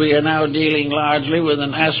that we are now dealing largely with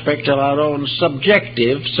an aspect of our own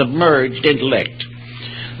subjective, submerged intellect,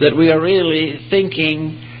 that we are really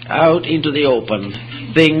thinking out into the open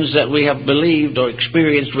things that we have believed or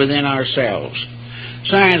experienced within ourselves.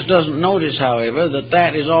 Science doesn't notice, however, that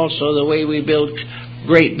that is also the way we build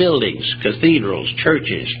great buildings, cathedrals,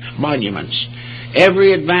 churches, monuments.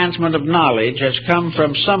 Every advancement of knowledge has come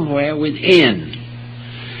from somewhere within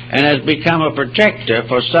and has become a protector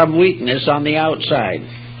for some weakness on the outside.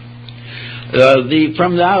 From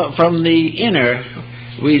the inner,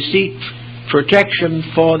 we seek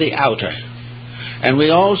protection for the outer, and we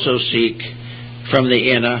also seek from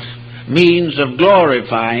the inner means of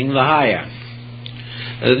glorifying the higher.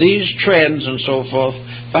 These trends and so forth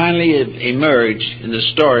finally emerge in the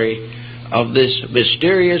story of this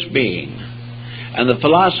mysterious being, and the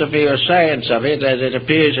philosophy or science of it, as it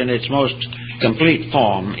appears in its most complete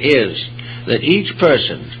form, is that each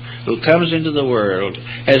person who comes into the world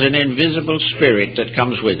has an invisible spirit that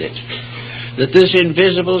comes with it. That this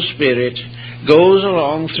invisible spirit goes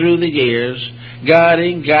along through the years,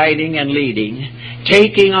 guarding, guiding, and leading,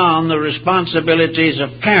 taking on the responsibilities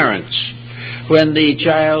of parents when the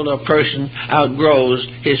child or person outgrows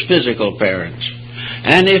his physical parents.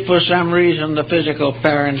 And if for some reason the physical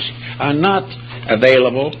parents are not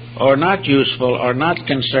available or not useful or not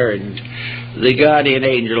concerned, the guardian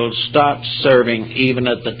angel starts serving even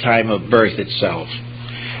at the time of birth itself.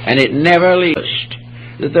 And it never leaves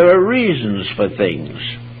that there are reasons for things.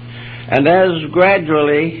 And as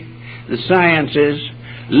gradually the sciences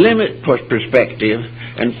limit perspective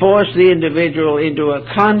and force the individual into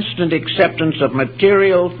a constant acceptance of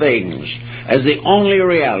material things as the only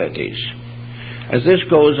realities, as this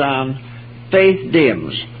goes on, faith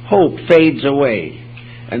dims, hope fades away,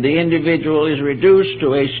 and the individual is reduced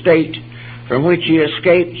to a state from which he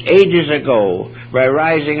escaped ages ago by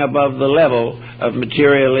rising above the level of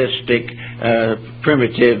materialistic,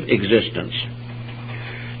 primitive existence.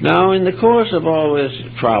 Now, in the course of all this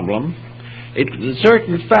problem,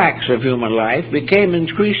 certain facts of human life became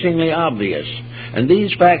increasingly obvious, and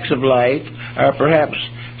these facts of life are perhaps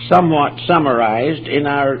somewhat summarized in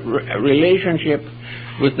our relationship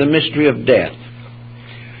with the mystery of death.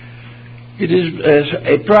 It is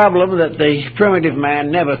a problem that the primitive man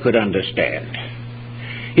never could understand.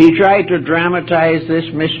 He tried to dramatize this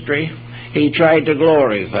mystery. He tried to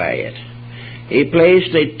glorify it. He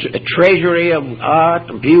placed a treasury of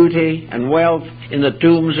art, beauty, and wealth in the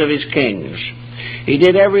tombs of his kings. He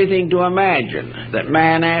did everything to imagine that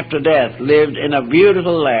man after death lived in a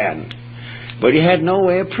beautiful land, but he had no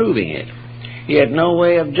way of proving it. He had no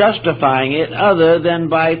way of justifying it other than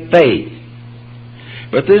by faith.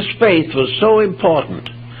 But this faith was so important,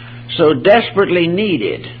 so desperately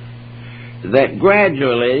needed, that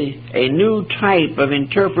gradually a new type of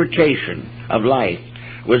interpretation of life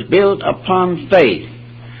was built upon faith.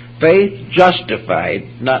 Faith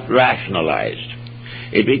justified, not rationalized.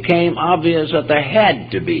 It became obvious that there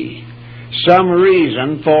had to be some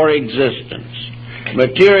reason for existence.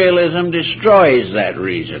 Materialism destroys that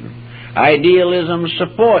reason. Idealism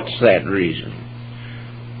supports that reason.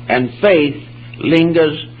 And faith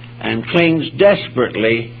lingers and clings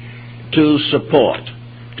desperately to support,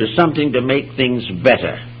 to something to make things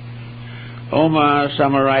better. Omar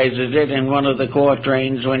summarizes it in one of the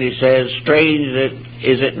quatrains when he says, "Strange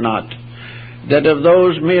is it not, that of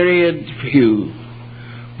those myriad few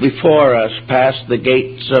before us passed the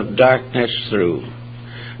gates of darkness through,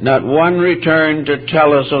 not one returned to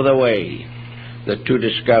tell us of the way that to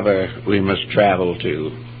discover we must travel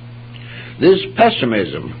to." This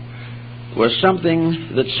pessimism was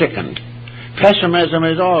something that sickened. Pessimism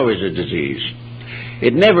is always a disease.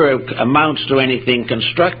 It never amounts to anything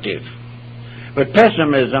constructive. But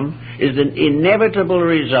pessimism is an inevitable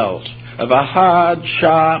result of a hard,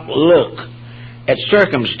 sharp look at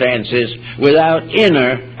circumstances without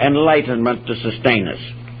inner enlightenment to sustain us.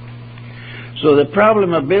 So the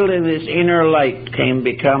problem of building this inner light can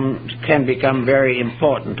become very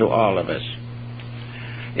important to all of us.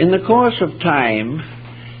 In the course of time,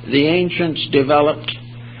 the ancients developed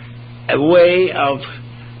a way of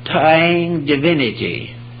tying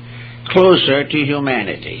divinity closer to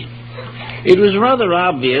humanity. It was rather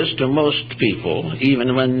obvious to most people,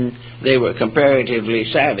 even when they were comparatively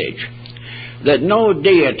savage, that no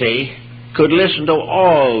deity could listen to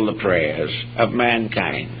all the prayers of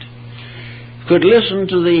mankind, could listen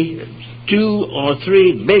to the 2 or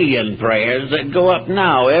 3 billion prayers that go up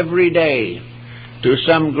now every day to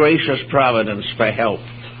some gracious providence for help,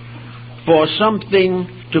 for something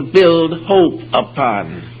to build hope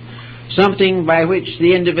upon, something by which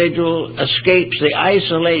the individual escapes the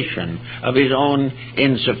isolation of his own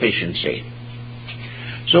insufficiency.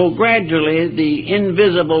 So gradually the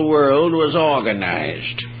invisible world was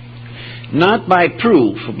organized, not by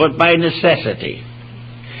proof, but by necessity.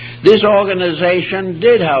 This organization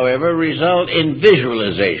did, however, result in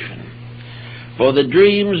visualization, for the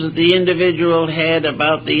dreams that the individual had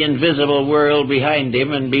about the invisible world behind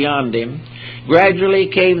him and beyond him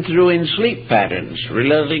gradually came through in sleep patterns,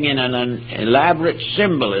 resulting in an elaborate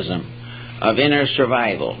symbolism of inner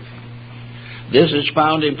survival. This is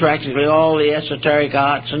found in practically all the esoteric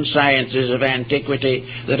arts and sciences of antiquity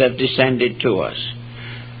that have descended to us.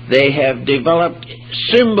 They have developed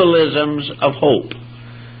symbolisms of hope,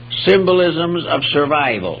 symbolisms of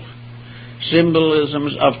survival,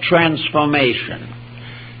 symbolisms of transformation,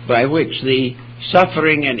 by which the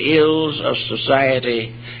suffering and ills of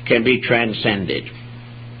society can be transcended.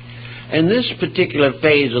 In this particular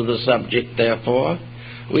phase of the subject, therefore,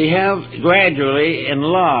 we have gradually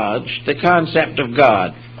enlarged the concept of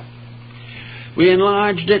God. We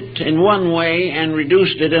enlarged it in one way and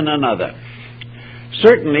reduced it in another.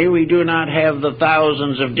 Certainly we do not have the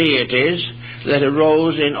thousands of deities that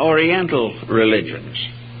arose in Oriental religions,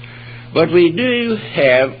 but we do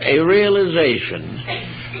have a realization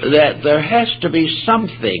that there has to be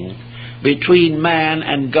something between man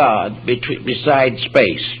and God besides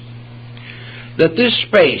space. That this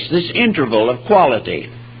space, this interval of quality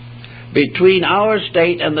between our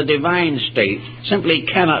state and the divine state simply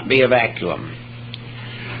cannot be a vacuum.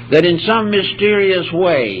 That in some mysterious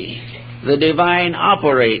way the divine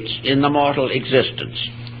operates in the mortal existence.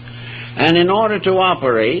 And in order to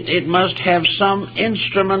operate, it must have some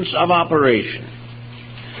instruments of operation.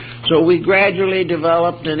 So we gradually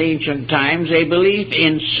developed in ancient times a belief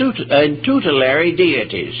in tutelary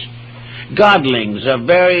deities, godlings of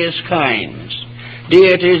various kinds,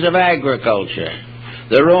 deities of agriculture.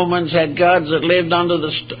 The Romans had gods that lived under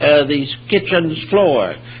the kitchen's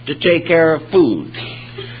floor to take care of food.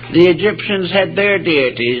 The Egyptians had their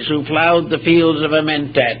deities who plowed the fields of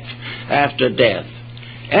Amentet after death.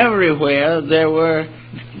 Everywhere there were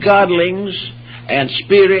godlings and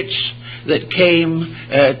spirits that came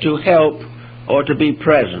to help or to be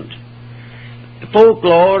present.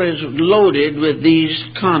 Folklore is loaded with these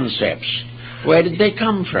concepts. Where did they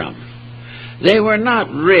come from? They were not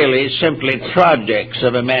really simply projects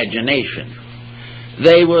of imagination.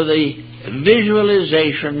 They were the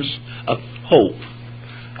visualizations of hope,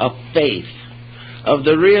 of faith, of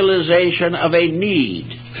the realization of a need,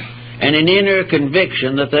 and an inner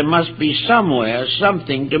conviction that there must be somewhere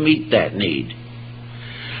something to meet that need.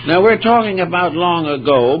 Now, we're talking about long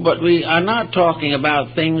ago, but we are not talking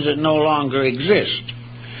about things that no longer exist.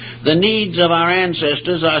 The needs of our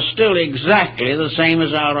ancestors are still exactly the same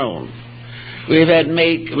as our own. We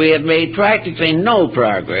have made practically no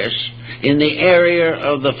progress in the area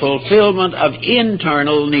of the fulfillment of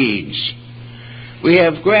internal needs. We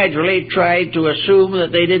have gradually tried to assume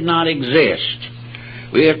that they did not exist.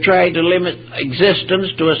 We have tried to limit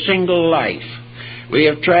existence to a single life. We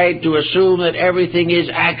have tried to assume that everything is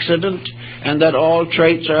accident and that all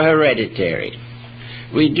traits are hereditary.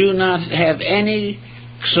 We do not have any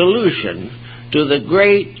solution to the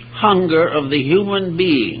great hunger of the human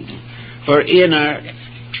being for inner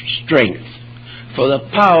strength, for the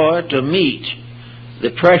power to meet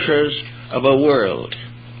the pressures of a world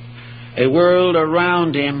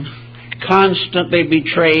around him constantly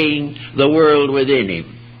betraying the world within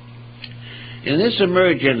him. In this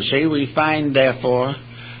emergency, we find, therefore,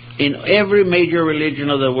 in every major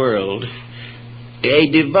religion of the world,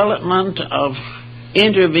 a development of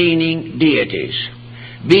intervening deities,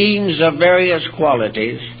 beings of various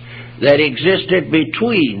qualities that existed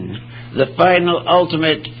between the final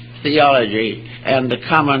ultimate theology and the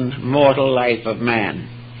common mortal life of man.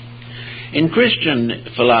 In Christian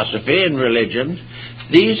philosophy and religion,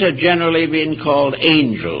 These have generally been called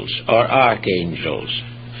angels or archangels.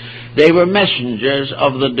 They were messengers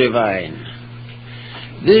of the divine.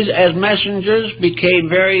 These, as messengers, became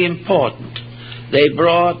very important. They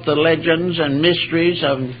brought the legends and mysteries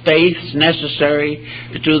of faiths necessary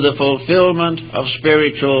to the fulfillment of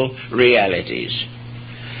spiritual realities.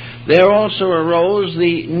 There also arose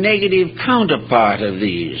the negative counterpart of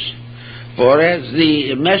these. For as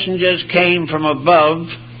the messengers came from above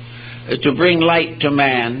to bring light to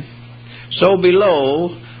man, so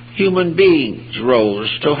below human beings rose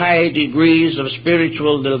to high degrees of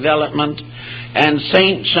spiritual development, and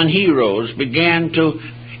saints and heroes began to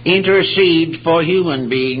intercede for human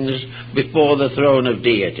beings before the throne of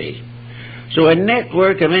deity. So a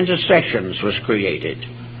network of intercessions was created,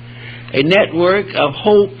 a network of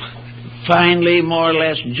hope finally more or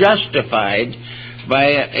less justified by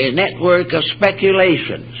a network of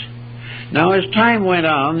speculations. Now, as time went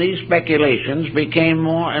on, these speculations became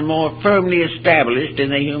more and more firmly established in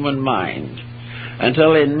the human mind,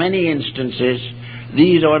 until in many instances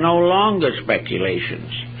these are no longer speculations.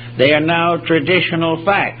 They are now traditional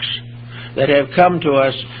facts that have come to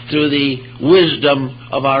us through the wisdom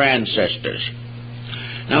of our ancestors.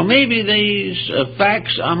 Now, maybe these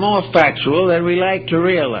facts are more factual than we like to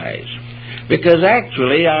realize, because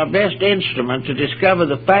actually our best instrument to discover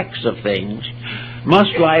the facts of things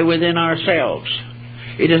must lie within ourselves.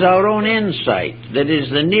 It is our own insight that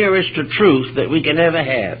is the nearest to truth that we can ever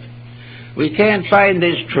have. We can't find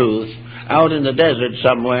this truth out in the desert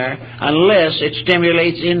somewhere unless it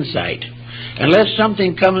stimulates insight. Unless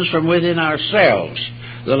something comes from within ourselves,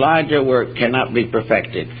 the larger work cannot be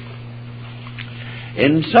perfected.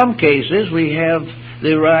 In some cases, we have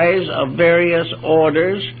the rise of various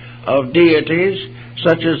orders of deities,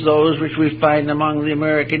 such as those which we find among the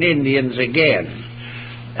American Indians again.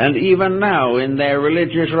 And even now, in their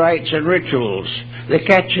religious rites and rituals, the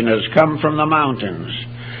Ketchinas come from the mountains,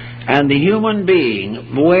 and the human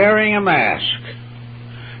being wearing a mask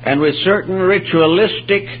and with certain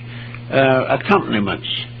ritualistic accompaniments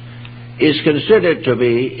is considered to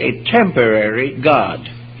be a temporary god.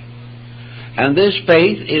 And this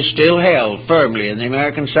faith is still held firmly in the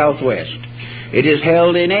American Southwest. It is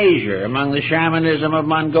held in Asia among the shamanism of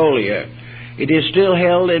Mongolia. It is still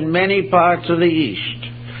held in many parts of the East,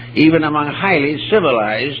 even among highly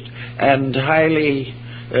civilized and highly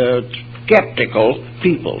skeptical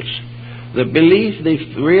peoples. The belief,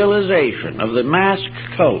 the realization of the mask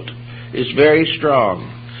cult is very strong,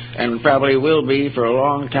 and probably will be for a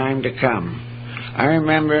long time to come. I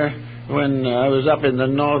remember when I was up in the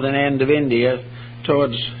northern end of India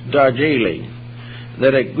towards Darjeeling,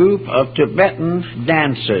 that a group of Tibetan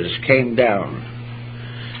dancers came down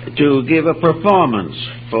to give a performance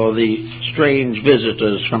for the strange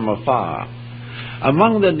visitors from afar.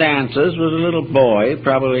 Among the dancers was a little boy,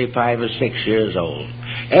 probably 5 or 6 years old.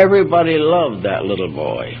 Everybody loved that little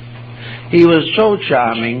boy. He was so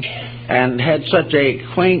charming and had such a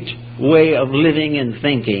quaint way of living and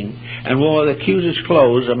thinking, and wore the cutest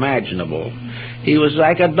clothes imaginable. He was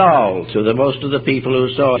like a doll to the most of the people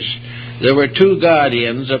who saw us. There were 2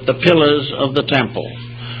 guardians at the pillars of the temple.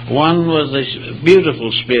 One was this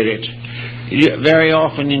beautiful spirit, very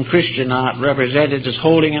often in Christian art represented as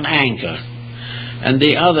holding an anchor, and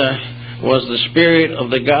the other was the spirit of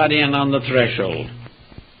the guardian on the threshold,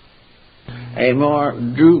 a more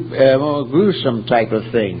gruesome type of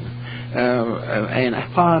thing,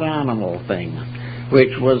 a part animal thing,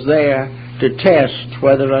 which was there to test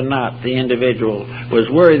whether or not the individual was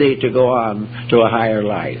worthy to go on to a higher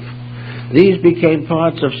life. These became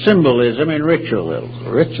parts of symbolism and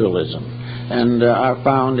ritualism, and are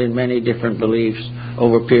found in many different beliefs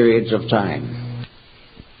over periods of time.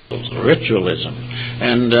 Ritualism,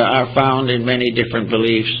 and are found in many different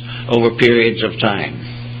beliefs over periods of time.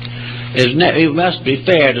 It must be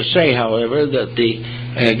fair to say, however, that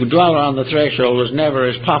the dweller on the threshold was never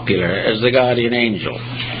as popular as the guardian angel,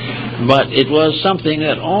 but it was something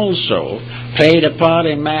that also played a part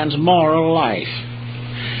in man's moral life,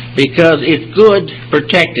 because if good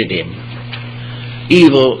protected him,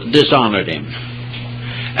 evil dishonored him.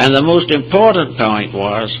 And the most important point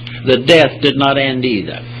was that death did not end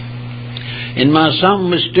either. In some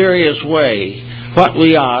mysterious way, what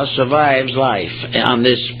we are survives life on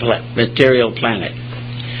this material planet.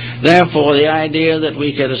 Therefore, the idea that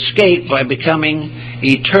we could escape by becoming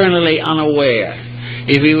eternally unaware,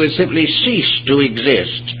 if we would simply cease to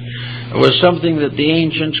exist, was something that the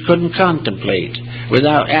ancients couldn't contemplate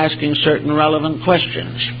without asking certain relevant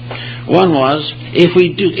questions. One was, if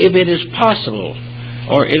it is possible,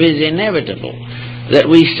 or if it is inevitable, that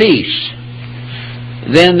we cease,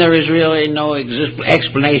 then there is really no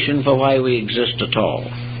explanation for why we exist at all.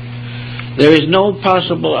 There is no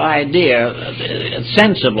possible idea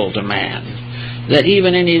sensible to man that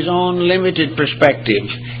even in his own limited perspective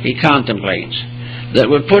he contemplates that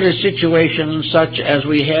would put a situation such as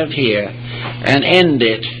we have here and end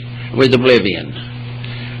it with oblivion.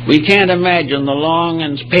 We can't imagine the long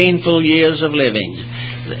and painful years of living,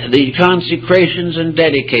 the consecrations and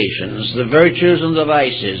dedications, the virtues and the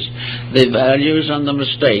vices, the values and the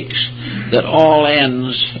mistakes, that all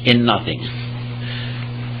ends in nothing.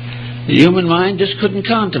 The human mind just couldn't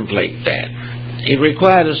contemplate that. It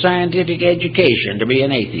required a scientific education to be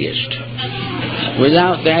an atheist.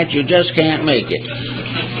 Without that, you just can't make it.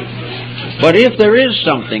 But if there is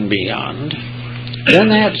something beyond, then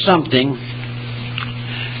that something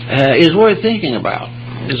is worth thinking about.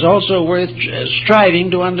 It's also worth striving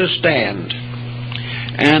to understand.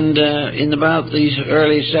 And in about the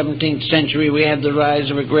early 17th century, we had the rise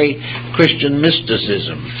of a great Christian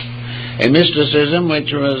mysticism. A mysticism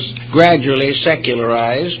which was gradually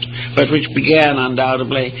secularized, but which began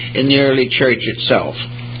undoubtedly in the early church itself.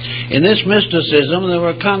 In this mysticism, there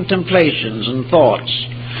were contemplations and thoughts.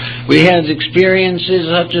 We had experiences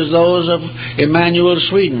such as those of Emanuel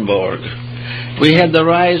Swedenborg. We had the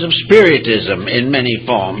rise of Spiritism in many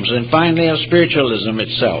forms, and finally of spiritualism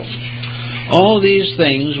itself. All these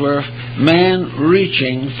things were man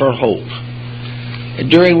reaching for hope.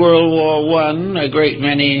 During World War I, a great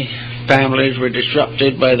many families were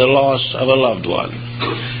disrupted by the loss of a loved one.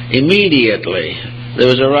 Immediately, there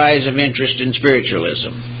was a rise of interest in spiritualism.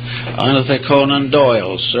 Arthur Conan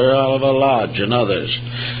Doyle, Sir Oliver Lodge, and others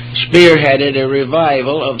spearheaded a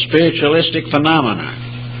revival of spiritualistic phenomena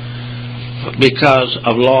because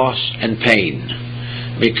of loss and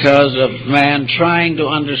pain, because of man trying to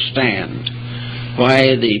understand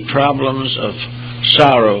why the problems of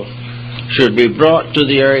sorrow should be brought to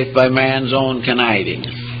the earth by man's own conniving,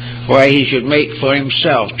 why he should make for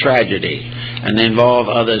himself tragedy and involve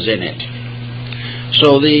others in it.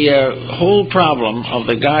 So the whole problem of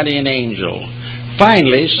the guardian angel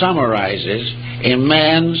finally summarizes in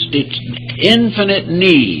man's infinite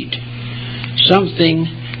need something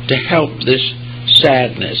to help this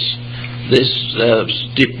sadness, this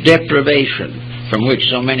deprivation from which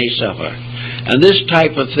so many suffer. And this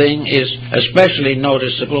type of thing is especially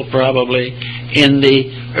noticeable probably in the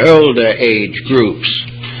older age groups.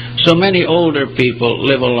 So many older people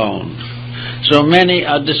live alone. So many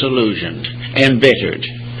are disillusioned, embittered.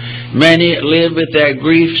 Many live with their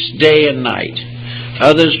griefs day and night.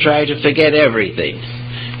 Others try to forget everything,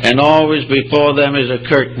 and always before them is a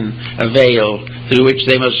curtain, a veil, through which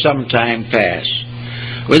they must sometime pass.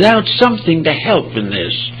 Without something to help in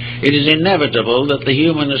this, it is inevitable that the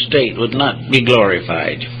human estate would not be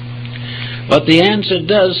glorified. But the answer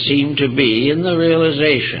does seem to be in the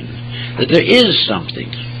realization that there is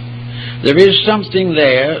something. There is something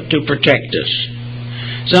there to protect us,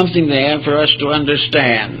 something there for us to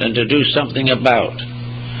understand and to do something about.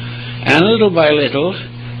 And little by little,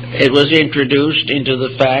 it was introduced into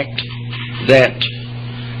the fact that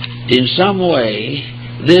in some way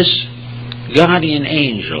this guardian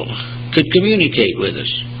angel could communicate with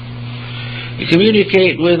us.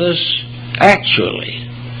 Communicate with us actually,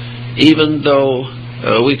 even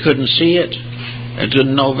though we couldn't see it and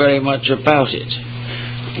didn't know very much about it.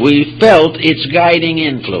 We felt its guiding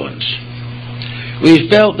influence. We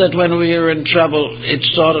felt that when we were in trouble, it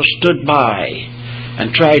sort of stood by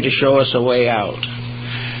and tried to show us a way out.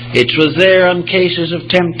 It was there on cases of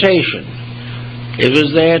temptation. It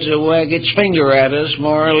was there to wag its finger at us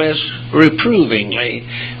more or less reprovingly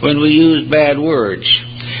when we used bad words.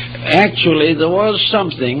 Actually, there was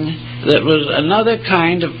something that was another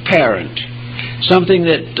kind of parent, something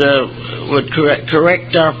that would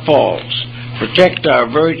correct our faults, protect our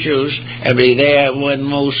virtues, and be there when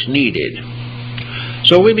most needed.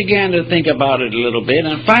 So we began to think about it a little bit,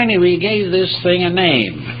 and finally we gave this thing a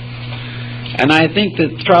name. And I think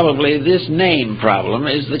that probably this name problem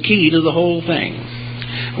is the key to the whole thing.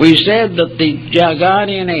 We said that the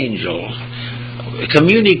guardian angel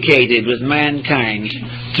communicated with mankind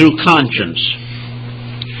through conscience.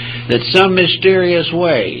 That some mysterious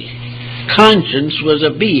way, conscience was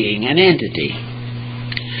a being, an entity.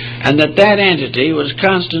 And that entity was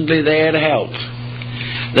constantly there to help.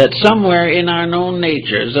 That somewhere in our known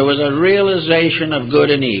natures there was a realization of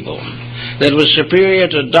good and evil that was superior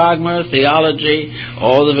to dogma, theology,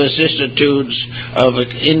 or the vicissitudes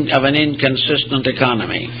of an inconsistent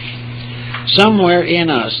economy. Somewhere in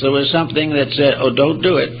us there was something that said, oh, don't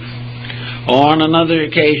do it. Or on another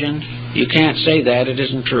occasion, you can't say that, it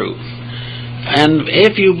isn't true. And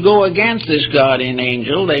if you go against this guardian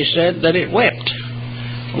angel, they said that it wept.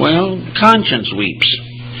 Well, conscience weeps.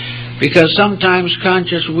 Because sometimes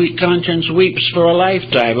conscience weeps for a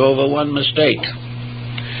lifetime over one mistake.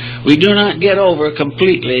 We do not get over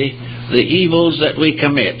completely the evils that we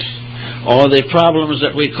commit or the problems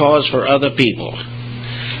that we cause for other people.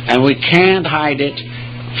 And we can't hide it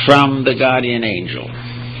from the guardian angel.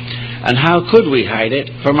 And how could we hide it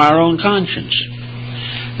from our own conscience?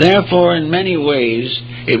 Therefore, in many ways,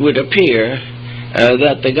 it would appear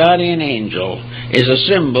that the guardian angel is a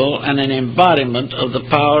symbol and an embodiment of the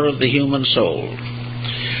power of the human soul.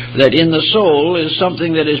 That in the soul is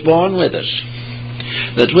something that is born with us,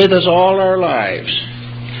 that's with us all our lives,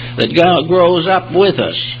 that God grows up with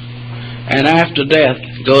us, and after death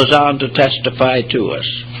goes on to testify to us.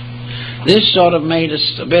 This sort of made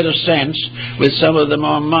a bit of sense with some of the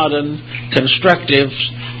more modern constructive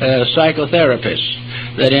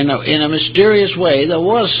psychotherapists, that in a mysterious way there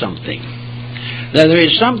was something. That there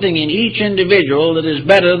is something in each individual that is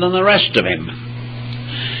better than the rest of him.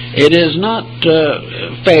 It is not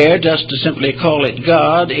fair just to simply call it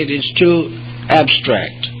God. It is too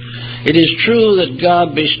abstract. It is true that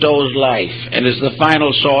God bestows life and is the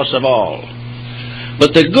final source of all.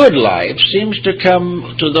 But the good life seems to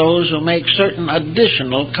come to those who make certain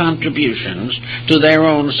additional contributions to their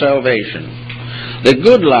own salvation. The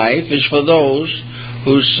good life is for those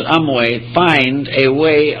who some way find a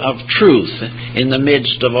way of truth in the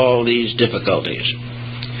midst of all these difficulties.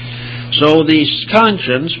 So the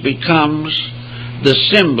conscience becomes the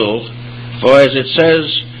symbol for, as it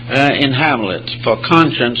says in Hamlet, for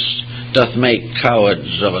conscience doth make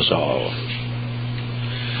cowards of us all.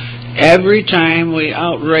 Every time we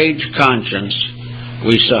outrage conscience,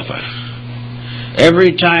 we suffer.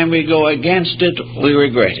 Every time we go against it, we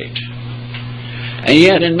regret it. And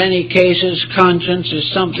yet, in many cases, conscience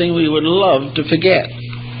is something we would love to forget.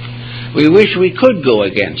 We wish we could go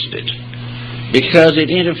against it, because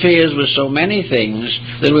it interferes with so many things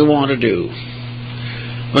that we want to do.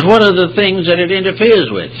 But what are the things that it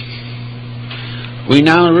interferes with? We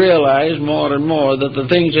now realize more and more that the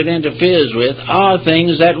things it interferes with are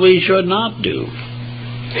things that we should not do.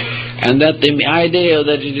 And that the idea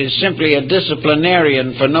that it is simply a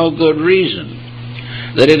disciplinarian for no good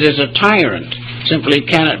reason, that it is a tyrant, simply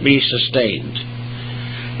cannot be sustained.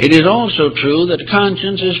 It is also true that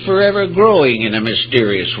conscience is forever growing in a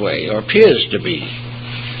mysterious way, or appears to be.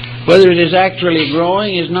 Whether it is actually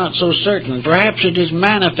growing is not so certain. Perhaps it is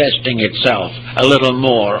manifesting itself a little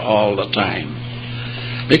more all the time.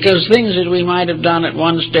 Because things that we might have done at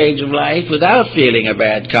one stage of life without feeling a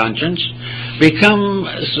bad conscience become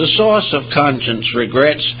the source of conscience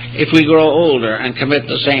regrets if we grow older and commit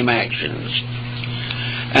the same actions.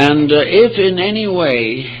 And if in any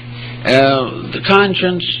way the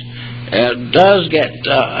conscience does get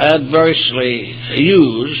adversely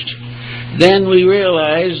used, then we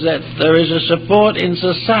realize that there is a support in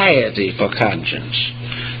society for conscience.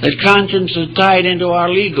 That conscience is tied into our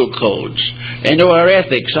legal codes, into our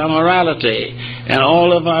ethics, our morality, and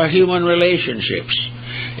all of our human relationships.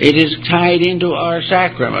 It is tied into our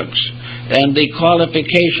sacraments and the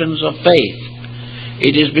qualifications of faith.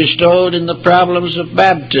 It is bestowed in the problems of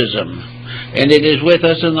baptism, and it is with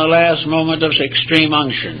us in the last moment of extreme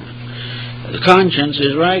unction. The conscience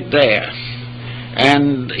is right there.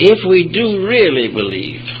 And if we do really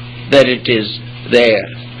believe that it is there,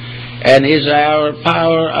 and is our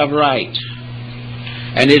power of right,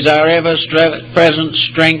 and is our ever-present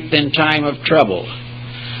strength in time of trouble,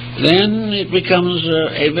 then it becomes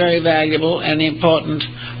a very valuable and important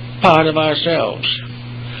part of ourselves.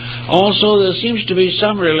 Also, there seems to be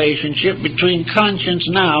some relationship between conscience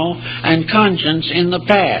now and conscience in the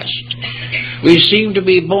past. We seem to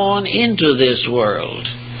be born into this world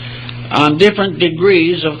on different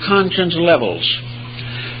degrees of conscience levels.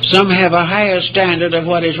 Some have a higher standard of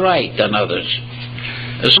what is right than others.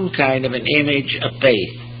 Some kind of an image of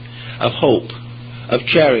faith, of hope, of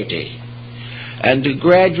charity, and to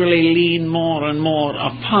gradually lean more and more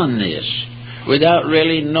upon this without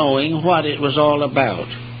really knowing what it was all about.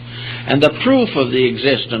 And the proof of the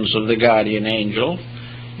existence of the guardian angel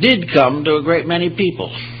did come to a great many people.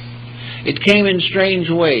 It came in strange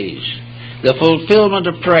ways. The fulfillment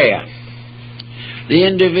of prayer, the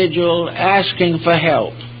individual asking for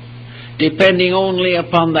help, depending only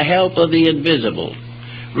upon the help of the invisible,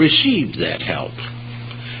 received that help.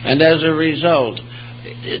 And as a result,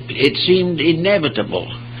 it seemed inevitable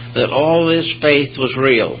that all this faith was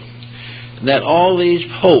real, that all these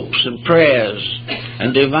hopes and prayers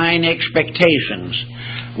and divine expectations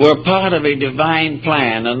were part of a divine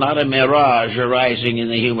plan and not a mirage arising in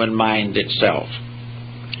the human mind itself.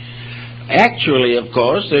 Actually, of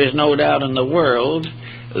course, there is no doubt in the world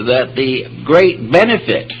that the great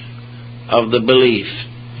benefit of the belief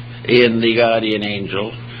in the guardian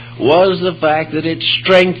angel was the fact that it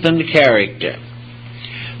strengthened character,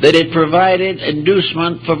 that it provided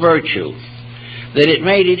inducement for virtue, that it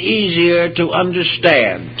made it easier to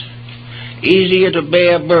understand, easier to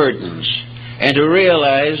bear burdens, and to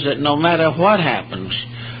realize that no matter what happens,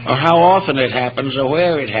 or how often it happens, or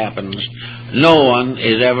where it happens, no one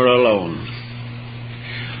is ever alone.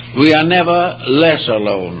 We are never less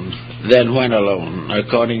alone than when alone,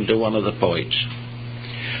 according to one of the poets.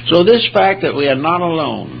 So this fact that we are not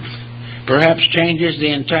alone perhaps changes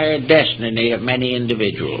the entire destiny of many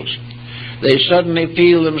individuals. They suddenly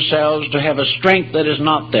feel themselves to have a strength that is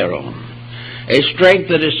not their own, a strength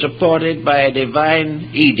that is supported by a divine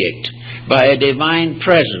edict, by a divine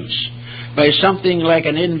presence, by something like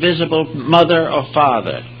an invisible mother or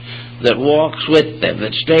father that walks with them,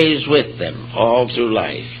 that stays with them all through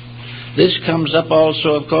life. This comes up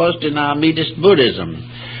also, of course, in our Buddhist Buddhism,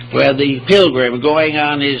 where the pilgrim going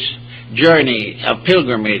on his journey of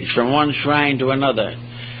pilgrimage from one shrine to another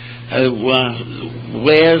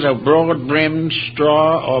wears a broad-brimmed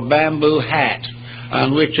straw or bamboo hat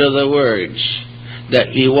on which are the words that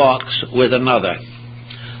he walks with another,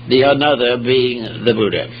 the another being the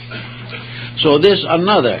Buddha. So this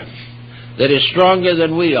another that is stronger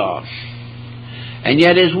than we are, and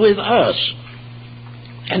yet is with us,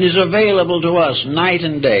 and is available to us night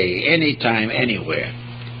and day, anytime, anywhere,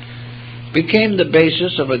 became the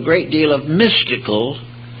basis of a great deal of mystical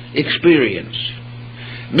experience.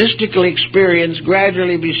 Mystical experience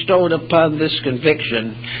gradually bestowed upon this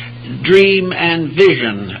conviction dream and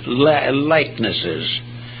vision likenesses.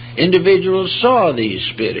 Individuals saw these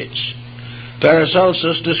spirits.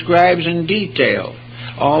 Paracelsus describes in detail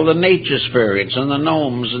all the nature spirits and the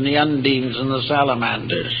gnomes and the undines and the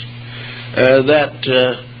salamanders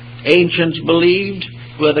that ancients believed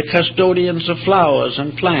were the custodians of flowers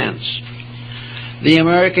and plants. The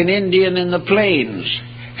American Indian in the plains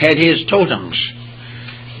had his totems.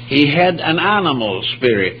 He had an animal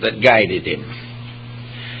spirit that guided him.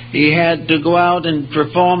 He had to go out and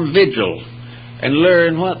perform vigil and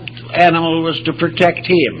learn what animal was to protect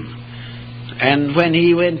him. And when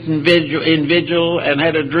he went in vigil and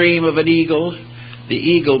had a dream of an eagle, the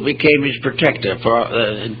eagle became his protector for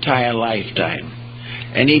the entire lifetime.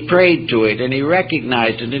 And he prayed to it, and he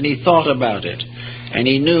recognized it, and he thought about it. And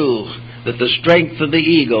he knew that the strength of the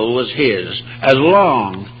eagle was his, as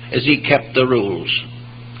long as he kept the rules.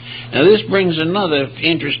 Now this brings another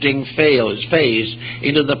interesting phase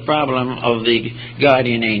into the problem of the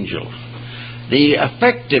guardian angel. The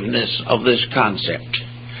effectiveness of this concept.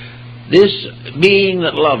 This being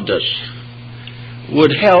that loved us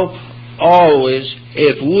would help always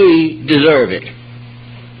if we deserve it.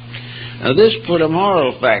 Now this put a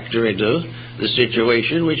moral factor into the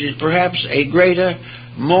situation, which is perhaps a greater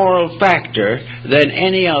moral factor than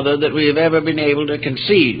any other that we have ever been able to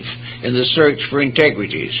conceive in the search for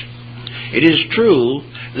integrities. It is true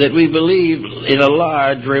that we believe in a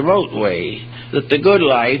large, remote way that the good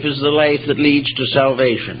life is the life that leads to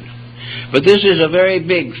salvation. But this is a very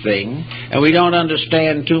big thing, and we don't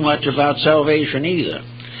understand too much about salvation either.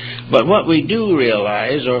 But what we do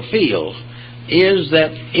realize or feel is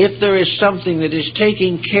that if there is something that is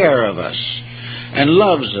taking care of us and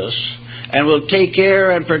loves us and will take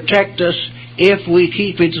care and protect us if we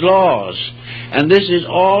keep its laws, and this is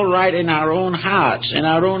all right in our own hearts, in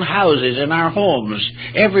our own houses, in our homes,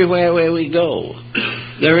 everywhere where we go,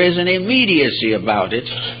 there is an immediacy about it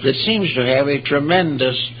that seems to have a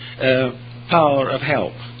tremendous power of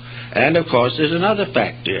help. And of course there's another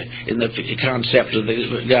factor in the concept of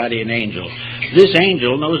the guardian angel. This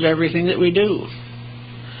angel knows everything that we do.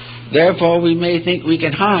 Therefore we may think we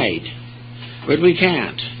can hide, but we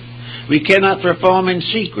can't. We cannot perform in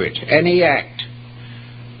secret any act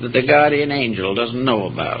that the guardian angel doesn't know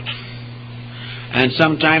about. And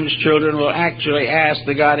sometimes children will actually ask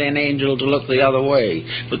the guardian angel to look the other way,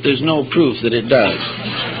 but there's no proof that it does.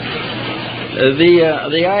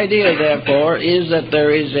 The idea, therefore, is that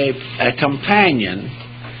there is a companion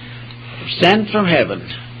sent from heaven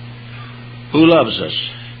who loves us,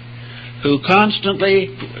 who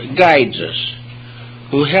constantly guides us,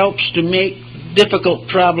 who helps to make difficult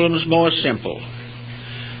problems more simple.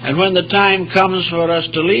 And when the time comes for us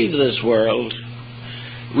to leave this world,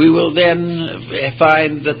 we will then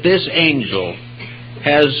find that this angel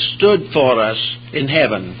has stood for us in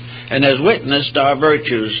heaven and has witnessed our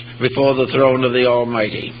virtues before the throne of the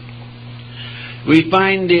Almighty. We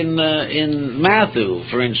find in Matthew,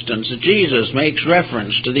 for instance, that Jesus makes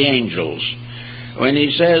reference to the angels when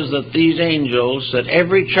he says that these angels, that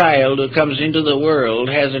every child who comes into the world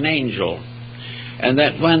has an angel. and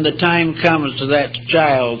that when the time comes to that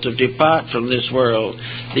child to depart from this world,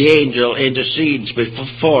 the angel intercedes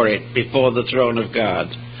before the throne of God.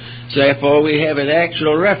 Therefore, we have an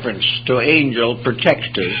actual reference to angel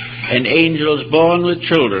protectors and angels born with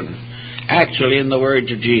children, actually in the words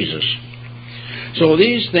of Jesus. So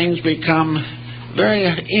these things become very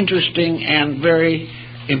interesting and very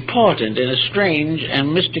important in a strange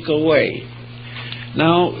and mystical way.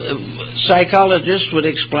 Now, psychologists would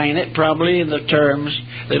explain it probably in the terms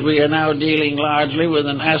that we are now dealing largely with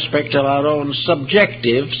an aspect of our own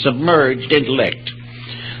subjective, submerged intellect,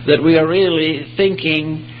 that we are really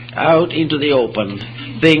thinking out into the open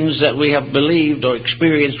things that we have believed or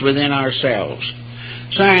experienced within ourselves.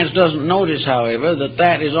 Science doesn't notice, however, that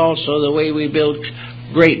that is also the way we build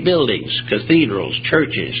great buildings, cathedrals,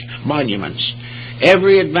 churches, monuments.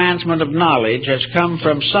 Every advancement of knowledge has come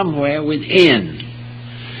from somewhere within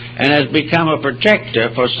and has become a protector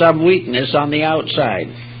for some weakness on the outside.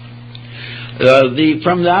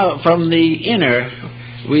 From the inner,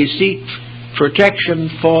 we seek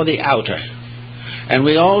protection for the outer, and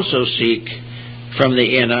we also seek from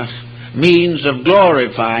the inner means of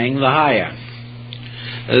glorifying the higher.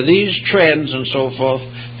 These trends and so forth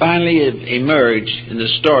finally emerge in the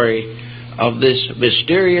story of this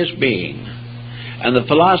mysterious being, and the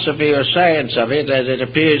philosophy or science of it, as it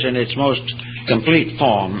appears in its most complete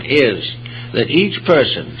form, is that each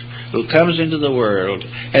person who comes into the world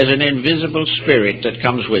has an invisible spirit that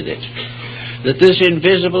comes with it. That this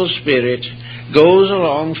invisible spirit goes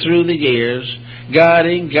along through the years,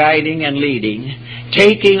 guarding, guiding, and leading,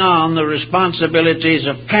 taking on the responsibilities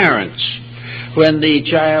of parents when the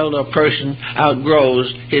child or person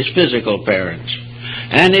outgrows his physical parents.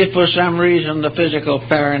 And if for some reason the physical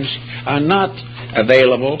parents are not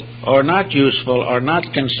available or not useful or not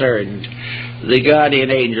concerned, the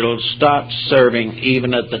guardian angel starts serving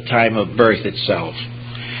even at the time of birth itself.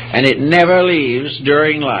 And it never leaves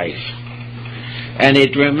during life. And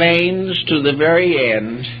it remains to the very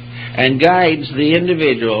end and guides the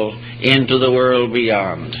individual into the world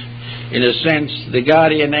beyond. In a sense, the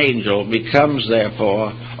guardian angel becomes,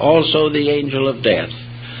 therefore, also the angel of death,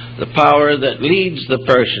 the power that leads the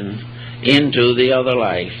person into the other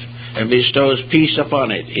life and bestows peace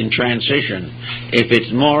upon it in transition if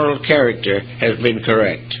its moral character has been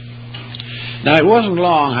correct. Now, it wasn't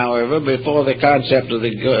long, however, before the concept of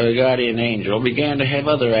the guardian angel began to have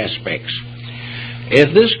other aspects.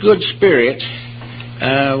 If this good spirit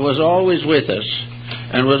was always with us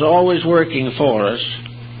and was always working for us,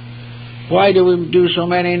 why do we do so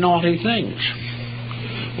many naughty things?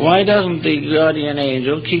 Why doesn't the guardian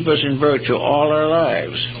angel keep us in virtue all our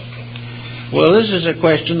lives? Well, this is a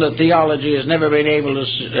question that theology has never been able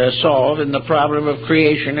to solve in the problem of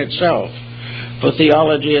creation itself. For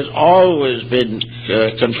theology has always been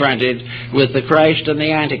confronted with the Christ and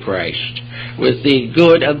the Antichrist, with the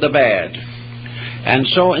good and the bad. And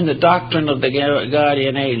so in the doctrine of the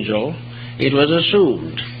guardian angel, it was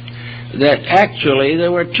assumed that actually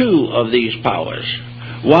there were two of these powers.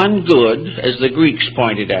 One good, as the Greeks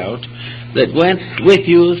pointed out, that went with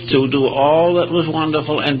you to do all that was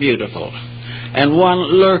wonderful and beautiful, and one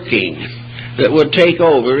lurking that would take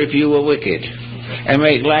over if you were wicked and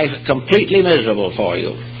make life completely miserable for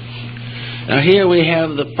you. Now here we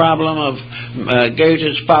have the problem of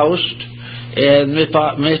Goethe's Faust and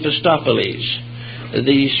Mephistopheles,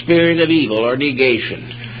 the spirit of evil or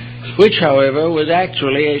negation, which, however, was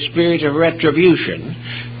actually a spirit of retribution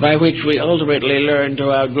by which we ultimately learn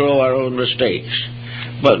to outgrow our own mistakes.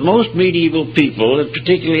 But most medieval people, and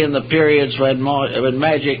particularly in the periods when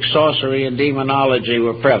magic, sorcery, and demonology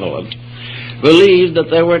were prevalent, believed that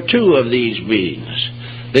there were two of these beings.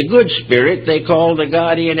 The good spirit they called the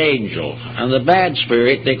guardian angel, and the bad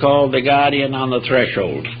spirit they called the guardian on the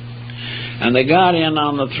threshold. And the guardian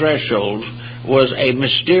on the threshold was a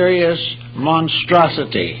mysterious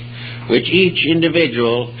monstrosity which each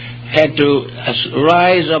individual had to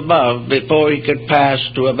rise above before he could pass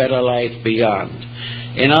to a better life beyond.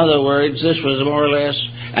 In other words, this was more or less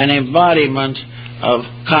an embodiment of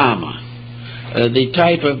karma, the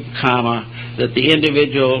type of karma that the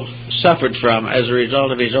individual suffered from as a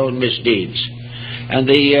result of his own misdeeds. And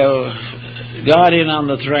the guardian on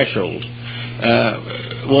the threshold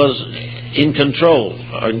was in control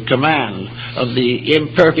or in command of the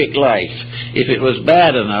imperfect life if it was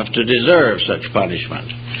bad enough to deserve such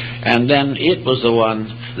punishment. And then it was the one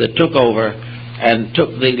that took over and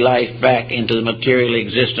took the life back into the material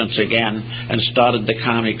existence again and started the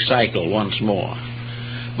karmic cycle once more.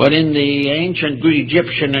 But in the ancient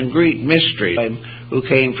Egyptian and Greek mystery, who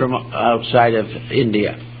came from outside of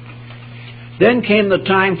India, then came the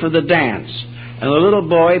time for the dance. And the little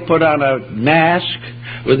boy put on a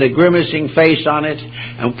mask with a grimacing face on it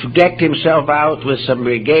and decked himself out with some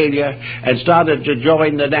regalia and started to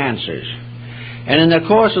join the dancers. And in the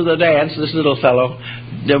course of the dance, this little fellow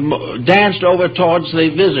danced over towards the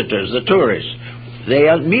visitors, the tourists. They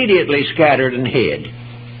immediately scattered and hid.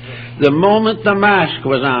 The moment the mask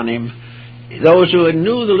was on him, those who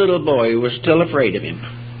knew the little boy were still afraid of him.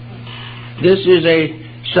 This is a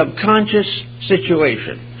subconscious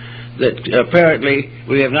situation that apparently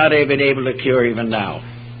we have not been able to cure even now.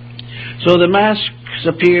 So the masks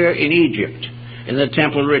appear in Egypt, in the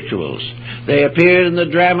temple rituals. They appear in the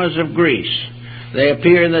dramas of Greece. They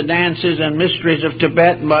appear in the dances and mysteries of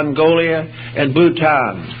Tibet, Mongolia, and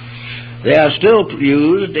Bhutan. They are still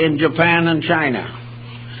used in Japan and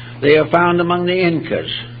China. They are found among the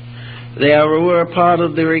Incas. They were part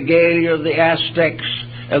of the regalia of the Aztecs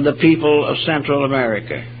and the people of Central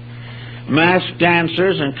America. Masked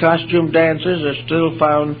dancers and costume dancers are still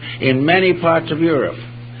found in many parts of Europe.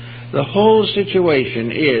 The whole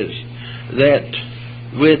situation is that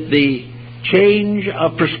with the change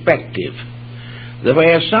of perspective, the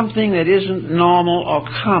way something that isn't normal or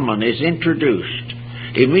common is introduced,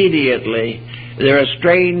 immediately there are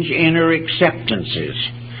strange inner acceptances.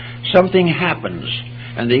 Something happens,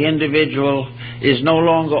 and the individual is no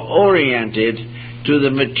longer oriented to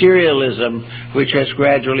the materialism which has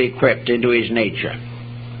gradually crept into his nature.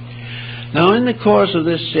 Now, in the course of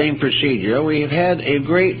this same procedure, we have had a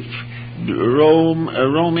great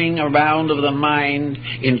roaming around of the mind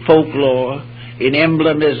in folklore, in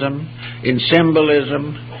emblemism, in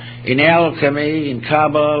symbolism, in alchemy, in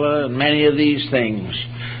Kabbalah, and many of these things,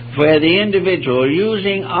 where the individual,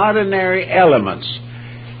 using ordinary elements,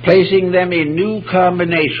 placing them in new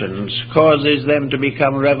combinations, causes them to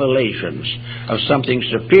become revelations of something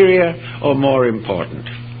superior or more important.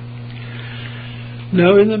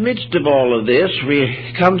 Now, in the midst of all of this,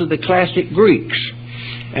 we come to the classic Greeks.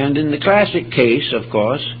 And in the classic case, of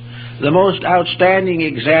course, the most outstanding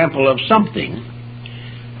example of something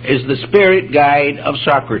is the spirit guide of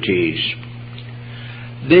Socrates.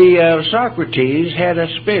 Socrates had a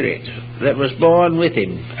spirit that was born with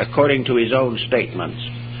him, according to his own statements.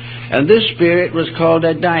 And this spirit was called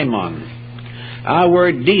a daimon. Our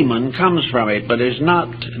word demon comes from it, but it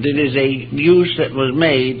is a use that was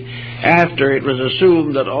made after it was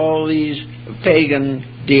assumed that all these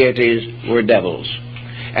pagan deities were devils.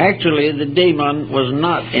 Actually, the demon was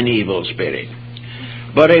not an evil spirit,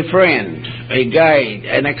 but a friend, a guide,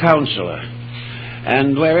 and a counselor.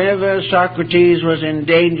 And wherever Socrates was in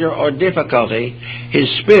danger or difficulty, his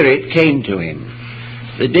spirit came to him.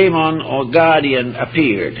 The demon or guardian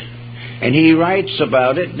appeared, and he writes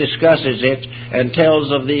about it, discusses it, and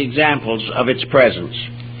tells of the examples of its presence.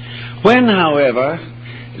 When, however,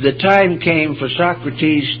 the time came for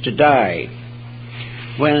Socrates to die,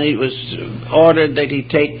 when it was ordered that he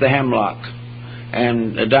take the hemlock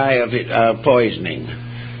and die of poisoning,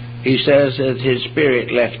 he says that his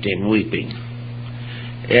spirit left him weeping.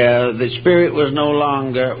 The spirit was no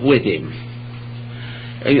longer with him.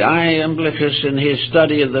 Iamblichus, in his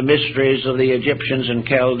study of the mysteries of the Egyptians and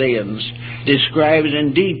Chaldeans, describes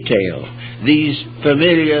in detail these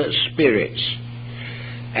familiar spirits.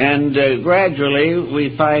 And gradually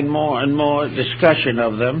we find more and more discussion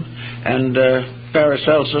of them, and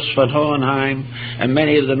Paracelsus, von Hohenheim, and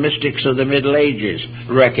many of the mystics of the Middle Ages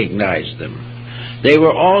recognized them. They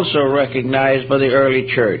were also recognized by the early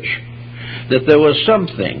church, that there was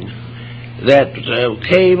something that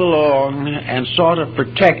came along and sort of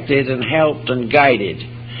protected and helped and guided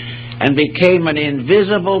and became an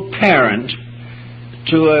invisible parent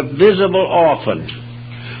to a visible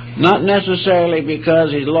orphan, not necessarily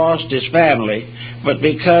because he lost his family, but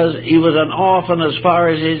because he was an orphan as far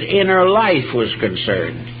as his inner life was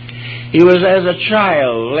concerned. He was as a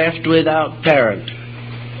child left without parent.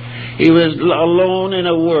 He was alone in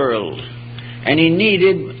a world, and he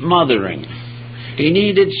needed mothering. He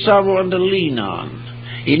needed someone to lean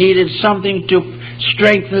on. He needed something to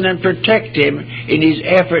strengthen and protect him in his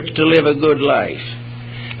efforts to live a good life.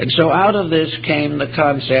 And so out of this came the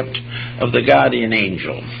concept of the guardian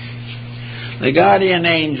angel. The guardian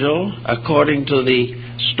angel, according to the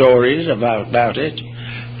stories about it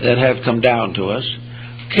that have come down to us,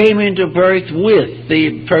 came into birth with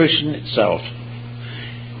the person itself.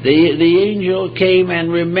 The angel came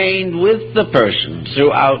and remained with the person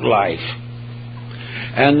throughout life.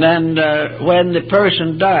 And then when the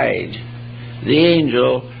person died, the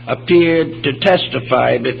angel appeared to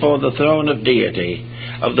testify before the throne of deity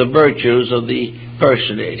of the virtues of the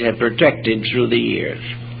person it had protected through the years.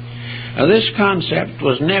 Now, this concept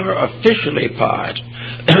was never officially part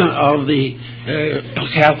of the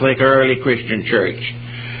Catholic or early Christian church.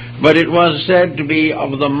 But it was said to be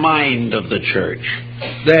of the mind of the church.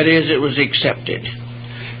 That is, it was accepted.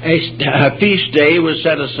 A feast day was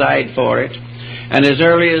set aside for it, and as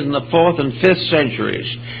early as in the 4th and 5th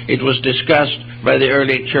centuries, it was discussed by the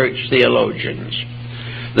early church theologians.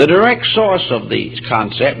 The direct source of the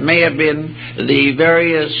concept may have been the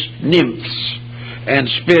various nymphs and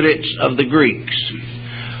spirits of the Greeks.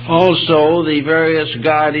 Also, the various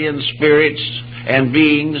guardian spirits and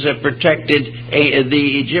beings that protected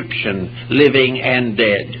the Egyptian living and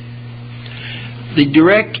dead. The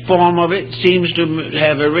direct form of it seems to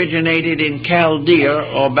have originated in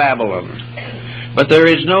Chaldea or Babylon. But there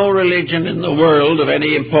is no religion in the world of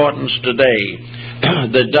any importance today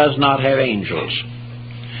that does not have angels.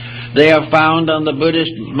 They are found on the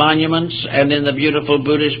Buddhist monuments and in the beautiful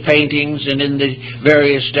Buddhist paintings and in the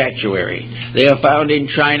various statuary. They are found in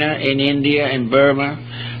China, in India, and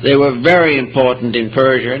Burma. They were very important in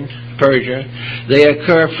Persia. They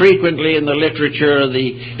occur frequently in the literature of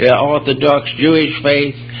the Orthodox Jewish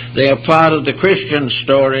faith. They are part of the Christian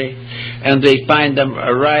story, and they find them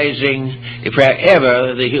arising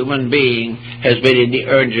wherever the human being has been in the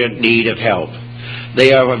urgent need of help.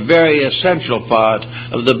 They are a very essential part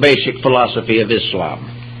of the basic philosophy of Islam.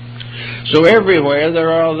 So everywhere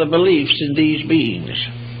there are the beliefs in these beings.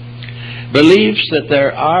 Beliefs that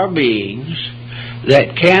there are beings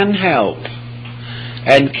that can help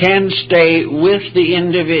and can stay with the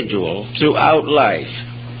individual throughout life.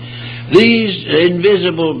 These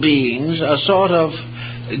invisible beings are sort of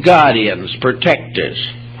guardians, protectors.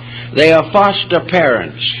 They are foster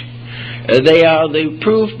parents. They are the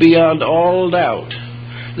proof beyond all doubt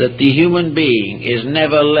that the human being is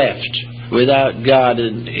never left without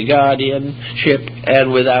guardianship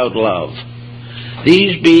and without love.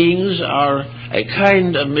 These beings are a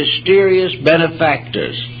kind of mysterious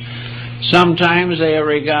benefactors. Sometimes they are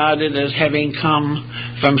regarded as having come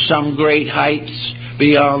from some great heights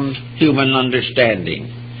beyond human understanding.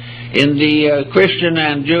 In the Christian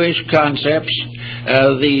and Jewish concepts,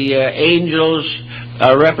 the angels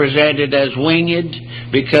are represented as winged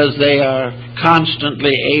because they are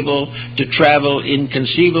constantly able to travel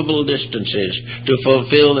inconceivable distances to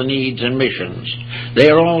fulfill the needs and missions. They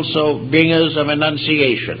are also bringers of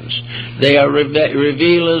annunciations. They are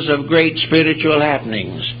revealers of great spiritual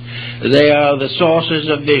happenings. They are the sources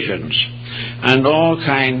of visions and all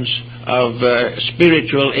kinds of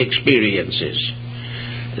spiritual experiences.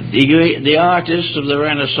 The artists of the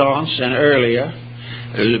Renaissance and earlier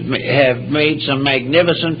have made some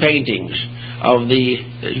magnificent paintings of the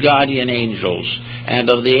guardian angels and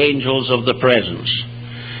of the angels of the presence.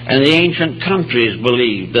 And the ancient countries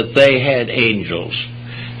believed that they had angels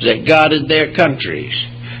that guarded their countries.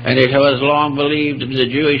 And it was long believed in the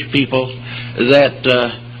Jewish people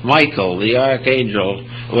that Michael, the archangel,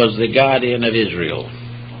 was the guardian of Israel.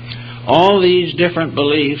 All these different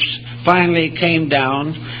beliefs finally came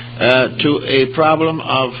down to a problem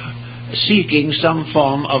of seeking some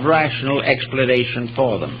form of rational explanation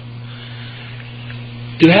for them.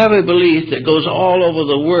 To have a belief that goes all over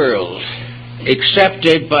the world,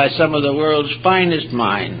 accepted by some of the world's finest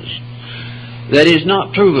minds, that is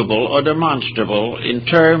not provable or demonstrable in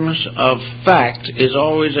terms of fact, is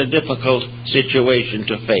always a difficult situation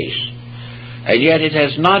to face. And yet it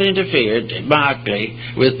has not interfered markedly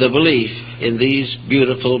with the belief in these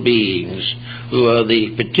beautiful beings who are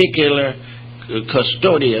the particular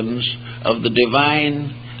custodians of the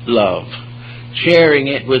divine love, sharing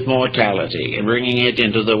it with mortality and bringing it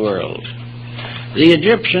into the world. The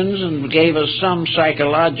Egyptians gave us some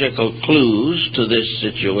psychological clues to this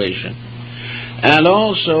situation. And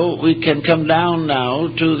also we can come down now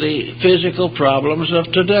to the physical problems of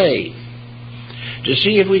today to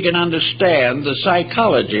see if we can understand the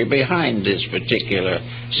psychology behind this particular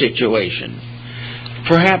situation.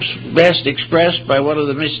 Perhaps best expressed by one of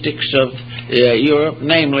the mystics of Europe,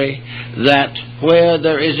 namely that where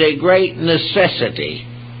there is a great necessity,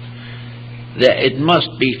 that it must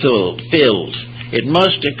be filled. It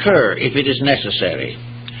must occur if it is necessary.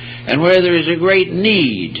 And where there is a great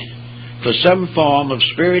need for some form of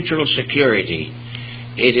spiritual security,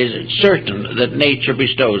 it is certain that nature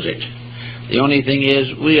bestows it. The only thing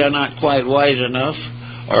is we are not quite wise enough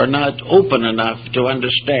or not open enough to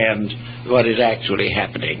understand what is actually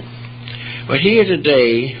happening. But here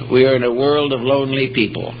today we are in a world of lonely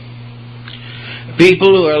people. People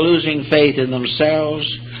who are losing faith in themselves,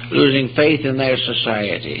 losing faith in their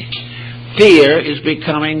society. Fear is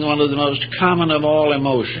becoming one of the most common of all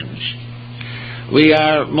emotions. We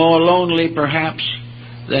are more lonely perhaps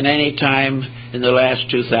than any time in the last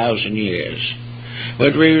 2,000 years.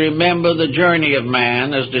 But we remember the journey of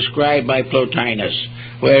man as described by Plotinus,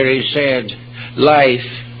 where he said, life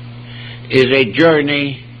is a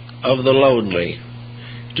journey of the lonely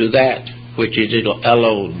to that which is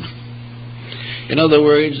alone. In other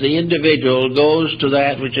words, the individual goes to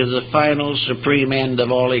that which is the final supreme end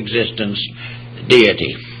of all existence,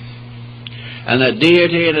 deity. And that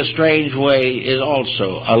deity, in a strange way, is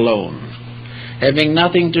also alone, having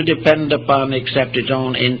nothing to depend upon except its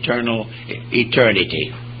own internal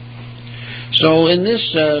eternity. So in this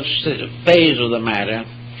phase of the matter,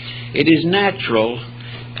 it is natural,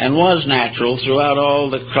 and was natural throughout all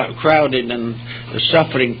the crowded and the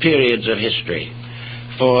suffering periods of history,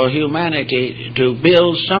 for humanity to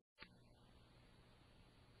build some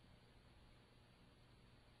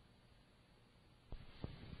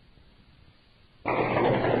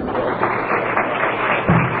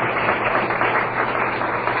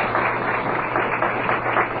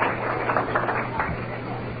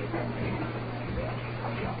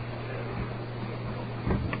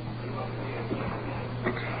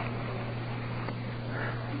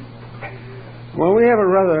Well, we have a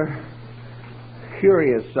rather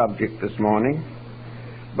curious subject this morning,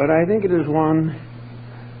 but I think it is one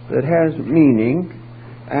that has meaning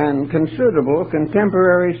and considerable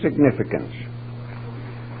contemporary significance.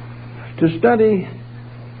 To study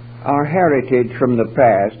our heritage from the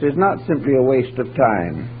past is not simply a waste of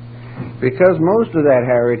time, because most of that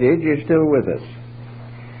heritage is still with us.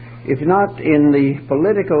 If not in the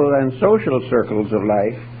political and social circles of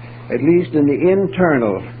life, at least in the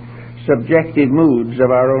internal subjective moods of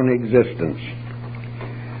our own existence.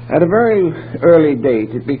 At a very early date,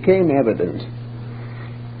 it became evident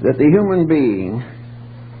that the human being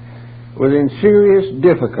was in serious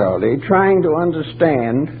difficulty trying to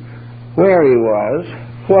understand where he was,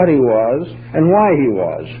 what he was, and why he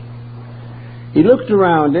was. He looked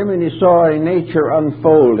around him and he saw a nature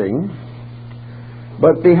unfolding,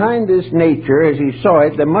 but behind this nature, as he saw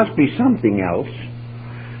it, there must be something else.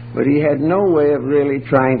 But he had no way of really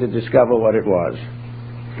trying to discover what it was.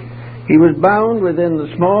 He was bound within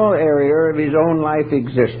the small area of his own life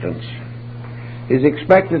existence. His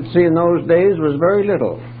expectancy in those days was very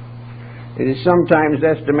little. It is sometimes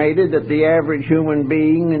estimated that the average human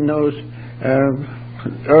being in those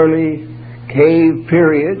early cave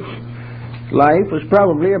periods, life was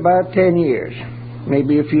probably about 10 years,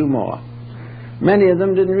 maybe a few more. Many of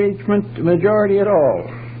them didn't reach majority at all.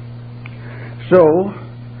 So,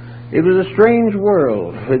 it was a strange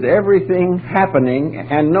world with everything happening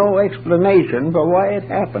and no explanation for why it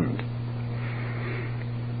happened.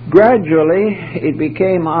 Gradually, it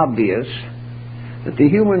became obvious that the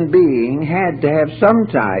human being had to have some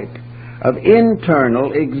type of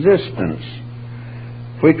internal existence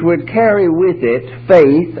which would carry with it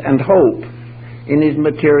faith and hope in his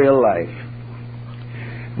material life.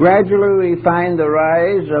 Gradually, we find the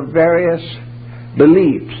rise of various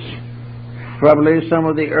beliefs. Probably some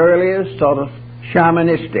of the earliest sort of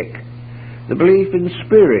shamanistic, the belief in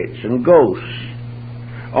spirits and ghosts,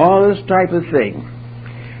 all this type of thing.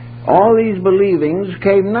 All these believings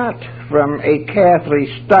came not from a carefully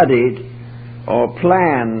studied or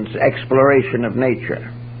planned exploration of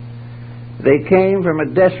nature. They came from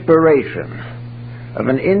a desperation of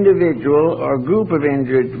an individual or group of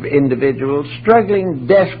individuals struggling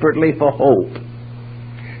desperately for hope,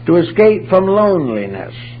 to escape from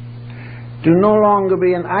loneliness, to no longer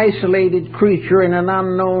be an isolated creature in an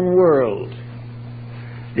unknown world.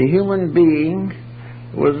 The human being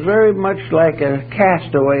was very much like a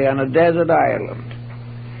castaway on a desert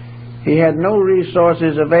island. He had no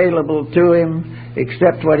resources available to him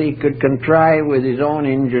except what he could contrive with his own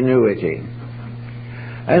ingenuity.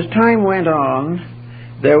 As time went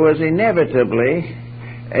on, there was inevitably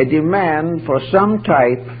a demand for some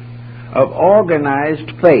type of organized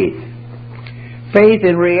faith. Faith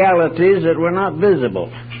in realities that were not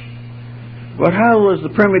visible. But how was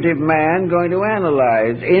the primitive man going to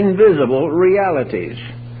analyze invisible realities?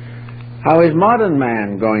 How is modern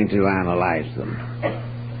man going to analyze them?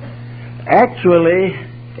 Actually,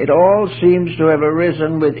 it all seems to have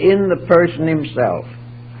arisen within the person himself.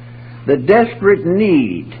 The desperate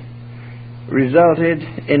need resulted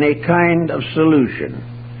in a kind of solution.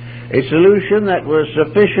 A solution that was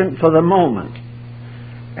sufficient for the moment,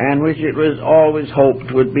 and which it was always hoped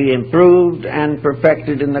would be improved and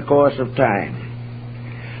perfected in the course of time.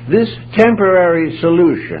 This temporary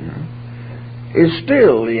solution is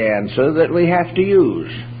still the answer that we have to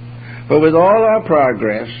use. For with all our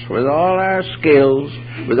progress, with all our skills,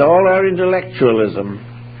 with all our intellectualism,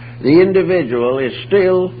 the individual is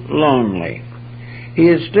still lonely. He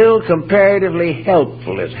is still comparatively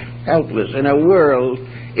helpless in a world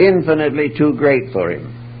infinitely too great for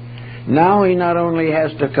him. Now he not only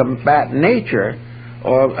has to combat nature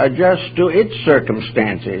or adjust to its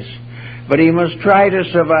circumstances, but he must try to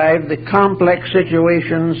survive the complex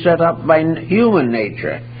situations set up by human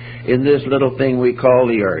nature in this little thing we call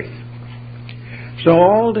the earth. So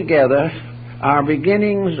altogether, our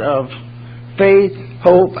beginnings of faith,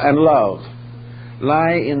 hope, and love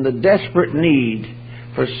lie in the desperate need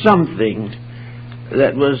for something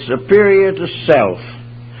that was superior to self,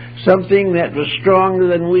 something that was stronger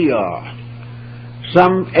than we are,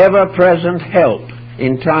 some ever-present help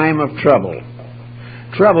in time of trouble.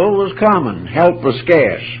 Trouble was common, help was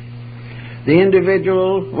scarce. The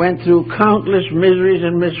individual went through countless miseries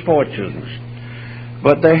and misfortunes,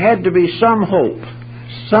 but there had to be some hope,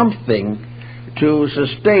 something to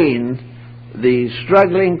sustain the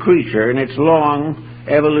struggling creature in its long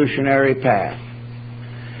evolutionary path.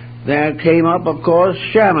 There came up, of course,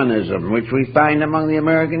 shamanism, which we find among the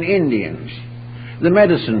American Indians, the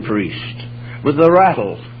medicine priest with the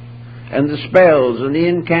rattle and the spells and the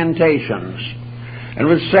incantations, and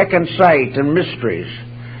with second sight and mysteries,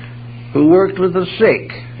 who worked with the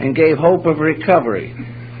sick and gave hope of recovery.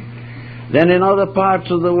 Then in other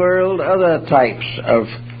parts of the world, other types of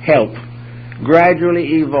help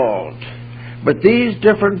gradually evolved. But these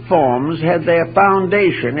different forms had their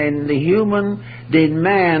foundation in the human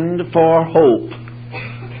demand for hope.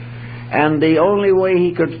 And the only way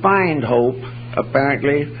he could find hope,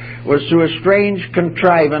 apparently, was through a strange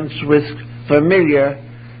contrivance with familiar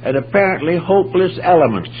and apparently hopeless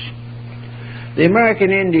elements. The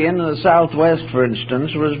American Indian in the Southwest, for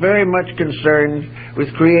instance, was very much concerned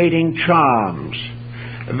with creating charms,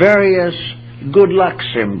 various good luck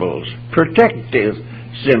symbols, protective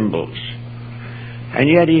symbols. And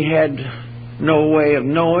yet he had no way of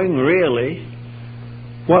knowing, really,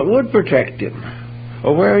 what would protect him,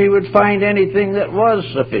 or where he would find anything that was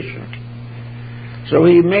sufficient. So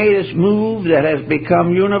he made a move that has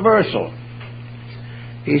become universal.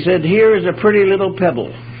 He said, here is a pretty little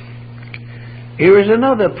pebble. Here is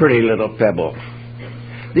another pretty little pebble.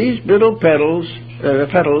 These little petals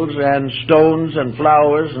and stones and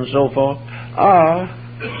flowers and so forth are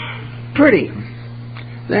pretty.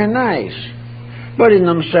 They're nice. But in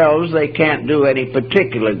themselves they can't do any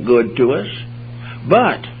particular good to us.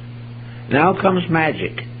 But now comes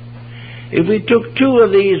magic. If we took two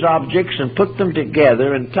of these objects and put them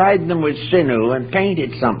together and tied them with sinew and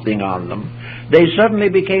painted something on them, they suddenly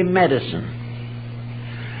became medicine.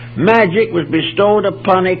 Magic was bestowed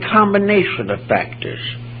upon a combination of factors,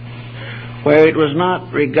 where it was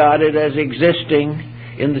not regarded as existing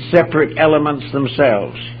in the separate elements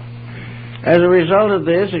themselves. As a result of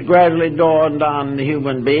this, it gradually dawned on the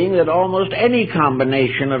human being that almost any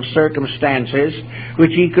combination of circumstances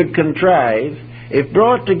which he could contrive, if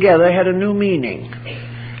brought together, had a new meaning,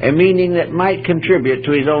 a meaning that might contribute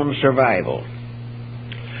to his own survival.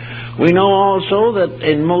 We know also that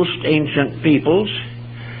in most ancient peoples,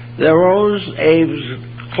 there arose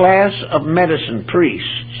a class of medicine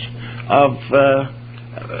priests, of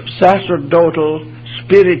sacerdotal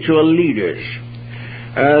spiritual leaders.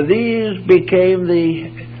 These became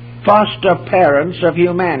the foster parents of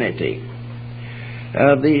humanity.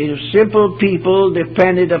 The simple people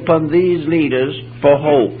depended upon these leaders for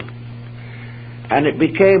hope. And it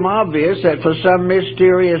became obvious that for some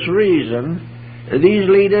mysterious reason, these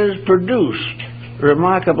leaders produced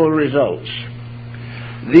remarkable results.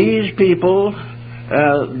 These people,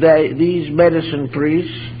 these medicine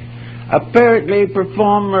priests, apparently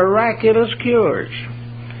perform miraculous cures.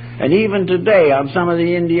 And even today, on some of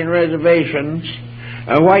the Indian reservations,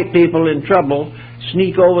 white people in trouble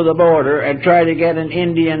sneak over the border and try to get an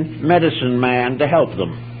Indian medicine man to help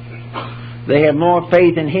them. They have more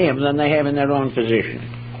faith in him than they have in their own physician.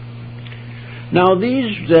 Now,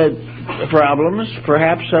 these problems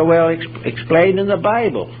perhaps are well explained in the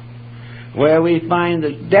Bible, where we find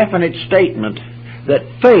the definite statement that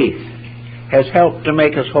faith has helped to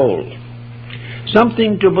make us whole.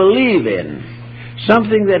 Something to believe in,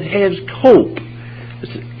 something that has hope,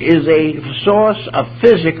 is a source of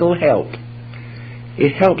physical help.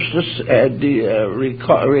 It helps us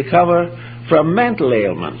recover from mental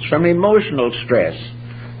ailments, from emotional stress,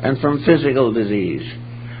 and from physical disease.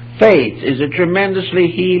 Faith is a tremendously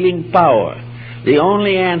healing power, the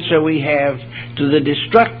only answer we have to the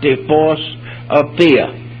destructive force of fear.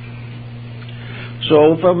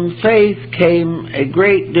 So from faith came a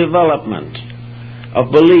great development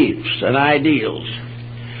of beliefs and ideals.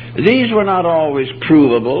 These were not always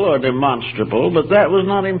provable or demonstrable, but that was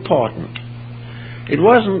not important. It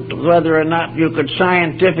wasn't whether or not you could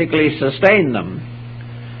scientifically sustain them.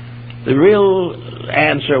 The real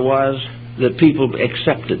answer was that people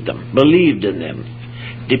accepted them, believed in them,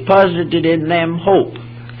 deposited in them hope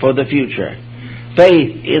for the future,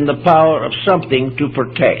 faith in the power of something to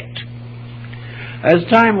protect. As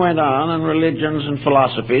time went on and religions and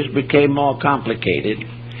philosophies became more complicated,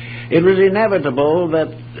 it was inevitable that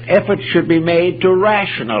efforts should be made to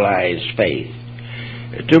rationalize faith,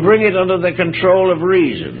 to bring it under the control of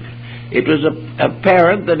reason. It was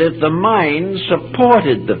apparent that if the mind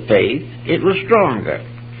supported the faith, it was stronger.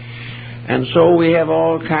 And so we have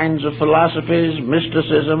all kinds of philosophies,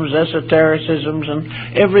 mysticisms, esotericisms,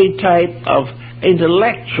 and every type of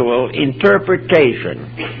intellectual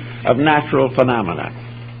interpretation of natural phenomena.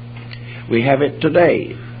 We have it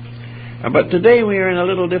today. But today we are in a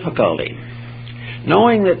little difficulty.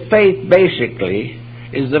 Knowing that faith basically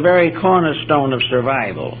is the very cornerstone of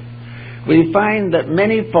survival, we find that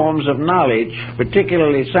many forms of knowledge,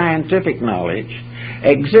 particularly scientific knowledge,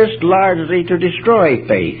 exist largely to destroy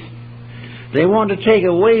faith. They want to take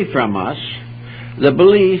away from us the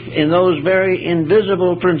belief in those very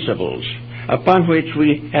invisible principles upon which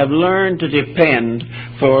we have learned to depend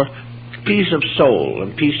for peace of soul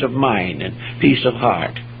and peace of mind and peace of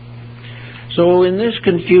heart. So in this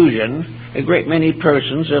confusion, a great many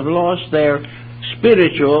persons have lost their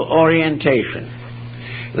spiritual orientation.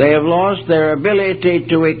 They have lost their ability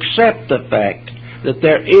to accept the fact that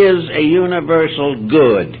there is a universal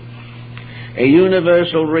good, a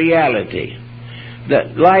universal reality,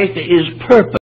 that life is purpose.